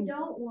 ma'am. I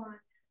don't want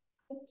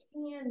it. I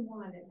can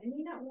want it. I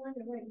may not want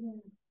it right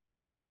now.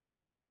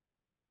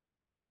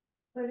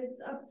 But it's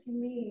up to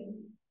me,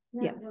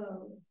 not yes.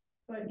 Rose.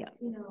 But,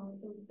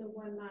 the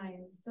one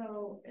mind.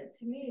 So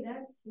to me,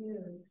 that's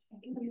huge. I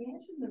can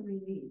imagine the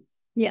release.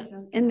 Yes,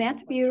 and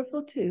that's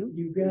beautiful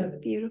too. That's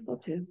beautiful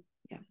too.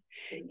 Yeah.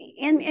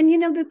 And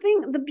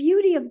the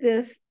beauty of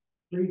this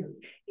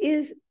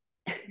is,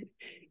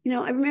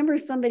 I remember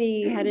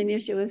somebody had an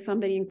issue with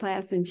somebody in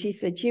class, and she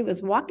said she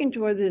was walking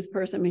toward this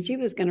person and she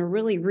was going to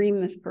really ream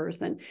this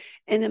person.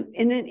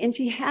 And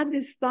she had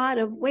this thought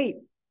of, wait,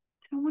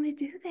 I don't want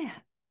to do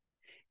that.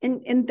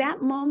 And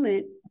that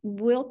moment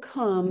will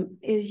come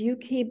as you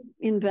keep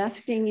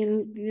investing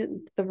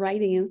in the right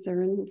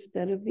answer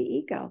instead of the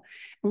ego.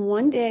 And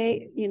one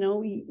day,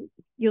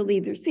 you'll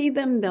either see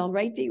them, they'll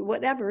write to you,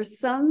 whatever,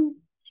 some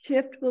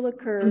shift will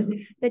occur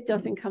that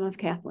doesn't come of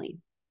Kathleen.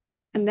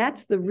 And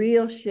that's the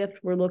real shift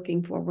we're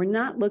looking for. We're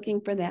not looking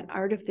for that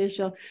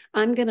artificial,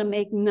 I'm going to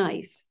make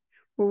nice.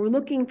 We're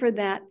looking for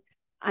that,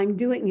 I'm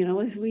doing,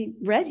 as we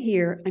read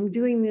here, I'm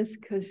doing this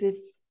because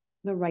it's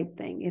the right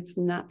thing. It's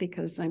not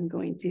because I'm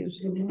going to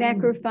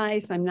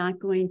sacrifice. I'm not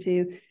going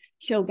to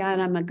show God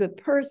I'm a good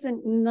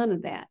person. None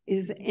of that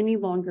is any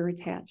longer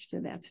attached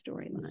to that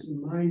storyline. It's the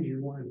mind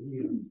you want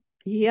here.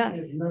 Yes.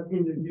 It has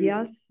nothing to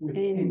do with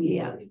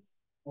anybody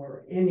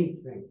or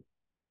anything.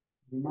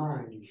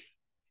 Mind.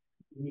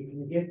 When you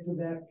can get to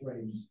that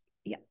place,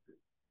 you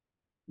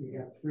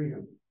have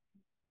freedom.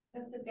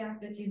 Just the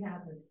fact that you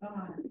have the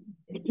thought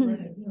is where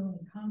the healing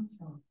comes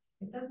from.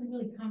 It doesn't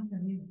really come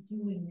from you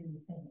doing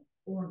anything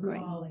or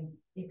calling.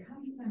 It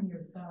comes from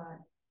your thought,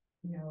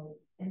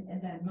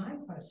 and then my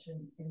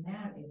question in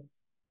that is,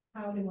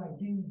 how do I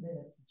do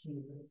this,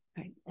 Jesus?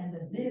 Right. And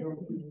the this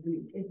is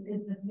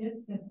the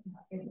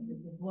this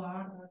is the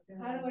block.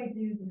 How do I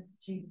do this,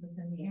 Jesus?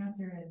 And the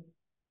answer is,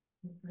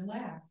 just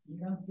relax. You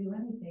don't do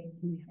anything,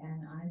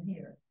 and I'm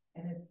here.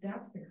 And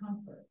that's the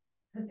comfort.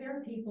 Because there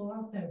are people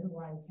also who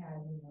I've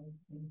had,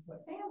 things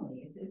with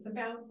family. It's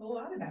about a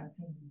lot about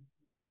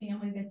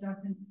family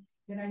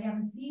that I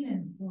haven't seen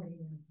in 40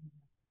 years.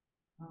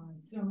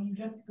 So you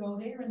just go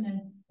there, and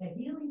then the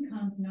healing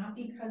comes not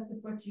because of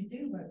what you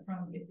do, but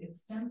from it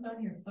stems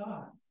on your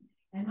thoughts.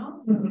 And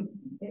also,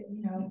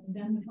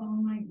 then the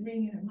phone might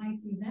ring, and it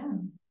might be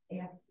them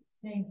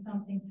saying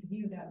something to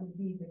you that would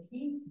be the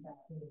key to that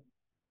healing.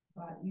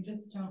 But you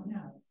just don't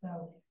know.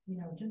 So,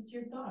 just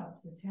your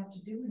thoughts. If you have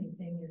to do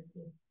anything is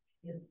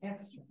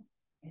extra,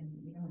 and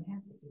you don't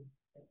have to do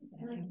it.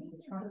 And I think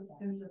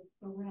there's a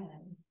thread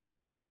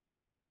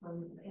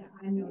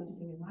I'm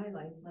noticing in my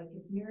life, like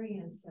if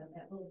Marianne said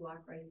that little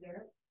block right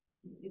there,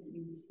 if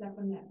you step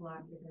on that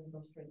block, you're going to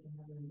go straight to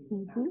heaven.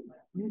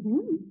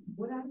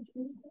 Would I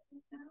choose that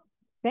now?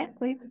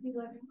 Exactly. I'd be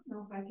like, I don't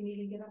know if I can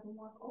even get up and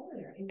walk over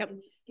there.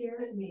 It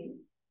scares me.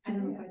 I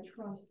don't know if I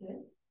trust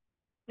it.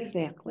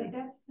 Exactly. But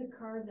that's the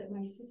card that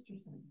my sister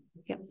sent me.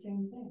 It's the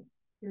same thing.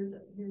 Here's a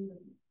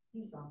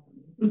piece off of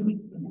me.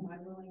 Am I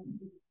willing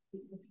to?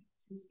 It's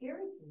too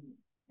scary for me.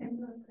 And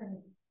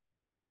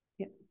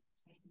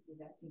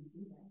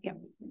Yep.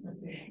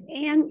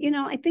 And,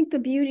 I think the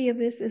beauty of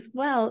this as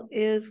well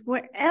is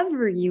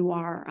wherever you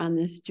are on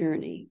this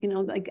journey,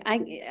 like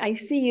I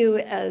see you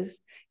as,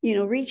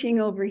 reaching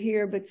over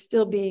here, but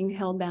still being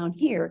held down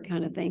here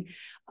kind of thing.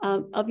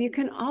 You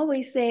can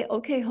always say,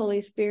 okay,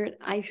 Holy Spirit,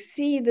 I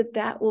see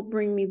that will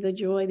bring me the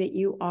joy that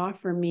you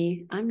offer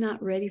me. I'm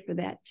not ready for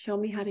that. Show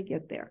me how to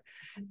get there.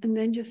 And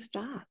then just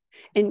stop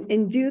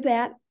and do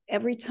that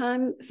every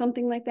time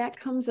something like that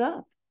comes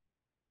up.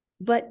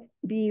 But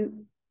be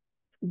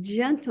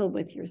gentle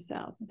with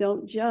yourself.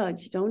 Don't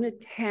judge. Don't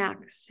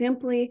attack.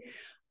 Simply,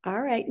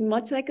 all right,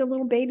 much like a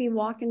little baby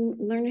walking,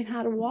 learning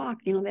how to walk.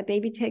 You know, that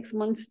baby takes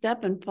one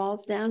step and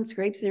falls down,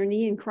 scrapes their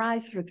knee, and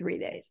cries for 3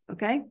 days.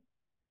 Okay?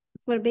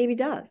 That's what a baby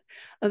does.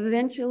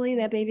 Eventually,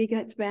 that baby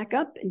gets back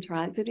up and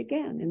tries it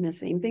again. And the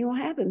same thing will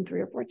happen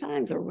 3 or 4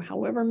 times or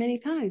however many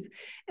times.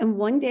 And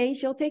one day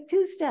she'll take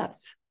 2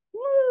 steps.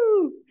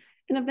 Woo!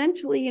 And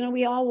eventually, you know,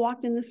 we all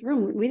walked in this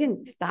room. We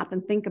didn't stop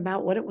and think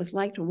about what it was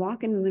like to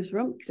walk into this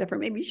room, except for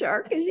maybe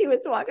Shark, because she was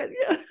walking.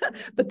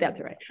 But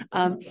that's all right.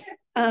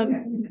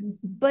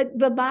 But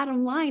the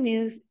bottom line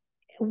is,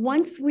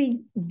 once we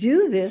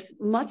do this,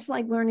 much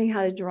like learning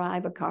how to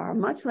drive a car,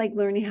 much like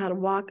learning how to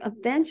walk,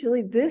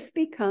 eventually this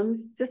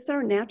becomes just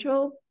our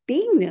natural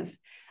beingness.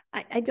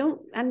 I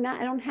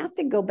don't have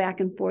to go back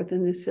and forth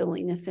in this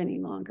silliness any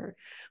longer.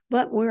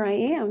 But where I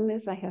am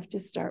is I have to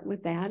start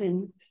with that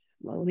and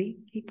slowly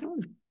keep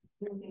going.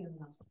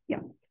 Yeah.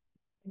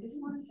 I just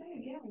want to say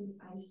again,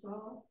 I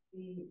saw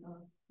the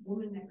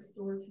woman next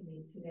door to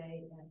me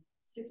today at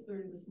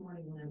 6:30 this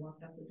morning when I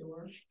walked out the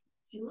door.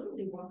 She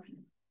literally walked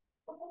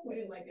all the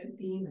way like a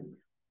demon.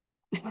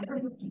 It's like a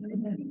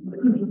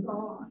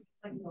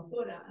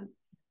hood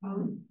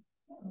on.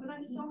 But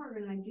I saw her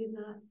and I did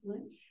not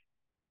flinch.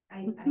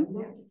 I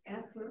looked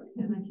at her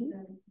and I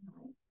said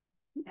hi.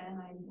 And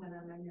I went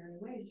on my merry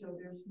way. So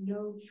there's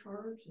no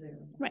charge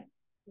there. Right.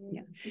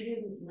 Yeah. She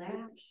didn't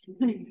laugh. She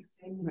didn't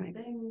say many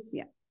things.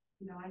 Yeah.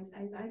 You know,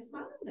 I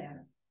smiled at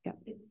her. Yeah.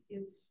 I just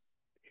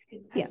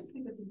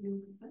think it's a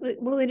beautiful thing.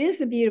 Well, it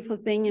is a beautiful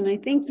thing. And I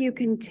think you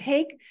can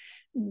take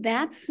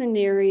that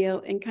scenario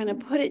and kind of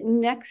put it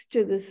next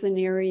to the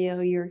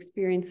scenario you're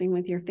experiencing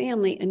with your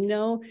family and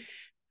know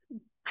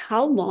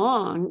how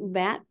long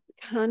that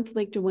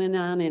conflict went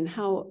on and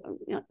how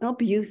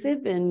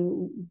abusive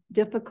and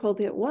difficult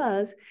it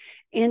was.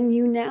 And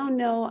you now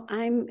know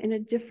I'm in a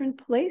different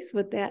place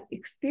with that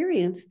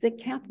experience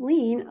that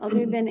Kathleen,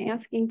 other than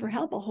asking for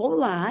help a whole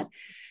lot,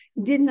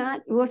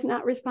 was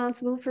not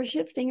responsible for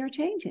shifting or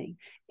changing.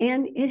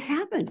 And it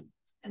happened.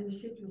 And the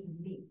shift was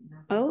in me.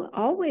 Oh,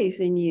 always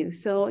in you.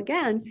 So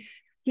again,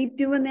 keep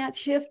doing that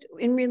shift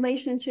in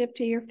relationship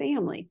to your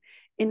family.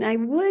 And I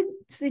would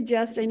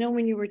suggest, I know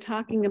when you were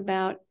talking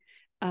about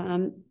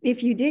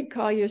if you did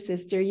call your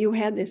sister, you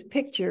had this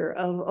picture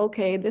of,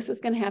 okay, this is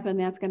going to happen,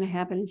 that's going to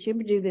happen, and she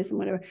would do this and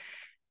whatever.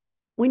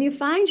 When you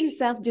find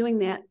yourself doing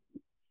that,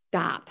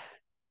 stop.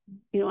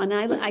 You know, and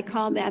I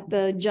call that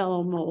the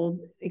Jell-O mold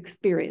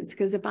experience,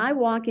 because if I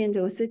walk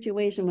into a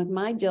situation with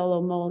my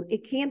Jell-O mold,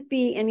 it can't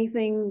be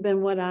anything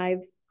than what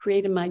I've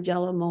created my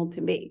Jell-O mold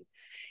to be.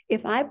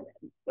 If I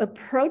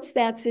approach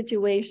that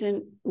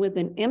situation with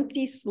an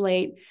empty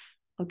slate,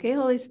 okay,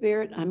 Holy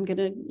Spirit, I'm going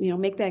to, you know,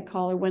 make that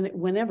call or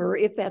whenever,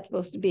 if that's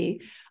supposed to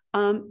be.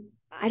 I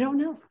don't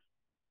know.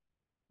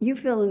 You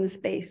fill in the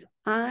space.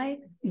 I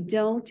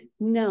don't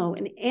know.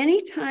 And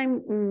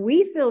anytime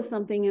we feel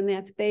something in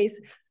that space,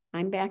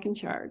 I'm back in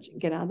charge.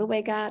 Get out of the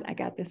way, God. I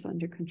got this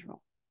under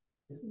control.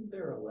 Isn't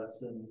there a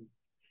lesson?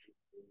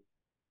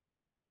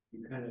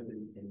 You kind of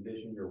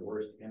envision your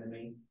worst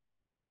enemy,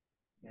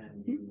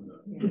 and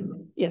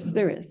you. Yes,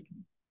 there is.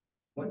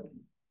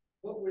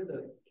 What were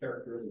the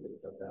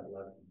characteristics of that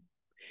lesson?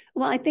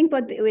 Well, I think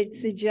what it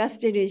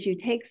suggested is you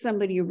take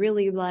somebody you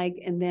really like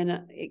and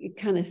then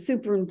kind of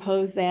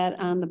superimpose that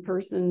on the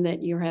person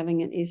that you're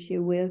having an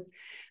issue with,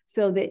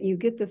 so that you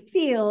get the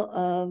feel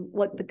of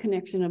what the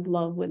connection of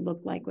love would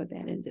look like with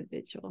that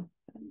individual.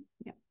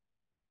 Yeah.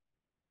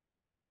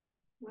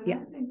 When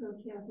I think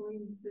of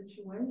Kathleen's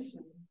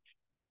situation,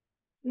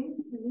 seems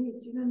to me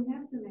she doesn't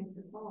have to make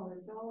the call.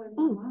 It's all in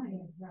her mind.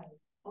 Right.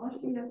 All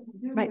she has to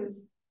do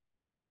is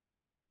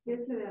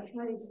get to that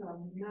place of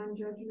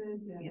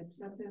non-judgment and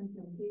acceptance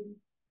and peace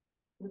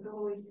with the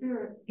Holy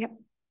Spirit. Yep.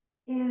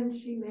 And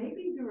she may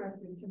be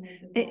directed to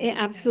make the call.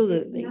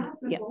 Absolutely. It's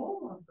not the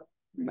goal of it.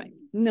 Right.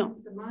 No.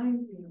 It's the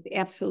mind field.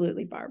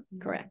 Absolutely, Barb.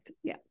 Correct.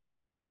 Yeah.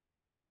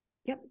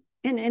 Yep.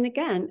 And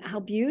again, how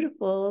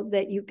beautiful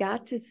that you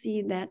got to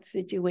see that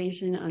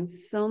situation on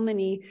so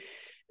many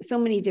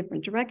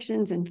different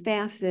directions and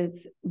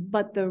facets,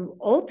 but the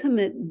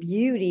ultimate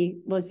beauty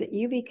was that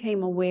you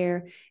became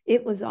aware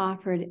it was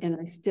offered and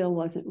I still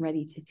wasn't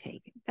ready to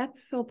take it.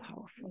 That's so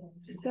powerful.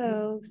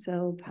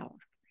 So powerful.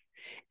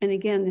 And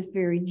again, this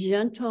very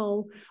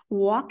gentle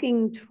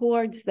walking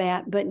towards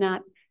that, but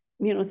not,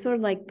 you know, sort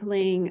of like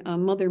playing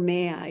Mother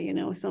May I, you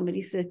know,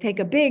 somebody says, take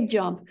a big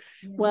jump.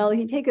 Yeah. Well,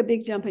 you take a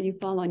big jump and you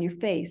fall on your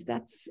face.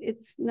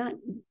 It's not,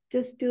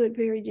 just do it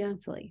very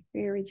gently,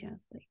 very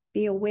gently.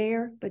 Be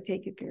aware, but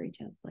take it very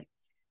gently.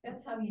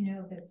 That's how you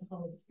know that's the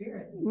Holy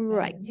Spirit.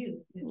 Right.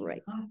 You.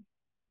 Right.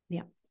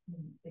 Yeah.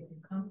 If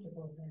you're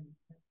comfortable, then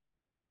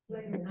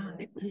later on.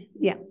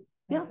 Yeah.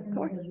 Yeah, of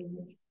course.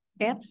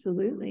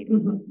 Absolutely.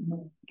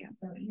 Yeah.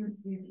 So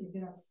if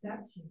it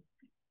upsets you,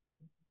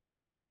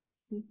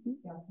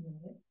 that's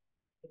it,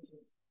 which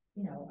is,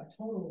 you know, a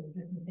total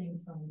different thing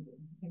from,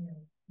 you know,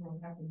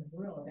 growing up in the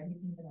world,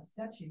 everything that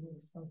upsets you,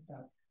 you're supposed to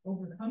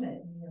overcome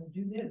it, and,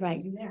 do this,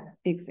 Right. do that.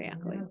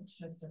 Exactly. Now it's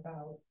just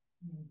about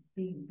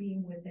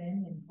being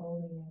within and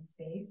holding that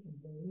space and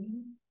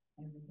waiting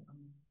and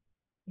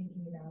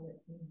thinking about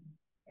it,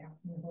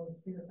 asking the Holy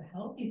Spirit to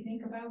help you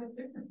think about it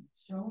differently.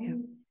 Show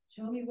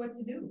me what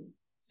to do.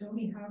 Show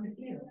me how to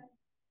feel.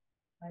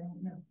 I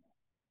don't know.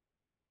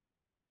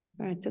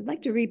 All right, so I'd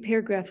like to read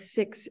paragraph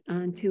 6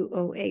 on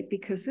 208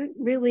 because it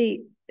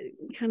really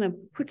kind of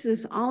puts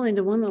this all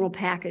into one little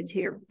package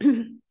here.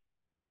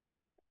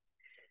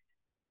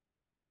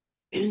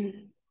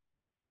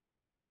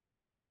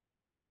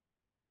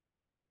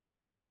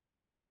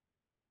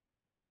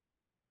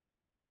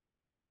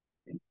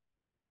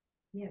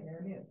 Yeah,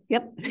 there it is.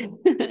 Yep.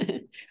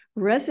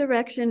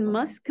 Resurrection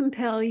must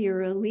compel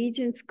your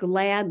allegiance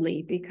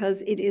gladly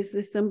because it is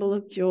the symbol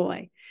of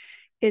joy.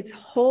 Its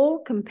whole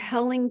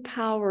compelling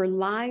power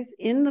lies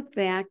in the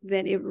fact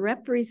that it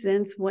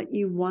represents what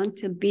you want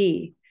to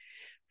be.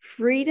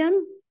 Freedom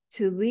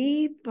to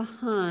leave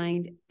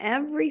behind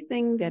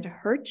everything that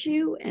hurts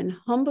you and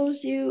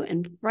humbles you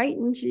and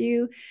frightens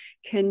you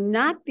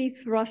cannot be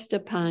thrust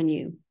upon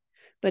you,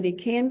 but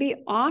it can be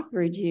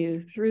offered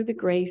you through the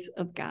grace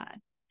of God.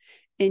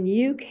 And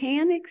you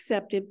can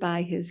accept it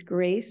by his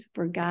grace,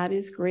 for God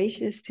is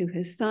gracious to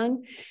his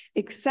Son,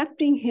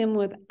 accepting him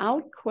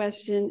without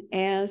question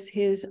as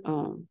his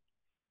own.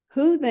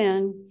 Who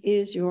then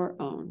is your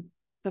own?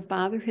 The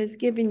Father has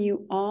given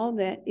you all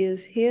that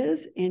is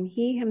his, and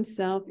he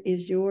himself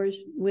is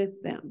yours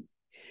with them.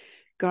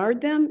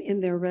 Guard them in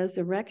their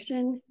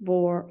resurrection,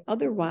 for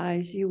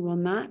otherwise you will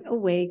not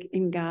awake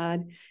in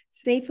God,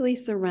 safely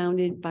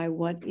surrounded by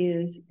what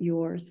is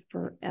yours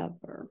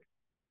forever.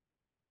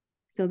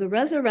 So the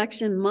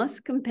resurrection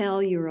must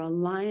compel your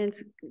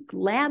alliance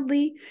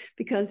gladly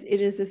because it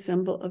is a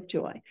symbol of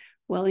joy.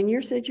 Well, in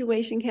your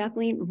situation,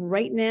 Kathleen,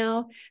 right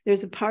now,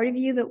 there's a part of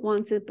you that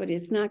wants it, but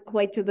it's not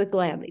quite to the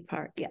gladly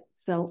part yet.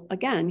 So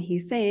again,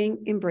 he's saying,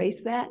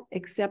 embrace that,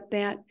 accept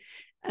that,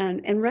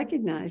 and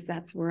recognize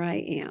that's where I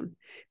am.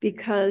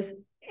 Because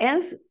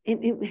as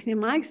in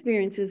my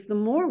experiences, the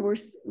more we're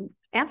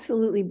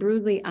absolutely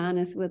brutally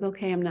honest with,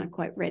 okay, I'm not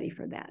quite ready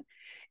for that,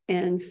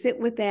 and sit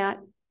with that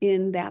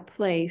in that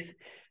place,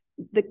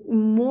 the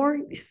more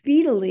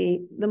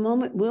speedily the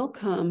moment will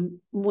come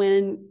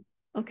when,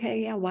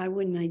 okay, yeah, why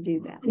wouldn't I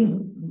do that?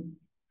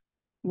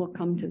 Will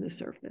come to the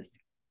surface.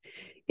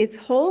 Its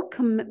whole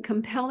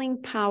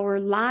compelling power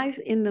lies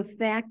in the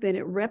fact that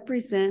it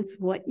represents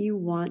what you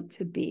want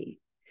to be.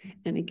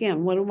 And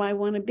again, what do I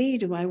want to be?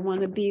 Do I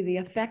want to be the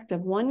effect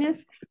of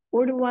oneness,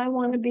 or do I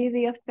want to be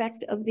the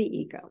effect of the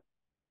ego?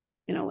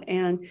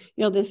 And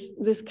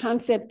this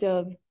concept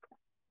of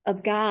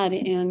God,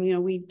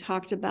 and we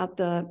talked about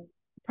the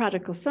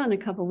prodigal son a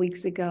couple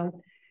weeks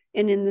ago,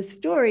 and in the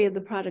story of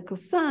the prodigal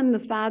son, the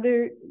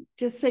father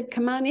just said,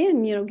 come on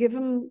in, give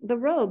him the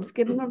robes,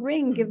 give him a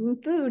ring, give him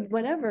food,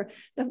 whatever.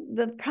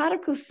 The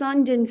prodigal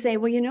son didn't say,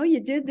 well, you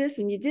did this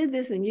and you did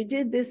this and you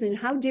did this, and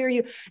how dare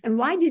you, and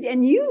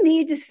and you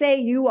need to say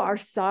you are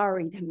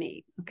sorry to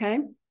me. Okay,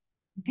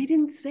 he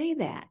didn't say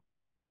that.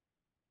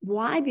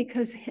 Why?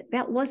 Because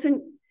that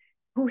wasn't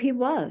who he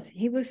was.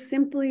 He was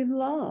simply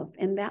love,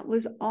 and that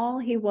was all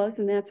he was,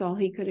 and that's all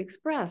he could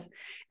express.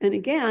 And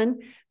again,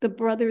 the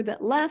brother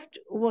that left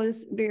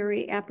was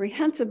very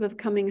apprehensive of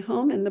coming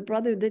home, and the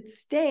brother that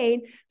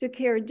stayed took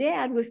care of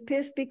dad was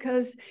pissed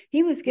because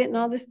he was getting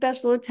all the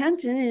special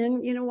attention,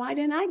 and why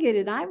didn't I get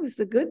it? I was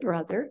the good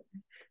brother.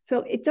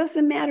 So it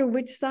doesn't matter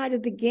which side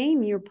of the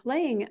game you're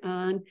playing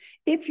on,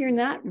 if you're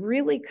not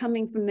really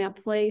coming from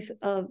that place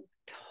of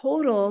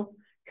total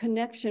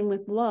connection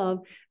with love,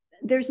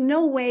 there's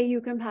no way you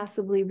can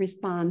possibly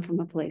respond from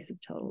a place of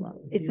total love.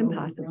 It's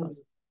impossible.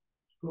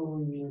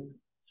 Going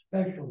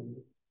with special,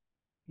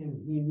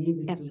 and he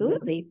needed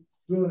absolutely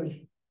to look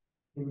good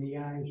in the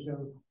eyes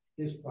of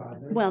his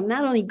father. Well,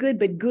 not only good,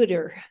 but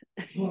gooder.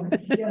 Well,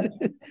 yes.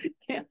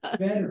 Yeah.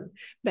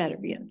 Better,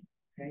 yeah.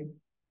 Okay.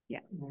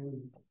 Yeah.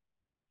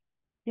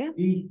 Yeah.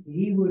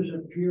 He was a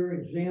pure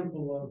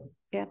example of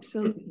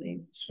absolutely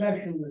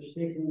specialness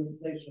taking the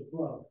place of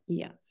love.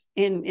 Yes,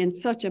 and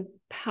such a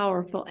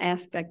powerful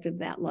aspect of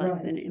that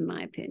lesson, right, in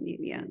my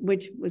opinion. Yeah,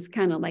 which was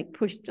kind of like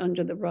pushed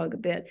under the rug a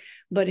bit,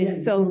 but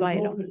it's so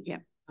vital. Yeah.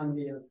 On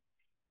the other.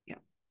 Yeah.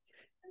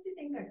 Don't you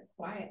think that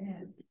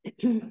quietness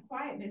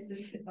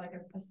is like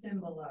a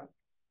symbol of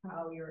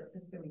how you're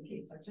pursuing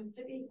peace? So just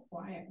to be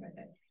quiet with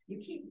it.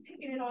 You keep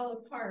picking it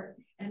all apart,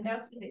 and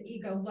that's what the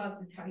ego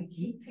loves, is how you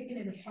keep picking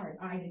it apart.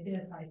 I did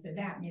this, I said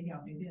that, maybe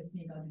I'll do this,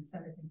 maybe I'll do this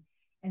other thing.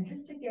 And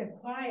just to get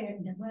quiet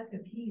and let the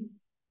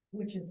peace,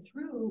 which is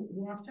true,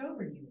 wash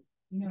over you.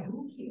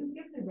 Who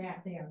gives a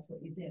rat's ass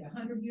what you did?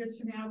 100 years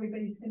from now,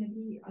 everybody's going to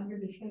be under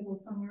the table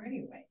somewhere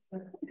anyway. So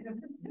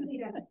just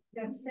really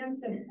that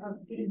sense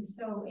of being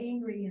so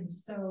angry and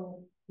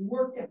so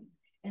worked up,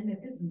 and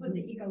that this is what the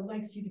ego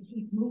likes you to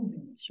keep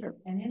moving. Sure.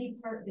 And any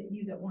part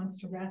that wants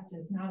to rest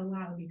is not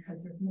allowed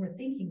because there's more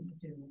thinking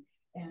to do.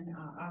 And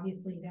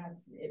obviously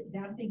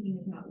that thinking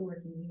is not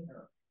working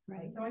either.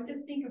 Right. So I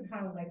just think of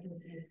how, like,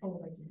 you're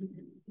told, like,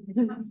 it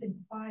comes in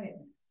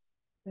quietness.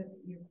 That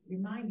your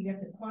mind, you have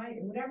to quiet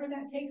it, whatever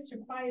that takes to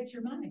quiet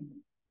your mind.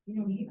 You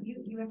know,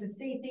 you have to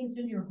say things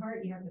in your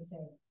heart. You have to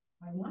say,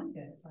 I want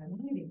this. I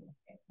want to be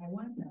quiet. I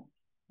want that.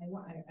 I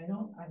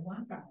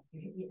want that.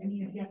 I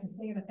mean, if you have to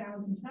say it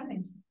 1,000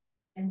 times,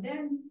 and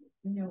then,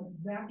 you know,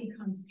 that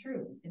becomes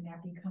true, and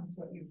that becomes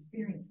what you're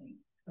experiencing.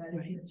 But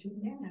if you're too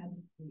mad,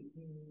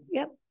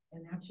 yep.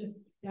 And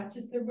that's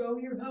just the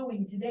road you're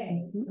going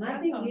today. And I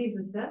think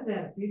Jesus says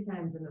that a few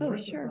times in the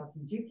worship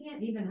lessons. You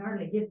can't even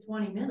hardly give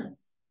 20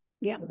 minutes.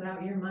 Yeah.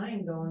 Without your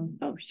mind going.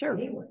 Oh, sure.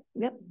 Anyway.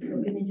 Yep.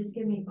 So can you just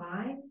give me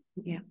 5?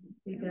 Yeah.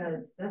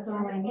 Because that's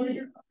all I need.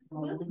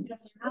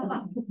 Willingness,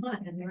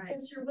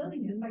 just your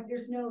willingness. Like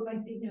there's no,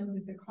 like, you know,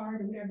 the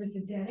card or whatever is a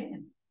dead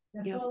end.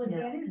 That's all a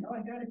dead end. Oh, I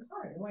got a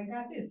card. Oh, I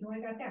got this. Oh, I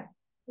got that.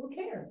 Who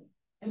cares?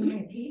 Am I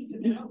at peace?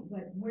 No,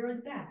 but where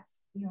is that?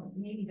 You know,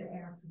 maybe to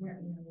ask where,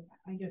 you know,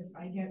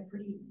 I get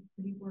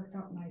pretty worked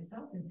up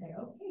myself and say,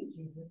 okay,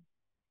 Jesus,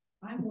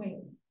 I'm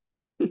waiting.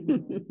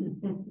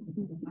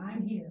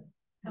 I'm here.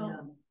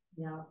 Help.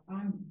 Yeah.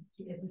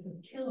 It's a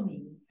kill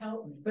me.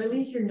 Help me. But at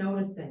least you're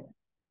noticing.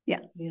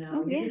 Yes. You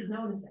know, you're just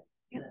noticing.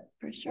 Yeah,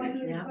 for sure. Well,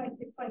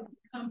 it's like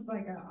it comes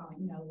like a,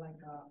 you know, like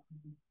a,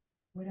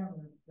 whatever,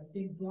 a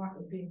big block,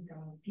 a big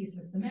piece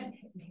of cement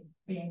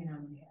banging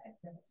on my head.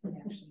 That's what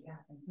actually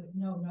happens. There's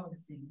no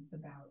noticing. It's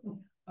about,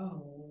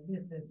 oh,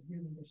 this is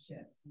really the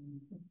shits. And you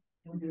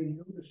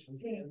notice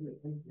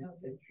everything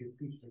that your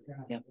piece of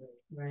God. Yep.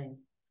 Right.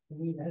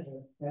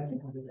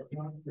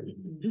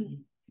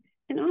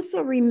 And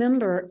also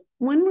remember,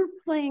 when we're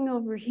playing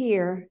over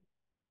here,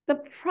 the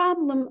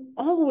problem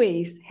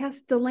always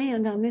has to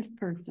land on this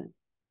person.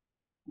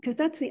 Because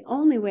that's the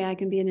only way I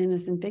can be an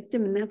innocent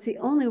victim, and that's the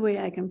only way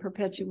I can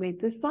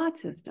perpetuate this thought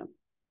system.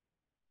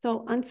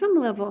 So on some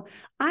level,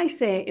 I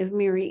say, as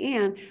Mary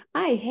Ann,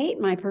 I hate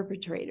my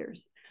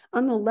perpetrators.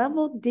 On the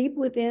level deep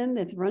within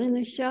that's running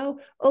the show,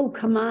 oh,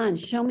 come on,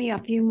 show me a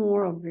few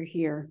more over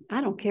here.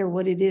 I don't care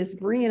what it is,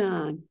 bring it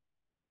on.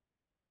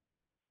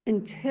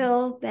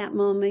 Until that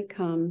moment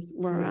comes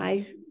where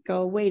I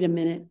go, wait a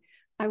minute,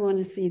 I want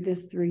to see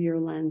this through your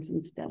lens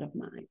instead of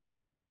mine.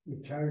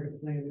 You're tired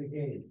of playing the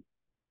game.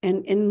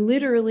 And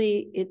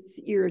literally,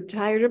 you're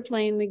tired of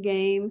playing the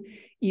game.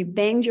 You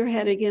banged your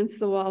head against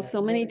the wall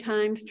so many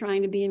times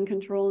trying to be in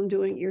control and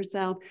doing it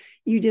yourself.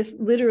 You just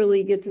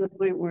literally get to the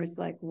point where it's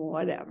like,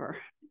 whatever.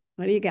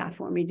 What do you got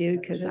for me,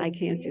 dude? Because I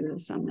can't do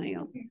this on my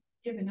own.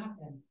 Giving up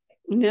then.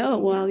 No,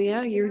 well,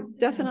 yeah, you're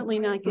definitely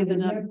not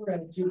giving up.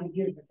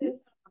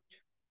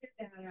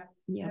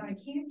 Yeah, I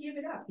can't give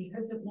it up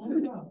because it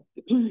won't go.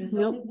 There's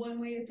only one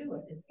way to do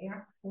it, is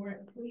ask for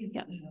it, please.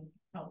 Yes. You know,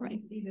 help me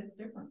see this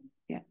differently.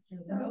 Yes.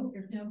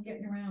 There's no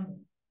getting around it.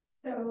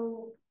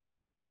 So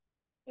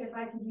if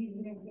I could use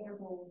an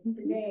example,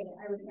 today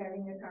I was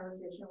having a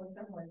conversation with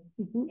someone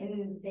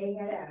and they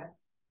had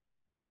asked,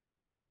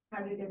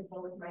 how did it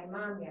go with my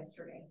mom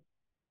yesterday?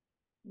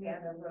 We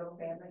had a little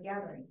family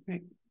gathering.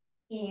 Right.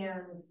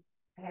 And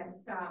I had to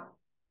stop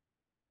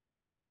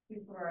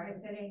before I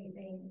said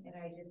anything, and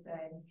I just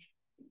said,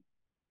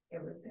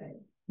 it was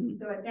good.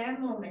 So at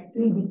that moment,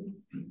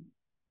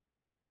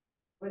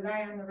 was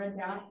I on the red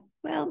dot?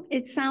 Well,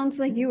 it sounds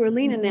like you were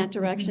leaning that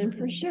direction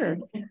for sure.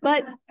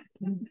 But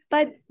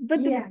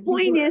the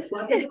point is,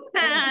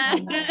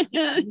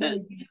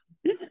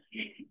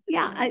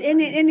 yeah,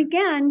 and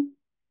again,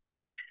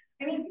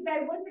 I mean, because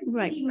I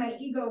wasn't feeding my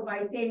ego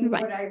by saying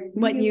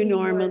what you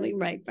normally,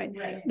 right.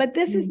 But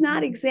this is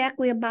not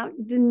exactly about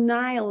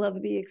denial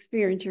of the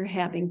experience you're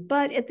having.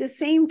 But at the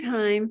same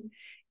time,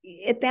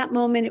 at that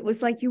moment, it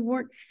was like you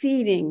weren't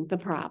feeding the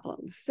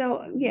problem.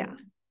 So, yeah.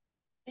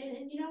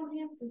 And you don't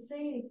have to say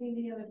anything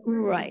to the other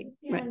person. Right.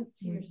 Just be honest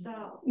to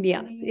yourself.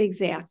 Yes,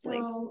 exactly.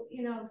 So,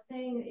 you know,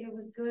 saying it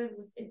was good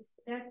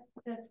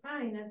that's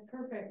fine, that's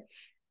perfect.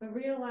 But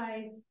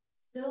realize,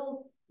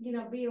 still, you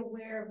know, be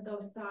aware of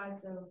those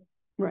thoughts of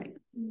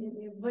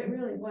it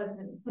really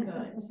wasn't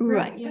good.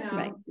 Right. You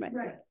know,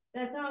 right.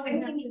 That's all we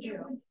have to do.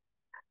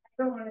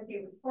 I don't want to say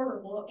it was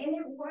horrible, and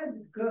it was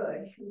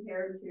good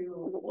compared to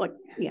what.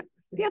 Yeah.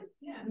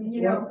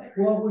 You know,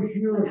 what was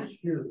your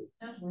experience?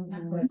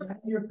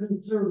 You're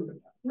concerned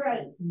about.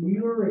 Right.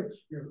 Your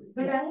experience.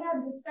 But I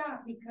had to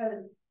stop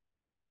because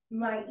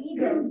my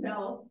ego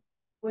self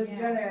was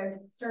gonna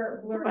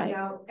start blurting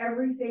out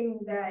everything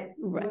that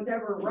was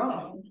ever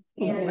wrong.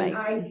 And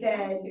I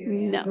said,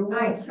 no,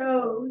 I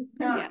chose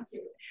not to.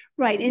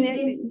 Right.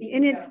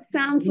 And it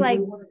sounds like,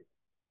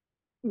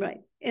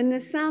 and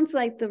this sounds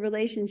like the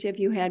relationship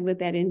you had with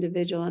that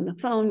individual on the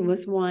phone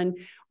was one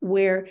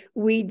where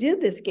we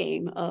did this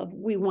game of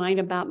we whine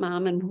about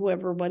mom and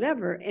whoever,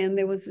 whatever. And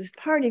there was this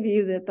part of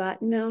you that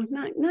thought, no,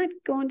 not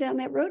going down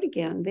that road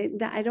again.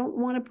 I don't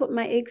want to put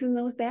my eggs in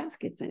those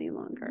baskets any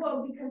longer.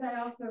 Well, because I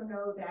also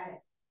know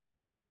that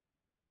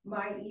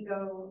my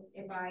ego,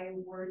 if I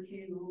were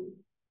to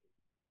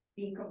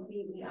be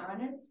completely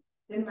honest,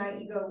 then my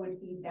ego would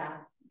feed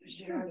back.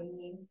 Sure. You know what I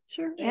mean?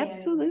 Sure,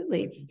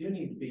 absolutely. But you do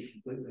need to be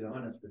completely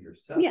honest with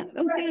yourself. Yes.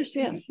 Oh gosh,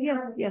 yes. Yeah.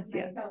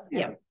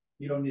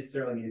 You don't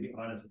necessarily need to be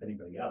honest with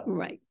anybody else.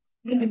 Right.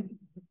 Yeah.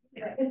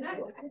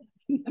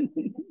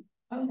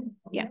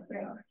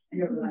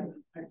 You're right.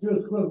 I feel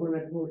good when I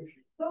coach.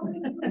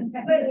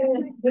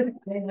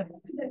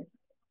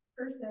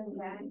 Person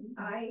that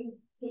I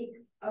take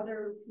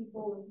other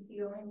people's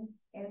feelings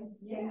and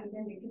things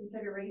into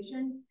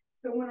consideration.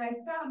 So when I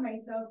stopped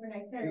myself and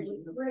I said it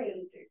was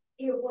great,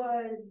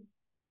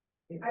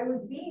 I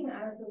was being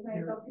honest with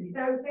myself because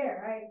I was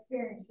there, I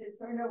experienced it,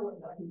 so I know what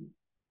it was.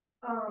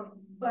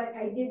 But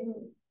I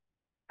didn't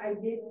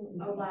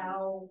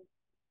allow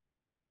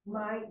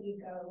my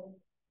ego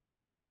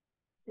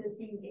to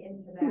feed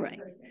into that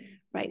person.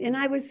 Right. And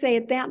I would say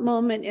at that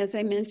moment, as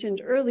I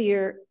mentioned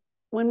earlier,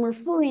 when we're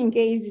fully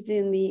engaged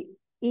in the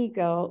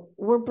ego,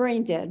 we're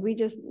brain dead. We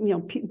just,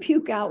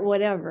 puke out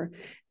whatever.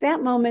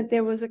 That moment,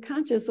 there was a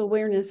conscious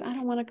awareness. I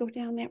don't want to go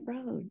down that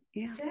road.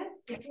 Yeah.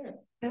 That's the gift.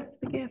 That's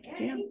the gift.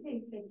 Yeah.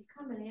 Anything that's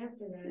coming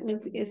after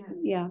that.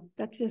 Yeah,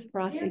 that's just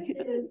frosting.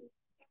 Gift is,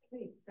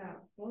 wait,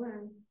 stop, hold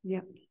on.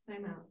 Yep.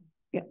 Time out.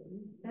 Yep.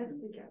 That's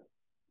the gift.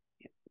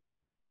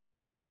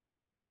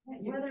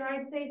 Whether I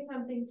say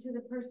something to the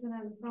person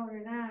on the phone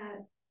or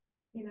not,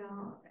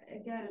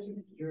 again,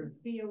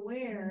 just be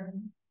aware.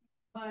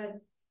 But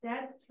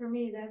that's, for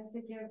me, that's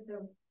the gift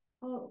of,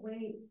 oh,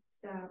 wait,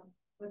 stop,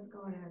 what's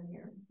going on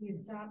here? You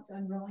stopped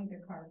unrolling the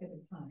carpet at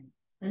a time.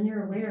 And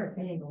you're aware of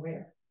being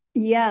aware.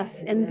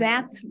 Yes, and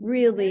that's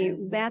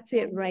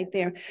it right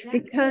there.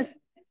 Because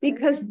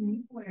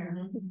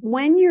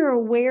when you're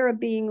aware of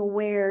being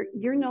aware,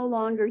 you're no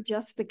longer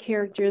just the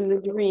character in the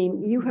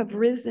dream. You have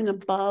risen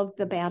above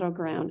the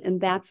battleground,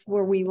 and that's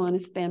where we want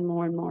to spend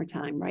more and more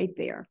time, right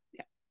there.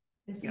 Yeah.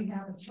 That you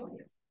have a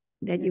choice.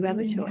 That you have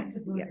a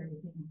choice. Yeah.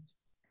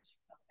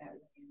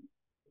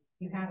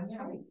 You had a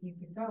choice, you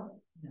could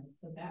go,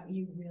 so that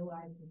you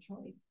realize the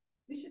choice.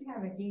 We should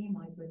have a game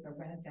like with a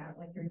red dot,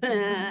 like you're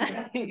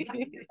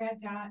red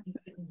dot.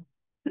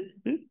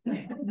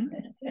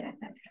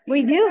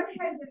 We do.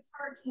 Sometimes it's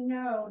hard to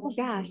know. Oh,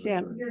 gosh,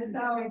 yeah.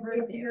 Yourself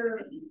if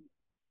you're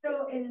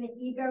still in the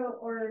ego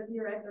or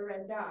you're at the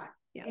red dot.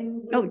 Yeah.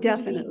 And oh,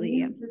 definitely.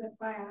 Yeah. To the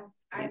class,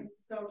 I'm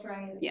still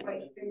trying to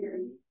quite figure.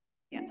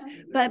 Yeah.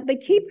 But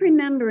keep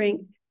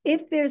remembering,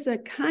 if there's a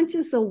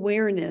conscious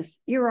awareness,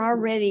 you're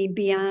already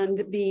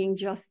beyond being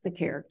just the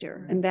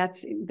character, and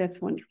that's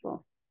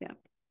wonderful. Yeah. All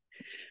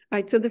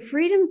right. So the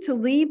freedom to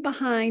leave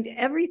behind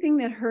everything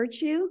that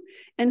hurts you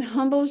and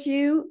humbles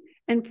you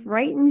and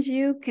frightens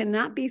you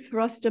cannot be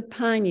thrust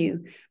upon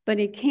you, but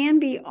it can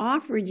be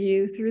offered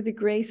you through the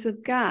grace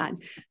of God.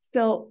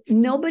 So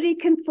nobody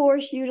can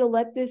force you to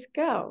let this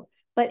go,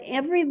 but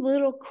every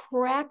little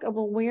crack of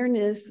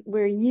awareness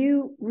where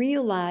you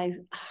realize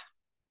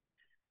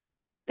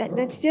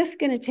that's just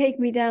going to take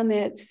me down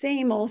that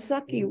same old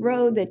sucky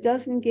road that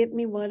doesn't get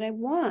me what I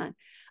want.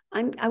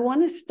 I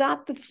want to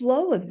stop the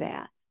flow of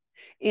that.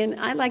 And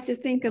I like to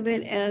think of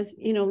it as,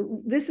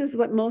 this is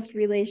what most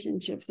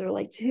relationships are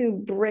like, two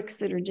bricks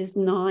that are just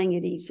gnawing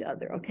at each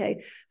other,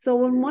 okay? So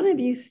when one of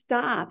you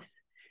stops,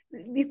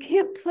 you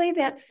can't play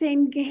that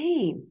same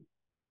game.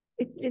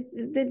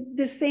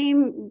 The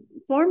same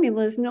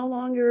formula is no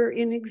longer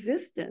in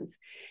existence.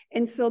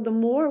 And so the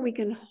more we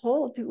can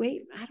hold to,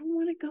 wait, I don't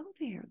want to go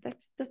there.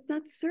 That's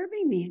not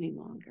serving me any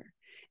longer.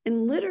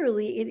 And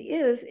literally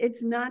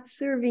it's not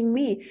serving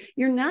me.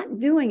 You're not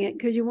doing it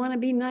because you want to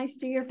be nice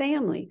to your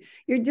family.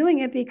 You're doing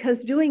it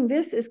because doing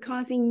this is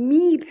causing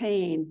me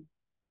pain.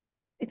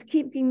 It's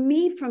keeping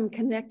me from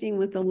connecting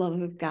with the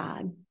love of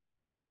God.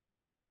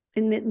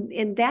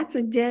 And that's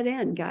a dead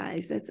end,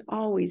 guys. That's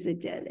always a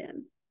dead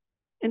end.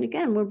 And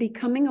again, we're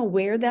becoming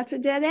aware that's a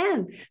dead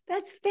end.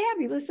 That's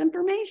fabulous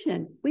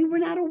information. We were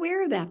not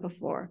aware of that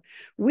before.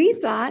 We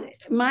thought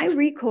my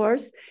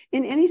recourse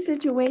in any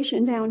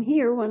situation down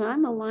here when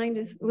I'm aligned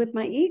with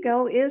my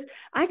ego is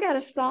I got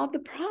to solve the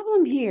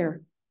problem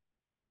here.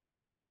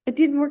 It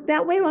didn't work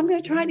that way. Well, I'm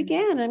going to try it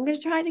again. I'm going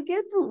to try it a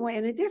different way,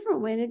 and a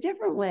different way, and a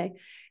different way.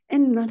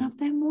 And none of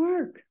them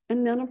work.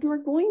 And none of them are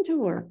going to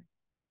work.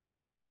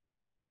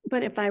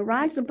 But if I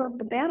rise above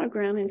the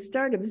battleground and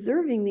start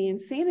observing the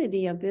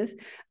insanity of this,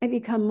 I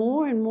become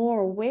more and more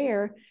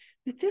aware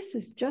that this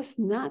is just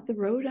not the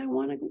road I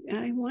want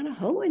to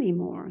hoe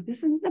anymore. This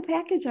isn't the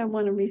package I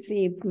want to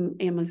receive from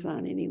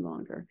Amazon any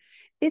longer.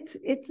 It's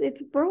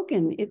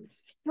broken.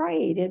 It's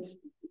frayed. It's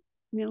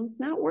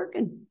not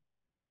working.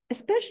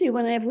 Especially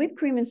when I have whipped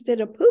cream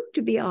instead of poop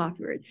to be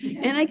offered,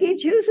 and I keep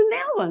choosing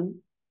that one.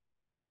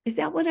 Is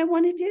that what I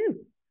want to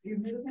do? You're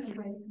moving away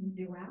from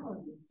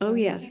duality. So oh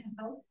yes.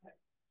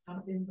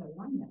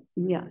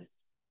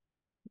 Yes.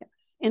 Yes.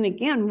 And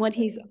again, what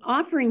he's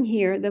offering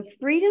here, the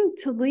freedom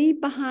to leave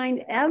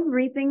behind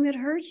everything that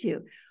hurts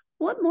you.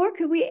 What more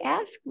could we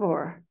ask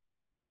for?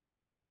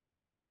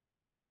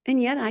 And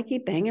yet I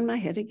keep banging my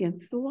head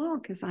against the wall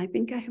because I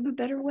think I have a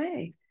better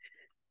way.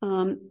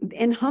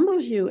 And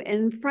humbles you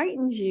and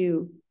frightens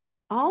you.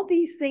 All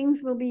these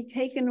things will be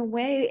taken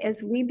away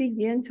as we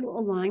begin to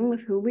align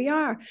with who we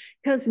are,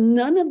 because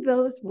none of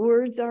those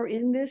words are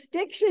in this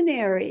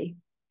dictionary.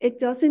 It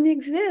doesn't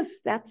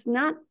exist. That's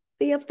not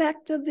the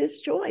effect of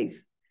this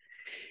choice.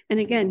 And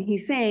again,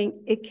 he's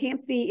saying it can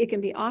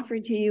be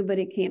offered to you, but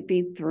it can't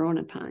be thrown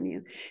upon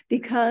you,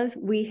 because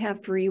we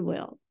have free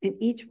will, and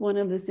each one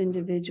of us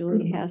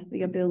individually has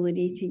the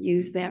ability to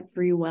use that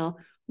free will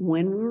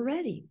when we're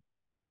ready.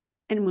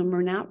 And when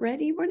we're not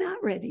ready, we're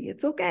not ready.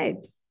 It's okay.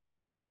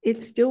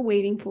 It's still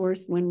waiting for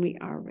us when we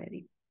are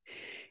ready.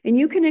 And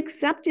you can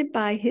accept it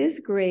by his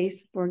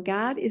grace, for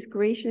God is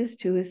gracious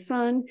to his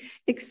son,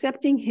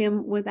 accepting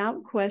him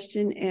without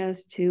question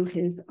as to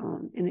his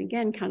own. And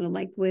again, kind of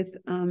like with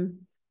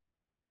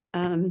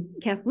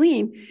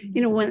Kathleen,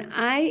 you know, when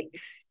I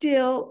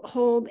still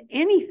hold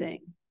anything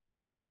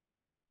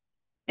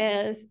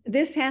as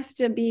this has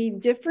to be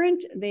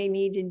different, they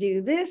need to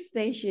do this,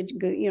 they should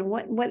go, you know,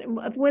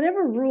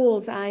 whatever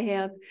rules I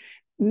have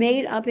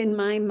made up in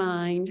my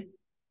mind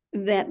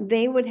that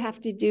they would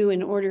have to do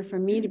in order for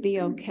me to be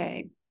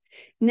okay.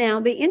 Now,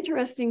 the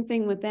interesting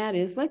thing with that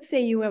is, let's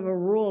say you have a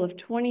rule of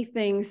 20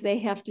 things they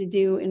have to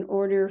do in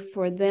order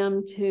for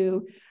them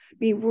to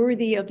be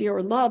worthy of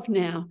your love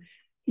now.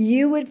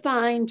 You would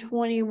find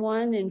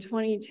 21 and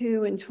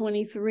 22 and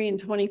 23 and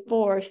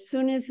 24 as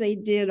soon as they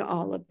did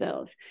all of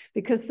those,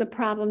 because the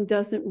problem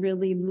doesn't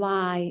really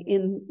lie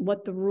in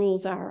what the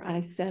rules are I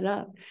set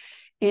up.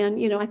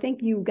 And, you know, I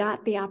think you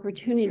got the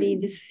opportunity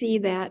to see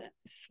that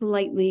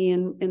slightly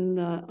in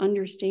the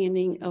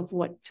understanding of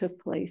what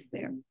took place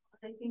there.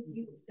 I think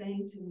you were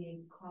saying to me,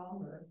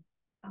 call her,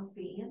 up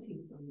the ante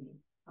for me.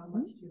 How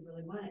much do you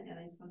really want it? And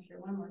I just want to share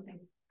one more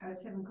thing. I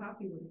was having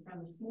coffee with a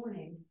friend this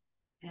morning,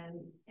 and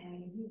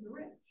he's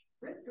rich,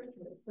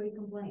 but he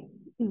complains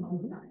all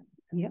the time.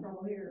 Yep.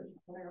 Several years,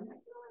 whatever. I'm like,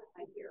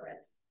 no, I hear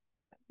it.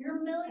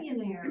 You're a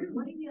millionaire.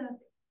 What do you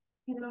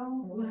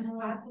know, what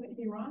possibly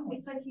be wrong with?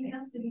 It's like he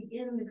has to be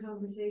in the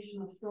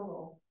conversational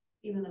struggle,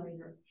 even though he's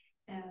rich.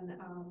 And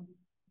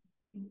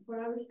what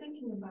I was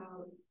thinking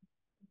about,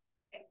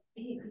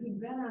 he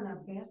bet on a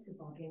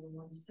basketball game and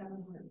won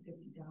 $750.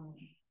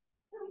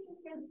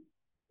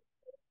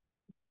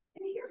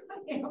 And here I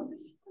am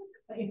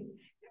struggling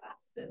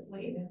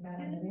constantly.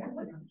 And it's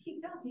what he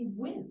does, he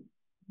wins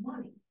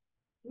money.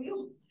 He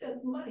always says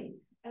money.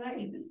 And I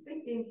was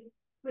thinking,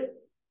 but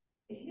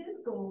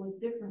his goal is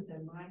different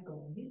than my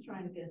goal. He's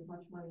trying to get as much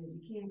money as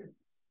he can because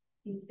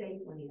he's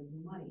safe when he has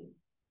money.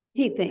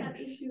 He thinks.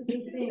 He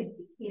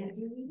thinks he can't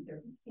do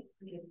either. He can't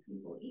forgive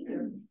people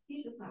either.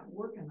 He's just not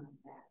working on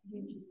that.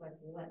 He's just like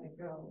letting it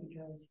go,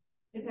 because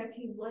in fact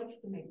he likes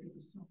to make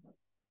people suffer.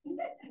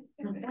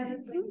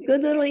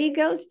 Good little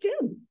egos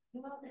too.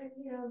 Well, and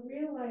you know,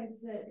 realize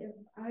that if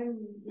I'm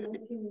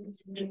looking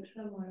to make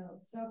someone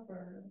else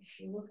suffer,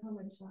 look how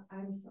much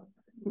I'm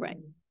suffering. Right.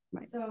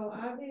 Right. So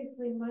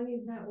obviously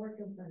money's not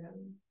working for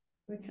him,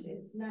 which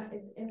it's not,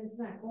 and it's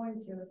not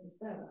going to, it's a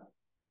setup.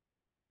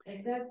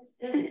 Like that's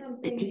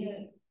something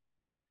that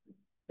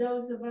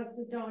those of us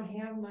that don't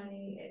have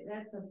money,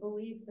 that's a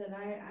belief that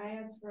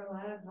I ask for a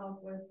lot of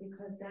help with,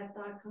 because that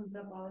thought comes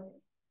up all the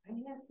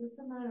time. I have this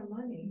amount of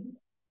money.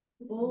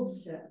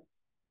 Bullshit.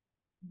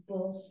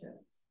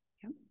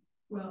 Yep.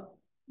 Well,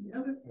 the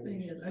other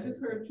thing is, I just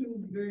heard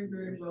two very,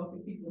 very wealthy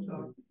people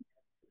talk.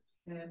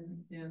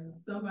 And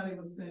somebody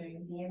was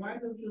saying, well, why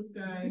does this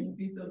guy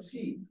be so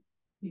cheap?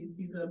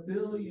 He's a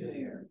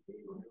billionaire.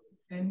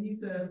 And he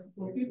says,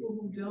 well, people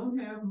who don't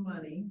have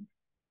money,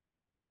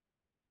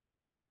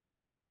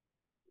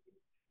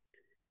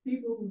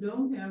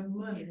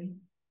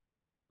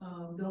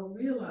 don't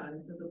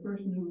realize that the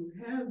person who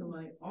has the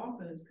money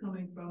often is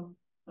coming from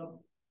a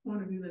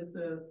point of view that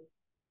says,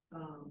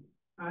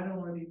 I don't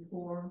want to be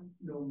poor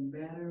no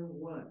matter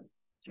what.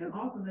 And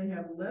often they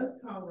have less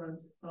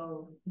tolerance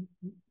of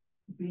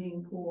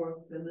being poor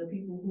than the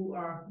people who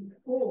are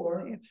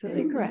poor.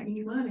 Absolutely correct.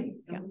 Money.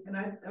 Yep. And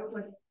I was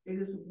like, it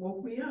just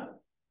woke me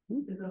up.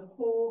 It's a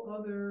whole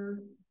other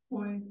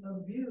point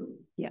of view.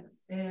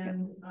 Yes.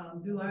 And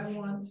do I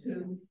want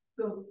to,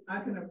 so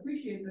I can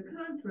appreciate the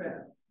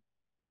contrast.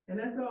 And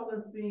that's all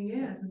that's being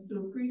asked, is to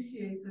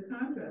appreciate the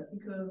contrast,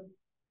 because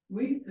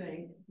we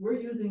think we're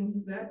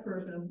using that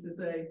person to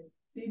say,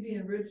 see,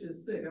 being rich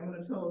is sick. I'm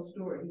going to tell a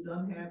story. He's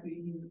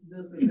unhappy. He's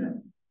this or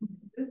that.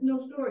 It's no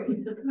story.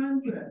 It's the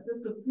contrast.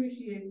 Just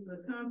appreciate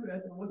the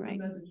contrast and what's the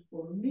message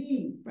for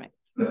me. Right.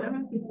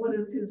 What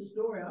is his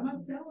story? I'm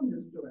not telling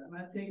his story. I'm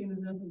not taking his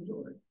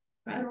inventory.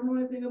 I don't know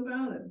anything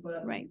about it,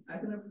 but I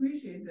can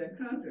appreciate that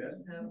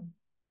contrast. And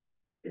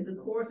in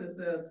the course it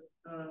says,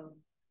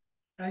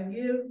 I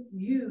give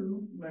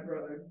you, my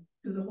brother,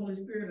 to the Holy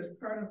Spirit as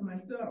part of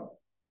myself.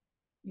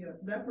 You know,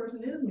 that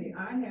person is me.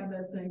 I have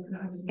that same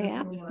consciousness.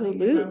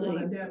 Absolutely. If I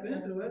want to tap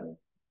into it,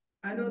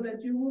 I know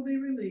that you will be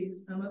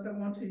released unless I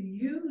want to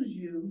use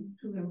you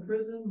to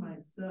imprison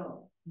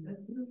myself.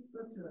 That's just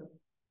such a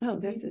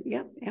that's it.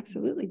 Yep,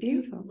 absolutely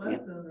beautiful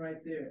lesson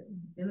right there.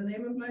 In the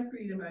name of my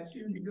freedom, I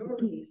choose your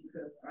release,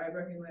 because I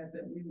recognize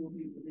that we will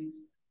be released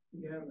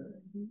together.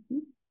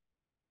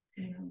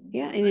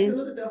 Yeah, and I can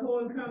look at the whole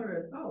encounter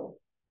as, oh,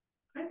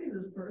 I see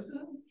this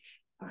person.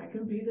 I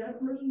can be that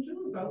person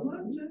too if I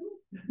want to.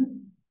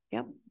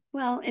 Yep.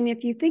 Well, and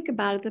if you think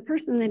about it, the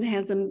person that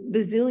has $1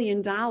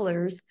 bazillion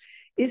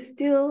is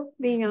still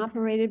being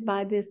operated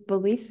by this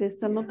belief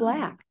system of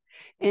lack.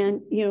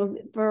 And, you know,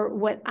 for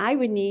what I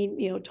would need,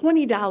 you know,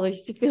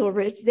 $20 to feel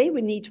rich, they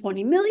would need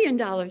 $20 million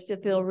to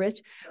feel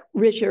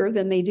richer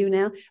than they do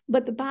now.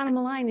 But the bottom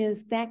line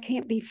is that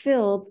can't be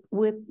filled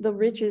with the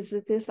riches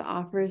that this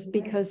offers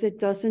because it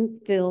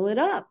doesn't fill it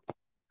up.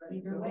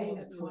 Either way,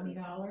 the $20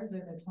 or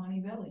the 20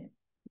 million.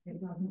 It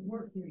doesn't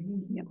work. You're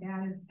using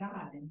that as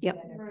God instead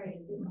of right.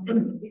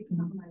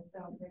 become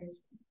myself.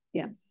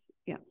 Yes.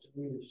 Yeah.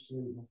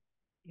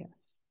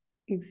 Yes,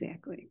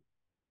 exactly.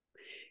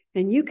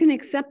 And you can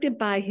accept it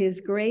by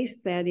his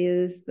grace. That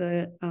is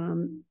the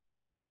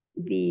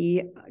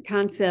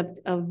concept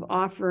of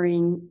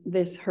offering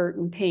this hurt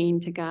and pain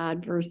to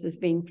God versus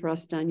being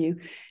thrust on you.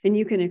 And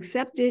you can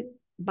accept it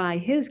by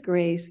his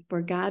grace,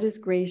 for God is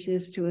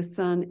gracious to a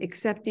son,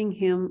 accepting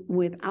him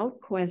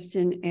without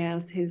question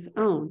as his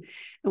own.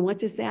 And what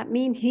does that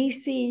mean? He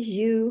sees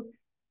you,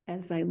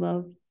 as I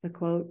love the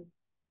quote,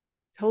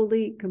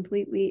 totally,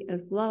 completely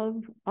as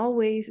love,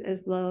 always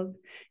as love,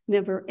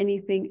 never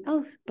anything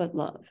else but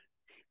love.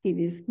 It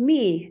is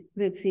me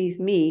that sees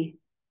me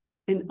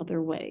in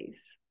other ways.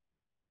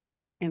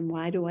 And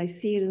why do I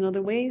see it in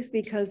other ways?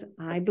 Because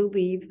I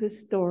believe the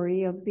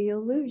story of the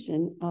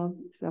illusion of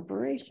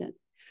separation.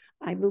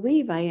 I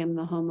believe I am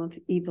the home of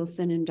evil,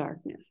 sin, and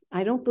darkness.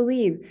 I don't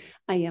believe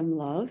I am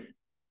love,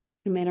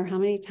 no matter how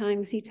many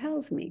times he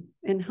tells me.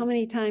 And how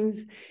many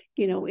times,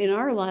 you know, in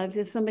our lives,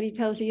 if somebody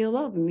tells you you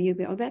love him, you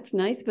go, oh, that's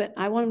nice, but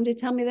I want him to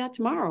tell me that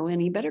tomorrow.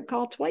 And he better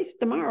call twice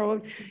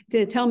tomorrow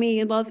to tell me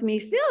he loves me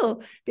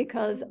still,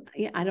 because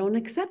I don't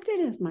accept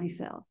it as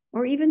myself.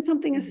 Or even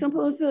something as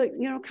simple as a,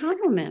 you know,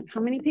 compliment.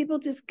 How many people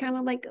just kind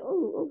of like,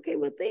 oh, okay,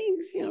 well,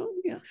 thanks, you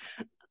know.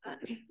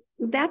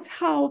 That's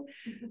how,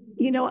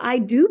 you know, I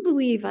do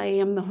believe I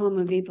am the home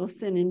of evil,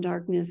 sin, and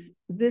darkness.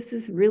 This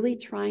is really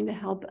trying to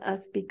help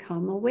us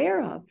become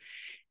aware of,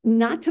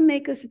 not to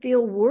make us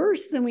feel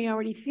worse than we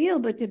already feel,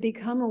 but to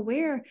become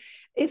aware.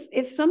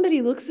 If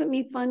somebody looks at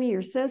me funny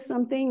or says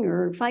something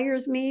or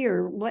fires me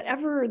or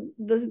whatever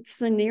the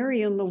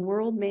scenario in the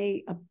world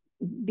may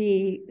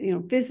be, you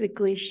know,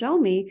 physically show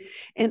me,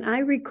 and I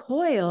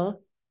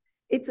recoil,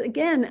 it's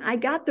again, I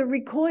got the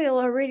recoil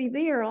already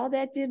there. All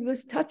that did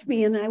was touch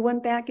me and I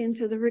went back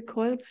into the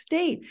recoiled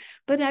state.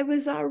 But I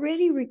was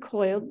already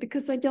recoiled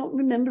because I don't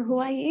remember who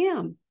I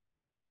am.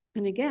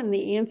 And again,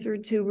 the answer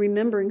to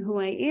remembering who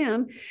I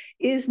am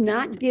is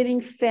not getting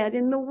fed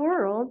in the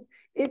world.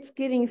 It's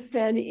getting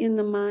fed in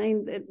the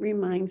mind that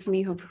reminds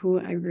me of who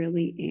I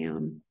really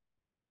am.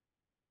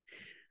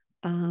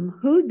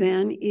 Who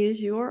then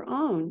is your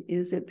own?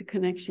 Is it the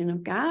connection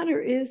of God or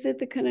is it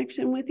the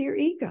connection with your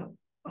ego?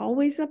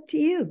 Always up to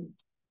you.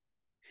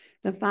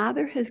 The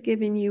Father has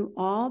given you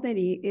all that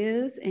he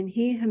is, and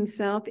he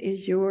himself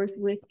is yours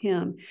with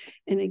him.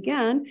 And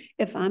again,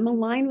 if I'm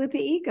aligned with the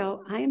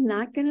ego, I am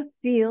not going to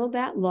feel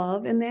that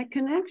love and that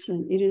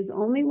connection. It is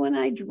only when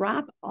I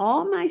drop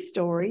all my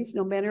stories,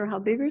 no matter how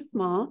big or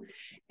small,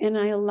 and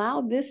I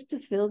allow this to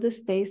fill the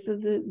space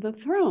of the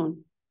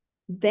throne,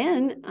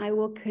 then I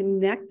will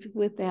connect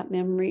with that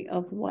memory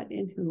of what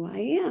and who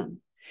I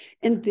am.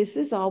 And this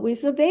is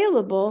always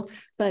available,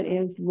 but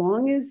as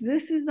long as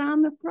this is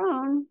on the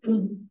throne,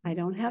 I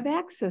don't have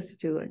access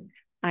to it.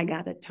 I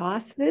got to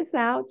toss this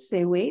out,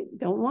 say, wait,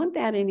 don't want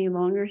that any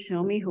longer.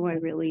 Show me who I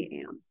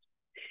really am.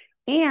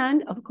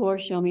 And of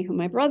course, show me who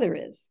my brother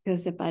is.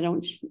 Because if I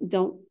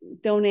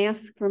don't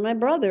ask for my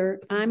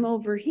brother, I'm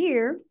over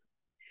here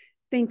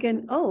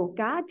thinking, oh,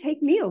 God,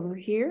 take me over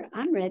here.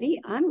 I'm ready.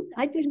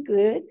 I did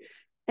good.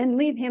 And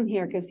leave him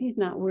here because he's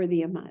not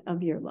worthy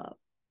of your love.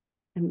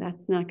 And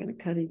that's not going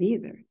to cut it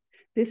either.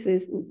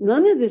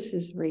 None of this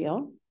is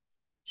real.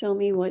 Show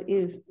me what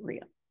is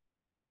real.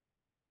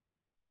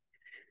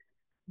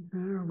 All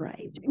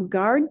right.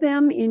 Guard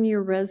them in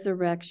your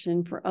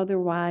resurrection, for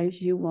otherwise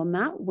you will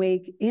not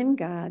wake in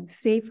God,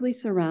 safely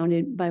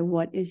surrounded by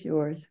what is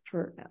yours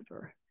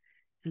forever.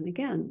 And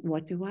again,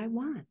 what do I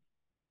want?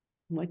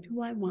 What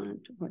do I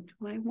want? What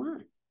do I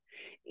want?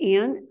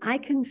 And I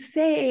can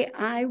say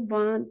I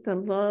want the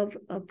love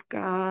of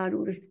God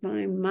with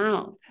my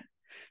mouth.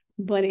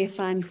 But if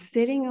I'm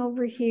sitting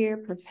over here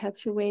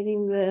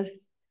perpetuating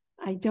this,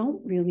 I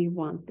don't really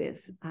want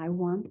this. I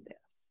want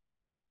this.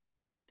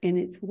 And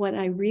it's what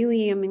I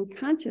really am in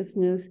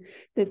consciousness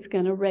that's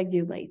going to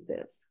regulate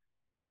this.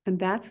 And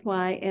that's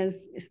why,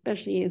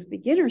 especially as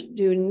beginner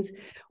students,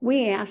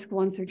 we ask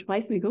once or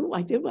twice, we go, oh,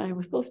 I did what I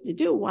was supposed to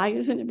do. Why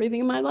isn't everything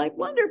in my life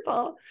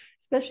wonderful?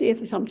 Especially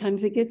if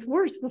sometimes it gets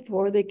worse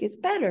before it gets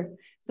better.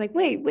 It's like,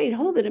 wait,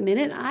 hold it a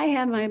minute. I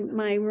have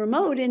my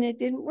remote and it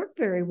didn't work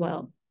very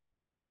well.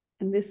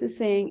 And this is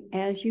saying,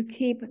 as you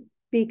keep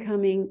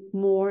becoming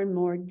more and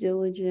more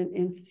diligent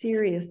and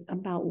serious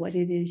about what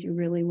it is you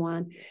really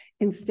want,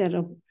 instead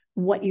of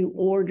what you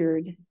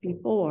ordered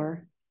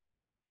before,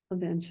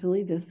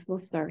 eventually this will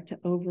start to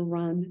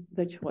overrun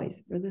the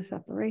choice for the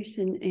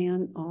separation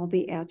and all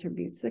the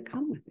attributes that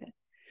come with it.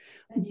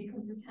 And you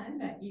can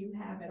pretend that you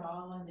have it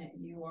all and that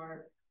you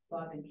are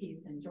love and peace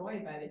and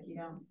joy, but if you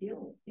don't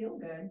feel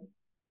good,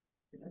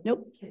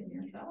 nope. Kidding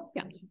yourself.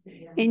 Yeah.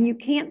 And you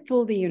can't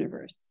fool the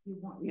universe. You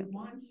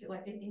want to,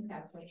 like, I think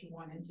that's what you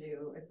want to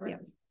do. At first,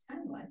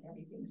 pretend like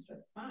everything's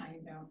just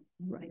fine.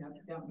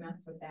 Don't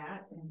mess with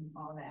that and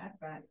all that.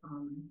 But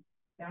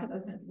that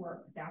doesn't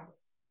work. I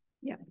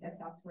guess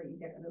that's where you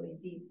get really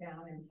deep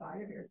down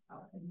inside of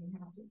yourself, and you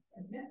have to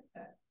admit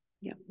that.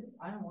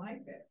 I don't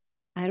like this.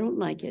 I don't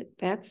like it.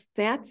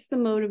 That's the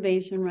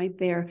motivation right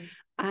there.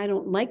 I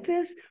don't like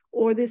this,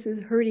 or this is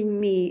hurting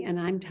me, and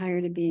I'm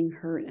tired of being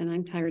hurt, and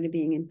I'm tired of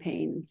being in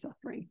pain and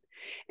suffering.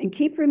 And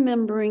keep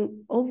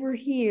remembering, over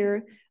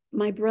here,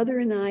 my brother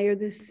and I are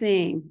the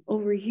same.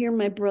 Over here,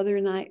 my brother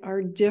and I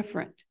are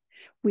different.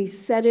 We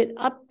set it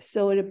up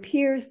so it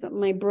appears that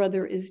my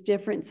brother is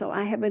different. So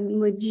I have a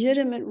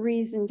legitimate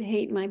reason to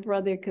hate my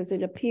brother because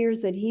it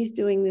appears that he's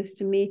doing this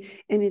to me,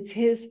 and it's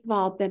his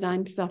fault that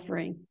I'm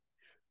suffering.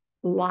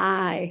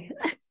 Lie.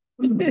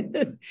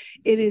 It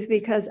is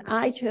because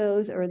I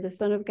chose, or the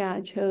Son of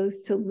God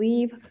chose, to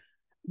leave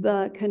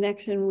the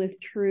connection with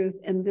truth,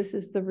 and this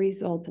is the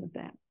result of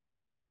that.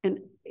 And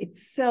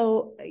it's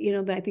so,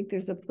 I think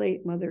there's a place,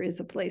 there is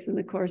a place in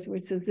the Course where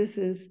it says this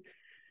is,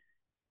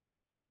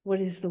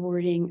 what is the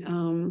wording?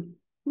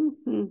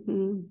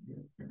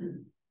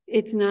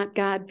 It's not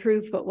God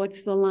proof, but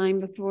what's the line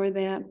before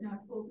that?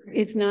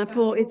 It's not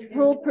full, it's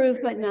foolproof,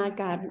 but not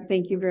God.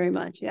 Thank you very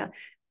much. Yeah.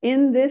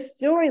 In this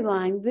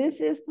storyline, this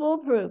is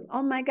foolproof.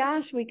 Oh my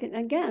gosh, we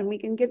can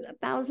get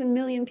 1,000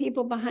 million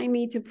people behind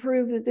me to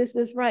prove that this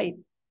is right.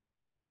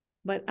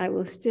 But I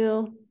will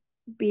still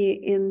be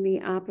in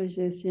the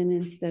opposition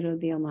instead of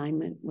the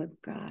alignment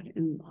with God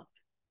and love.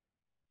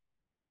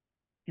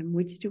 And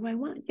which do I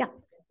want? Yeah.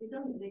 It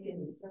doesn't make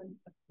any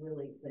sense,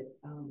 really, that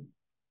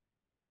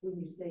when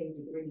you say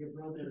to bring your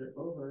brother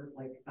over,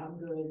 like, I'm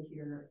good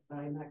here,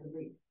 I'm not going to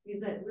be,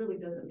 because that really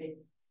doesn't make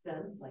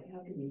sense. Like,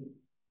 how can you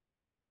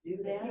do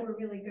that? If you were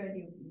really good,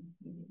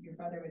 your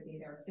brother would be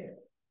there too.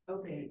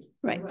 Okay.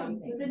 Right.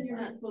 But then you're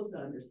not supposed to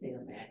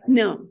understand that.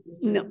 No,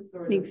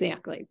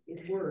 exactly.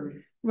 It's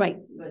words. Right.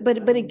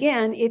 But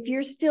again, if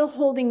you're still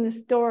holding the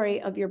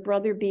story of your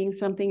brother being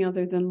something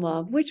other than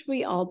love, which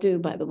we all do,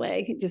 by the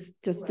way, just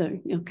to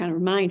kind of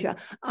remind you,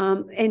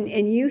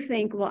 and you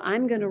think, well,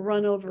 I'm going to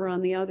run over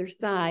on the other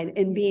side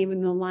and be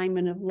in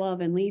alignment of love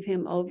and leave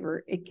him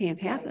over, it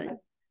can't happen.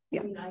 I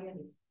mean, I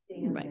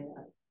understand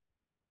that,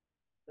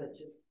 but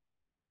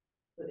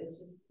it's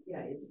just,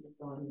 it's just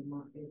on the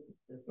mind.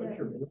 It's just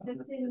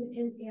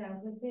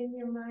within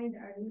your mind,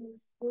 are you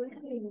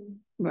excluding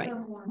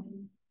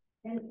someone?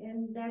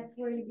 And that's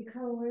where you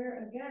become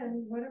aware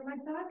again, what are my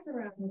thoughts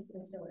around this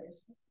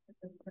situation?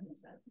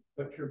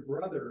 But your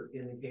brother,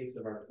 in the case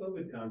of our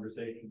COVID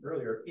conversation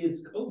earlier,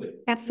 is COVID.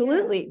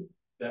 Absolutely.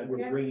 That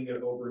we're bringing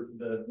it over to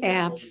the.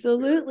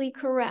 Absolutely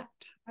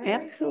correct.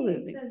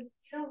 Absolutely. Says,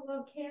 you don't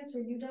love cancer,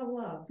 you don't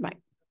love.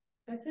 Right.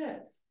 That's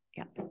it.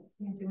 Yeah.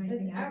 Can't do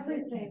anything it's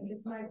everything.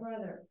 It's my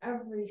brother.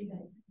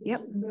 Everything. Yep.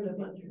 It's just sort of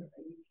you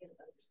can't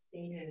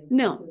understand.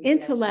 No,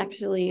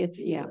 intellectually, it's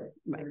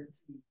right.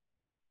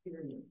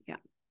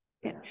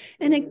 Yeah.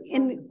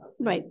 And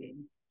right.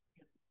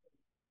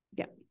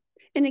 Yeah.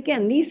 And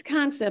again, these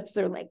concepts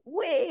are like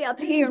way up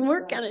here, and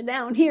we're kind of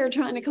down here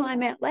trying to climb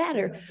that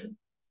ladder.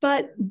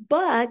 But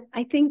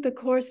I think the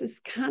Course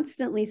is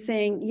constantly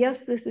saying,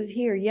 yes, this is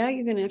here. Yeah,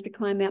 you're going to have to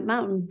climb that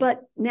mountain,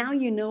 but now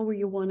you know where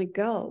you want to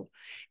go.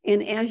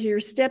 And as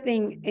you're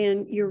stepping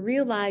and you're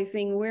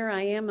realizing where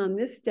I am on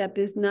this step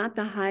is not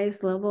the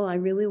highest level I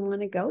really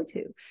want to go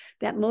to,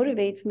 that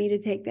motivates me to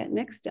take that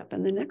next step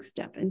and the next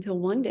step until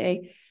one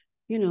day,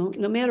 no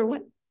matter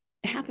what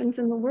happens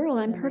in the world,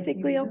 I'm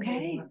perfectly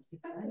okay.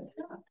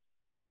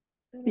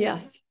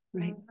 Yes.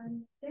 Right.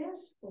 On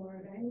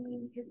dashboard, I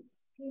mean,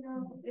 it's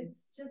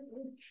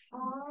it's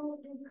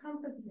all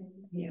encompassing.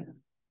 Yeah.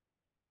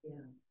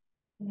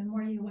 And the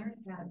more you learn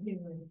how to do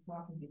is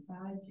walking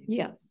beside you.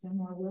 Yes. The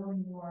more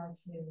willing you are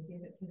to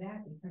give it to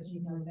that, because you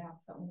know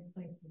that's the only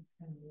place it's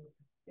going to work.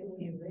 It'll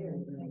be there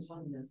in the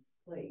oneness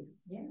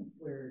place. Yeah.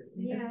 Where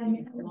you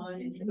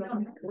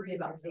don't worry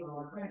about taking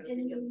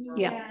and you're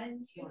not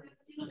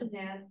doing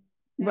that.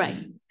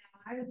 Right.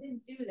 I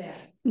didn't do that.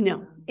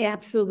 No,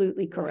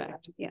 absolutely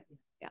correct. Yeah.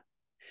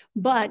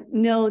 But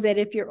know that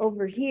if you're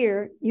over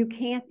here, you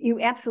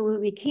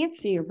absolutely can't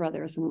see your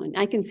brother as one.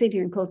 I can sit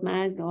here and close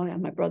my eyes and go, oh, yeah,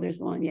 my brother's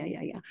one.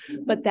 Yeah.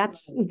 But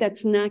that's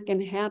not going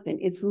to happen.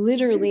 It's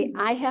literally,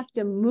 I have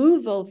to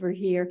move over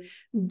here.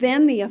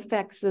 Then the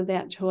effects of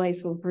that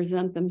choice will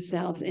present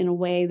themselves in a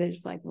way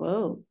that's like,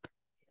 whoa.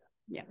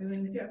 Yeah. And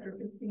then chapter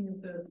 15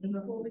 says, in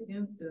the holy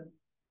instant,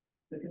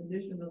 the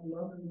condition of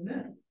love is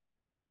met.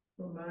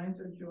 For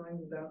minds are joined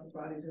without the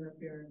body's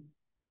interference.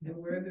 And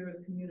where there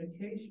is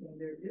communication,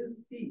 there is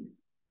peace.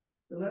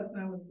 The lesson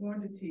I was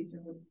born to teach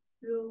and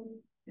still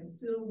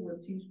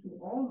would teach to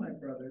all my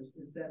brothers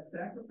is that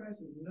sacrifice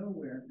is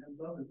nowhere and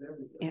love is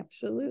everywhere.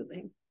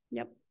 Absolutely.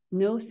 Yep.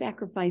 No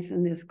sacrifice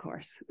in this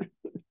Course.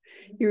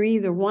 You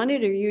either want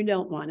it or you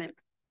don't want it.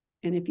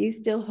 And if you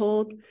still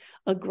hold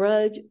a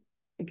grudge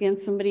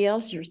against somebody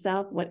else,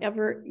 yourself,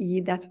 whatever,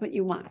 that's what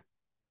you want.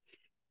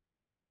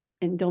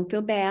 And don't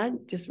feel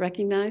bad, just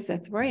recognize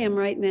that's where I am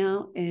right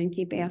now and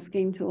keep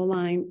asking to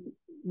align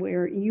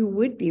where you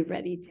would be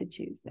ready to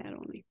choose that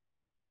only.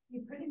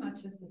 You pretty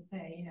much just to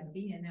say, you know,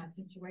 be in that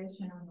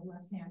situation on the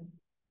left-hand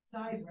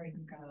side where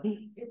you go.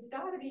 It's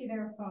got to be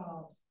their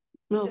fault.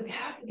 It just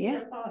has to be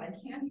their fault. I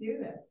can't do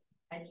this.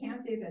 I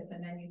can't do this.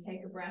 And then you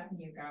take a breath and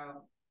you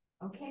go,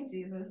 okay,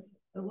 Jesus,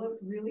 it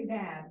looks really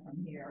bad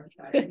from here.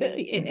 So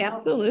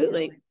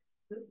Absolutely.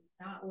 This does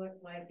not look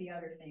like the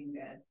other thing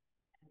did.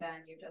 And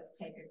then you just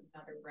take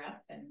another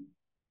breath and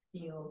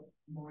feel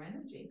more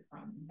energy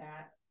from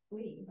that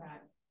plea,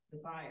 that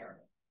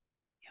desire.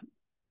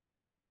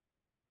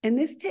 And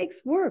this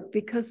takes work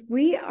because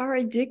we are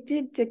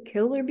addicted to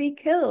kill or be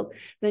killed.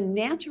 The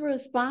natural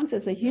response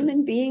as a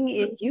human being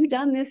is, you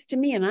done this to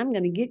me and I'm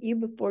going to get you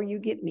before you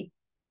get me.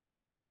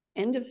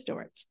 End of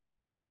story.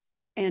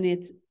 And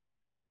it's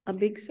a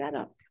big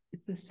setup.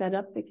 It's a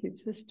setup that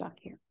keeps us stuck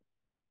here.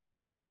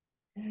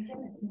 And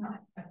again, it's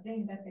not a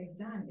thing that they've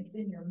done. It's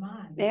in your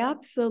mind.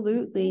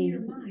 Absolutely. It's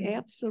in your mind.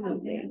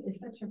 Absolutely. It's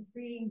such a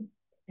freeing,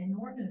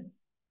 enormous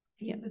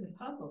piece of the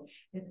puzzle.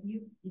 If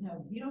you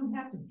don't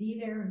have to be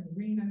there and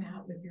ream them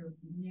out with your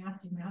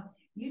nasty mouth.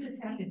 You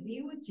just have to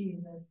be with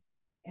Jesus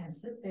and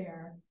sit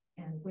there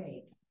and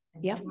wait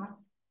and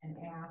ask and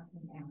ask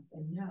and ask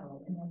and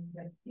know. And then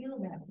you feel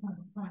that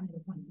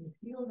you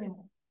feel that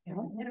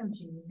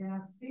energy,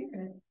 that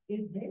spirit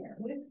is there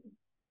with you.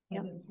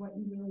 And it's what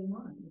you really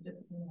want. You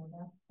just,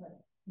 that's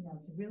what,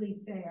 to really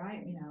say,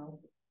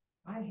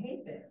 I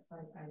hate this. I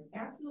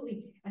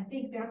absolutely, I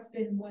think that's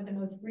been one of the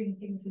most freeing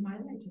things in my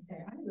life, to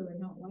say, I really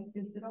don't like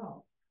this at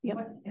all.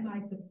 What am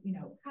I,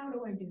 how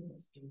do I do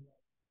this, Jesus?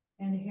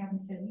 And they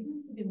haven't said, you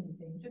don't have to do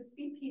anything, just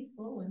be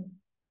peaceful.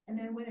 And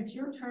then when it's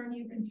your turn,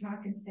 you can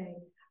talk and say,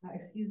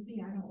 excuse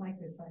me, I don't like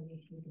this. I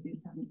wish we could do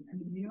something. I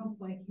mean, you don't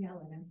like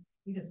yelling. And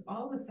you just,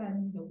 all of a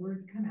sudden, the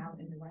words come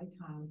out in the right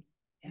time.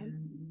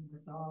 And you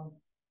resolve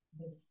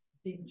this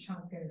big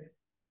chunk of,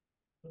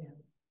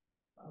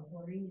 of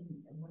worry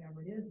and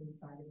whatever it is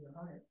inside of your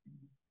heart.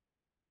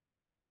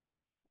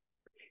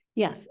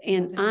 Yes,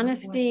 and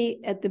honesty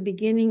at the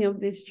beginning of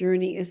this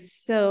journey is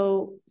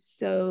so,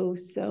 so,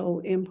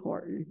 so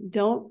important.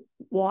 Don't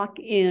walk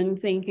in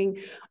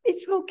thinking,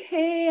 it's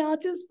okay, I'll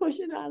just push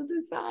it out of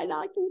the side,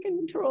 I can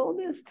control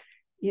this.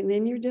 And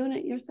then you're doing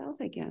it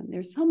yourself again.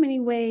 There's so many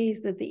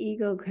ways that the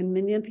ego can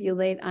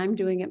manipulate, I'm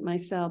doing it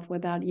myself,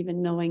 without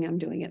even knowing I'm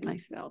doing it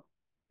myself.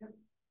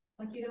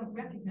 Like you don't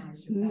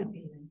recognize yourself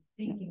even,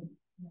 thinking,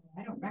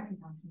 I don't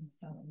recognize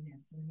myself in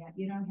this, and yet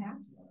you don't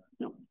have to.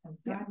 No. Because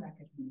God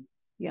recognizes.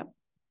 Yep.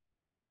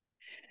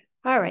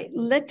 All right,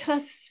 let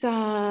us say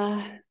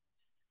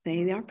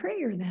our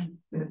prayer then.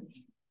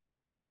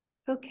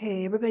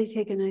 Okay, everybody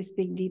take a nice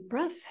big deep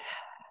breath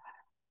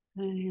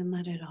and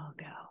let it all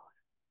go.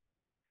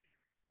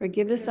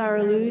 Forgive us our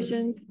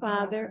illusions,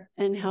 Father,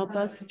 and help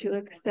us to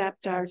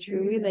accept our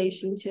true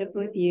relationship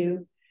with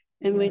you,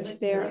 in which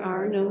there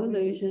are no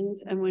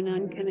illusions and where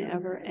none can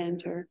ever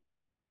enter.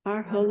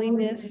 Our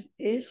holiness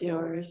is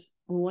yours.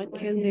 What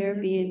can there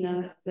be in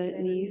us that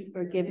needs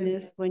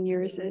forgiveness when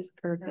yours is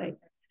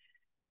perfect?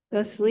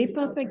 The sleep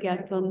of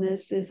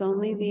forgetfulness is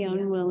only the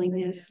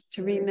unwillingness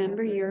to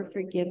remember your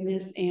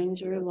forgiveness and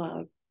your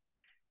love.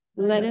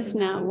 Let us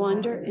not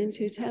wander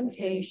into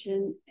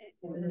temptation.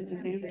 The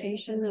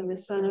temptation of the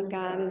Son of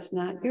God is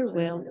not your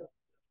will.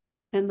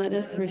 And let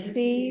us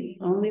receive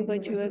only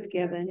what you have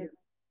given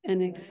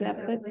and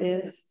accept with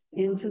this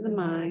into the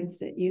minds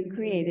that you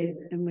created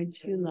and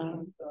which you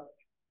love.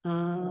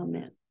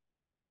 Amen.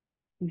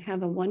 And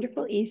have a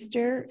wonderful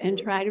Easter, and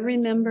try to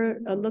remember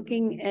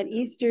looking at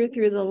Easter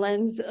through the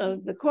lens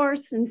of the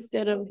Course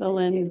instead of the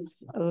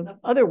lens of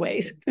other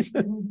ways.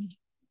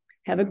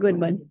 Have a good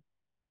one.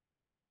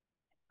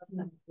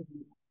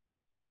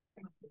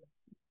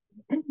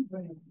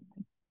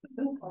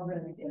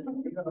 Already.